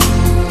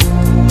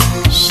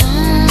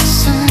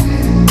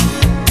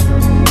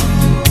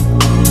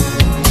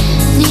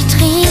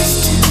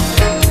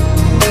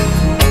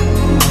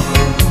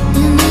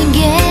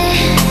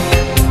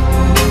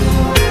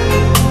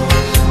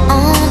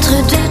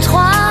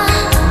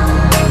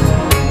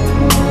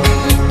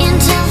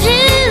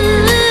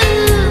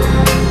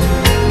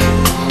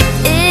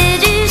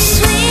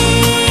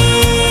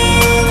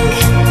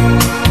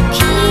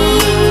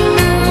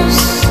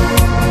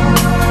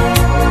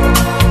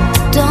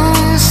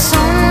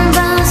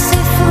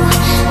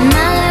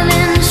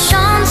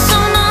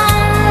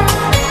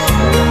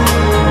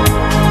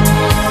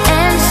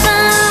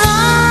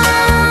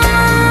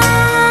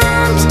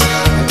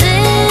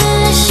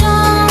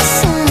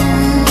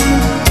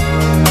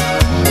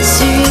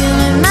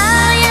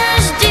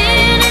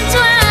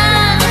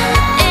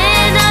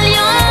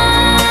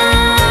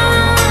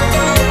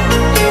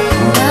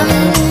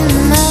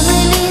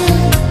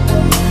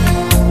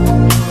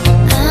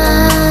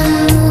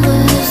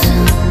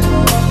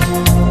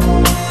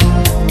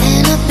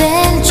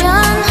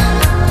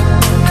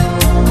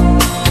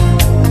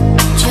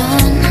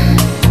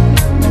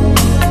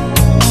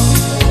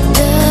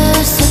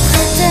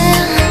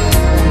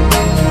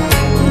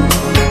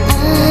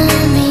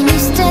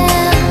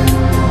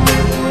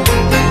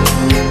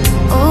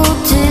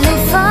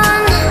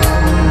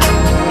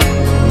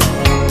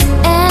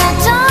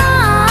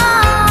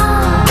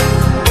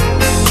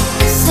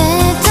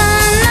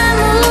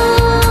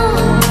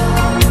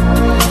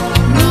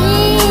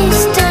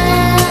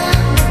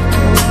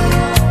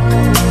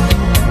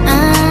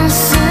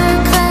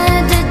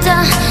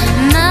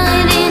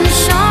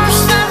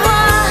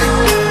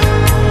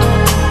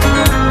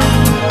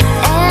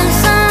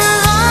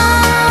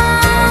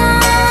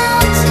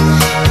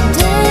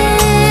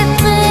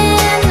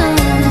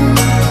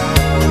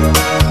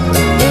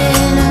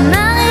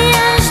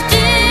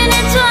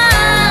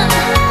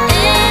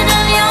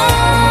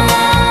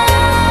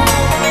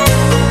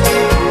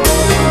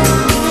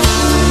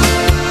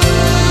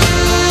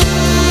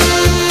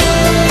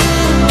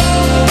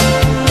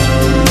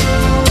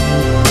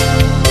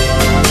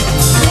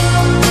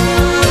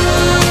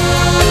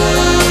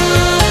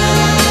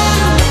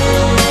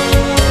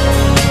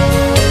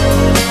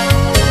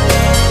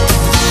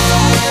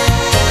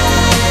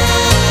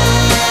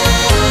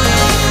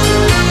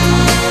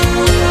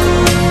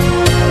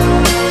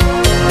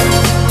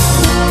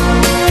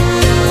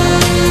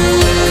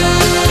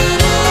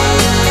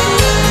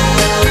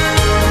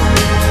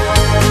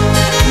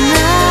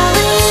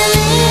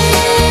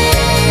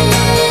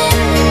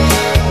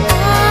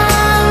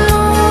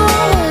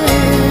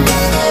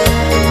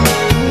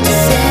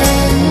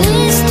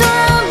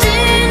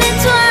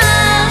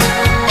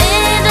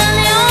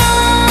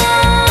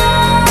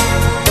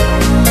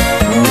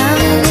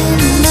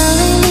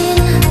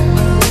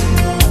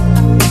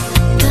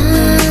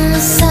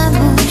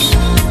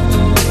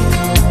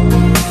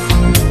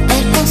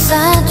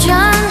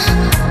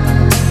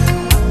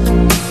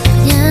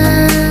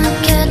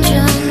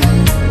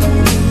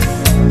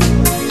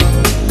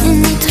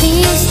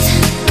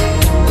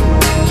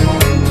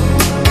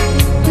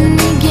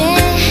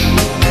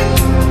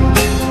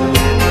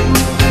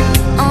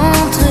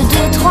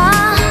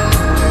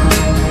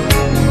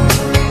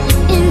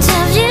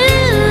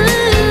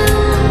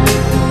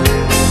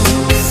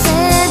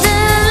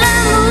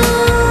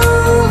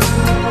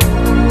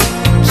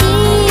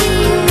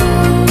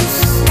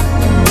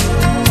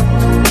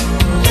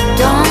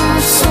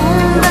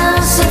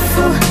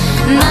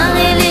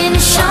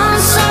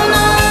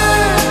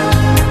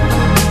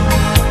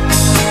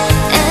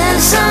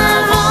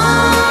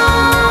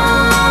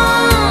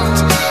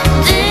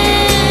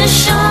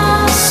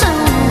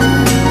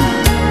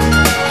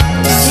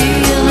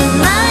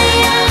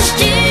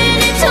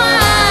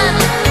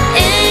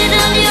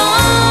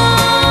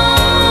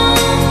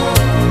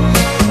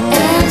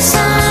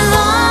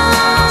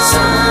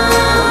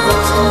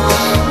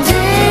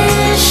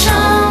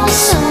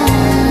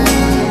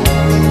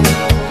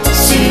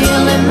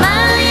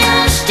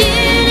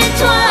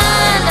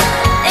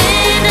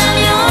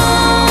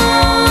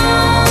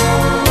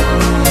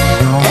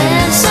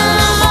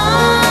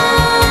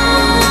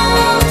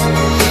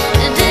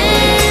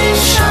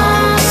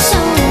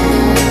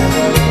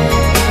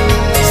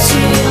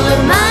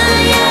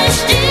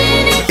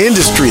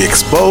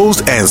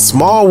Bose and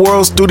Small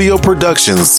World Studio Productions